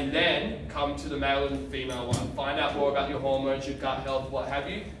 and then come to the male and female one. Find out more about your hormones, your gut health, what have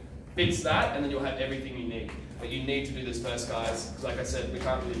you. Fix that, and then you'll have everything you need. But you need to do this first, guys, because like I said, we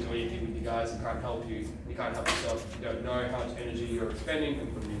can't really do anything with you guys. We can't help you. You can't help yourself. You don't know how much energy you're expending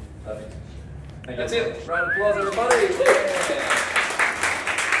and putting in. Perfect. That's it. Round of applause, everybody.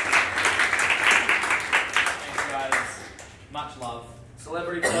 Thanks, guys. Much love.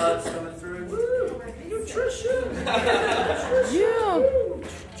 Celebrity cards coming through. Woo! Nutrition. Yeah.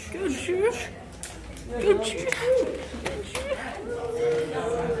 Good shit. Good shit.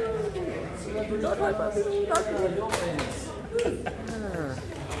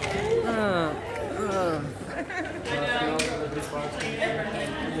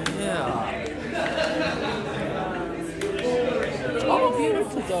 Yeah.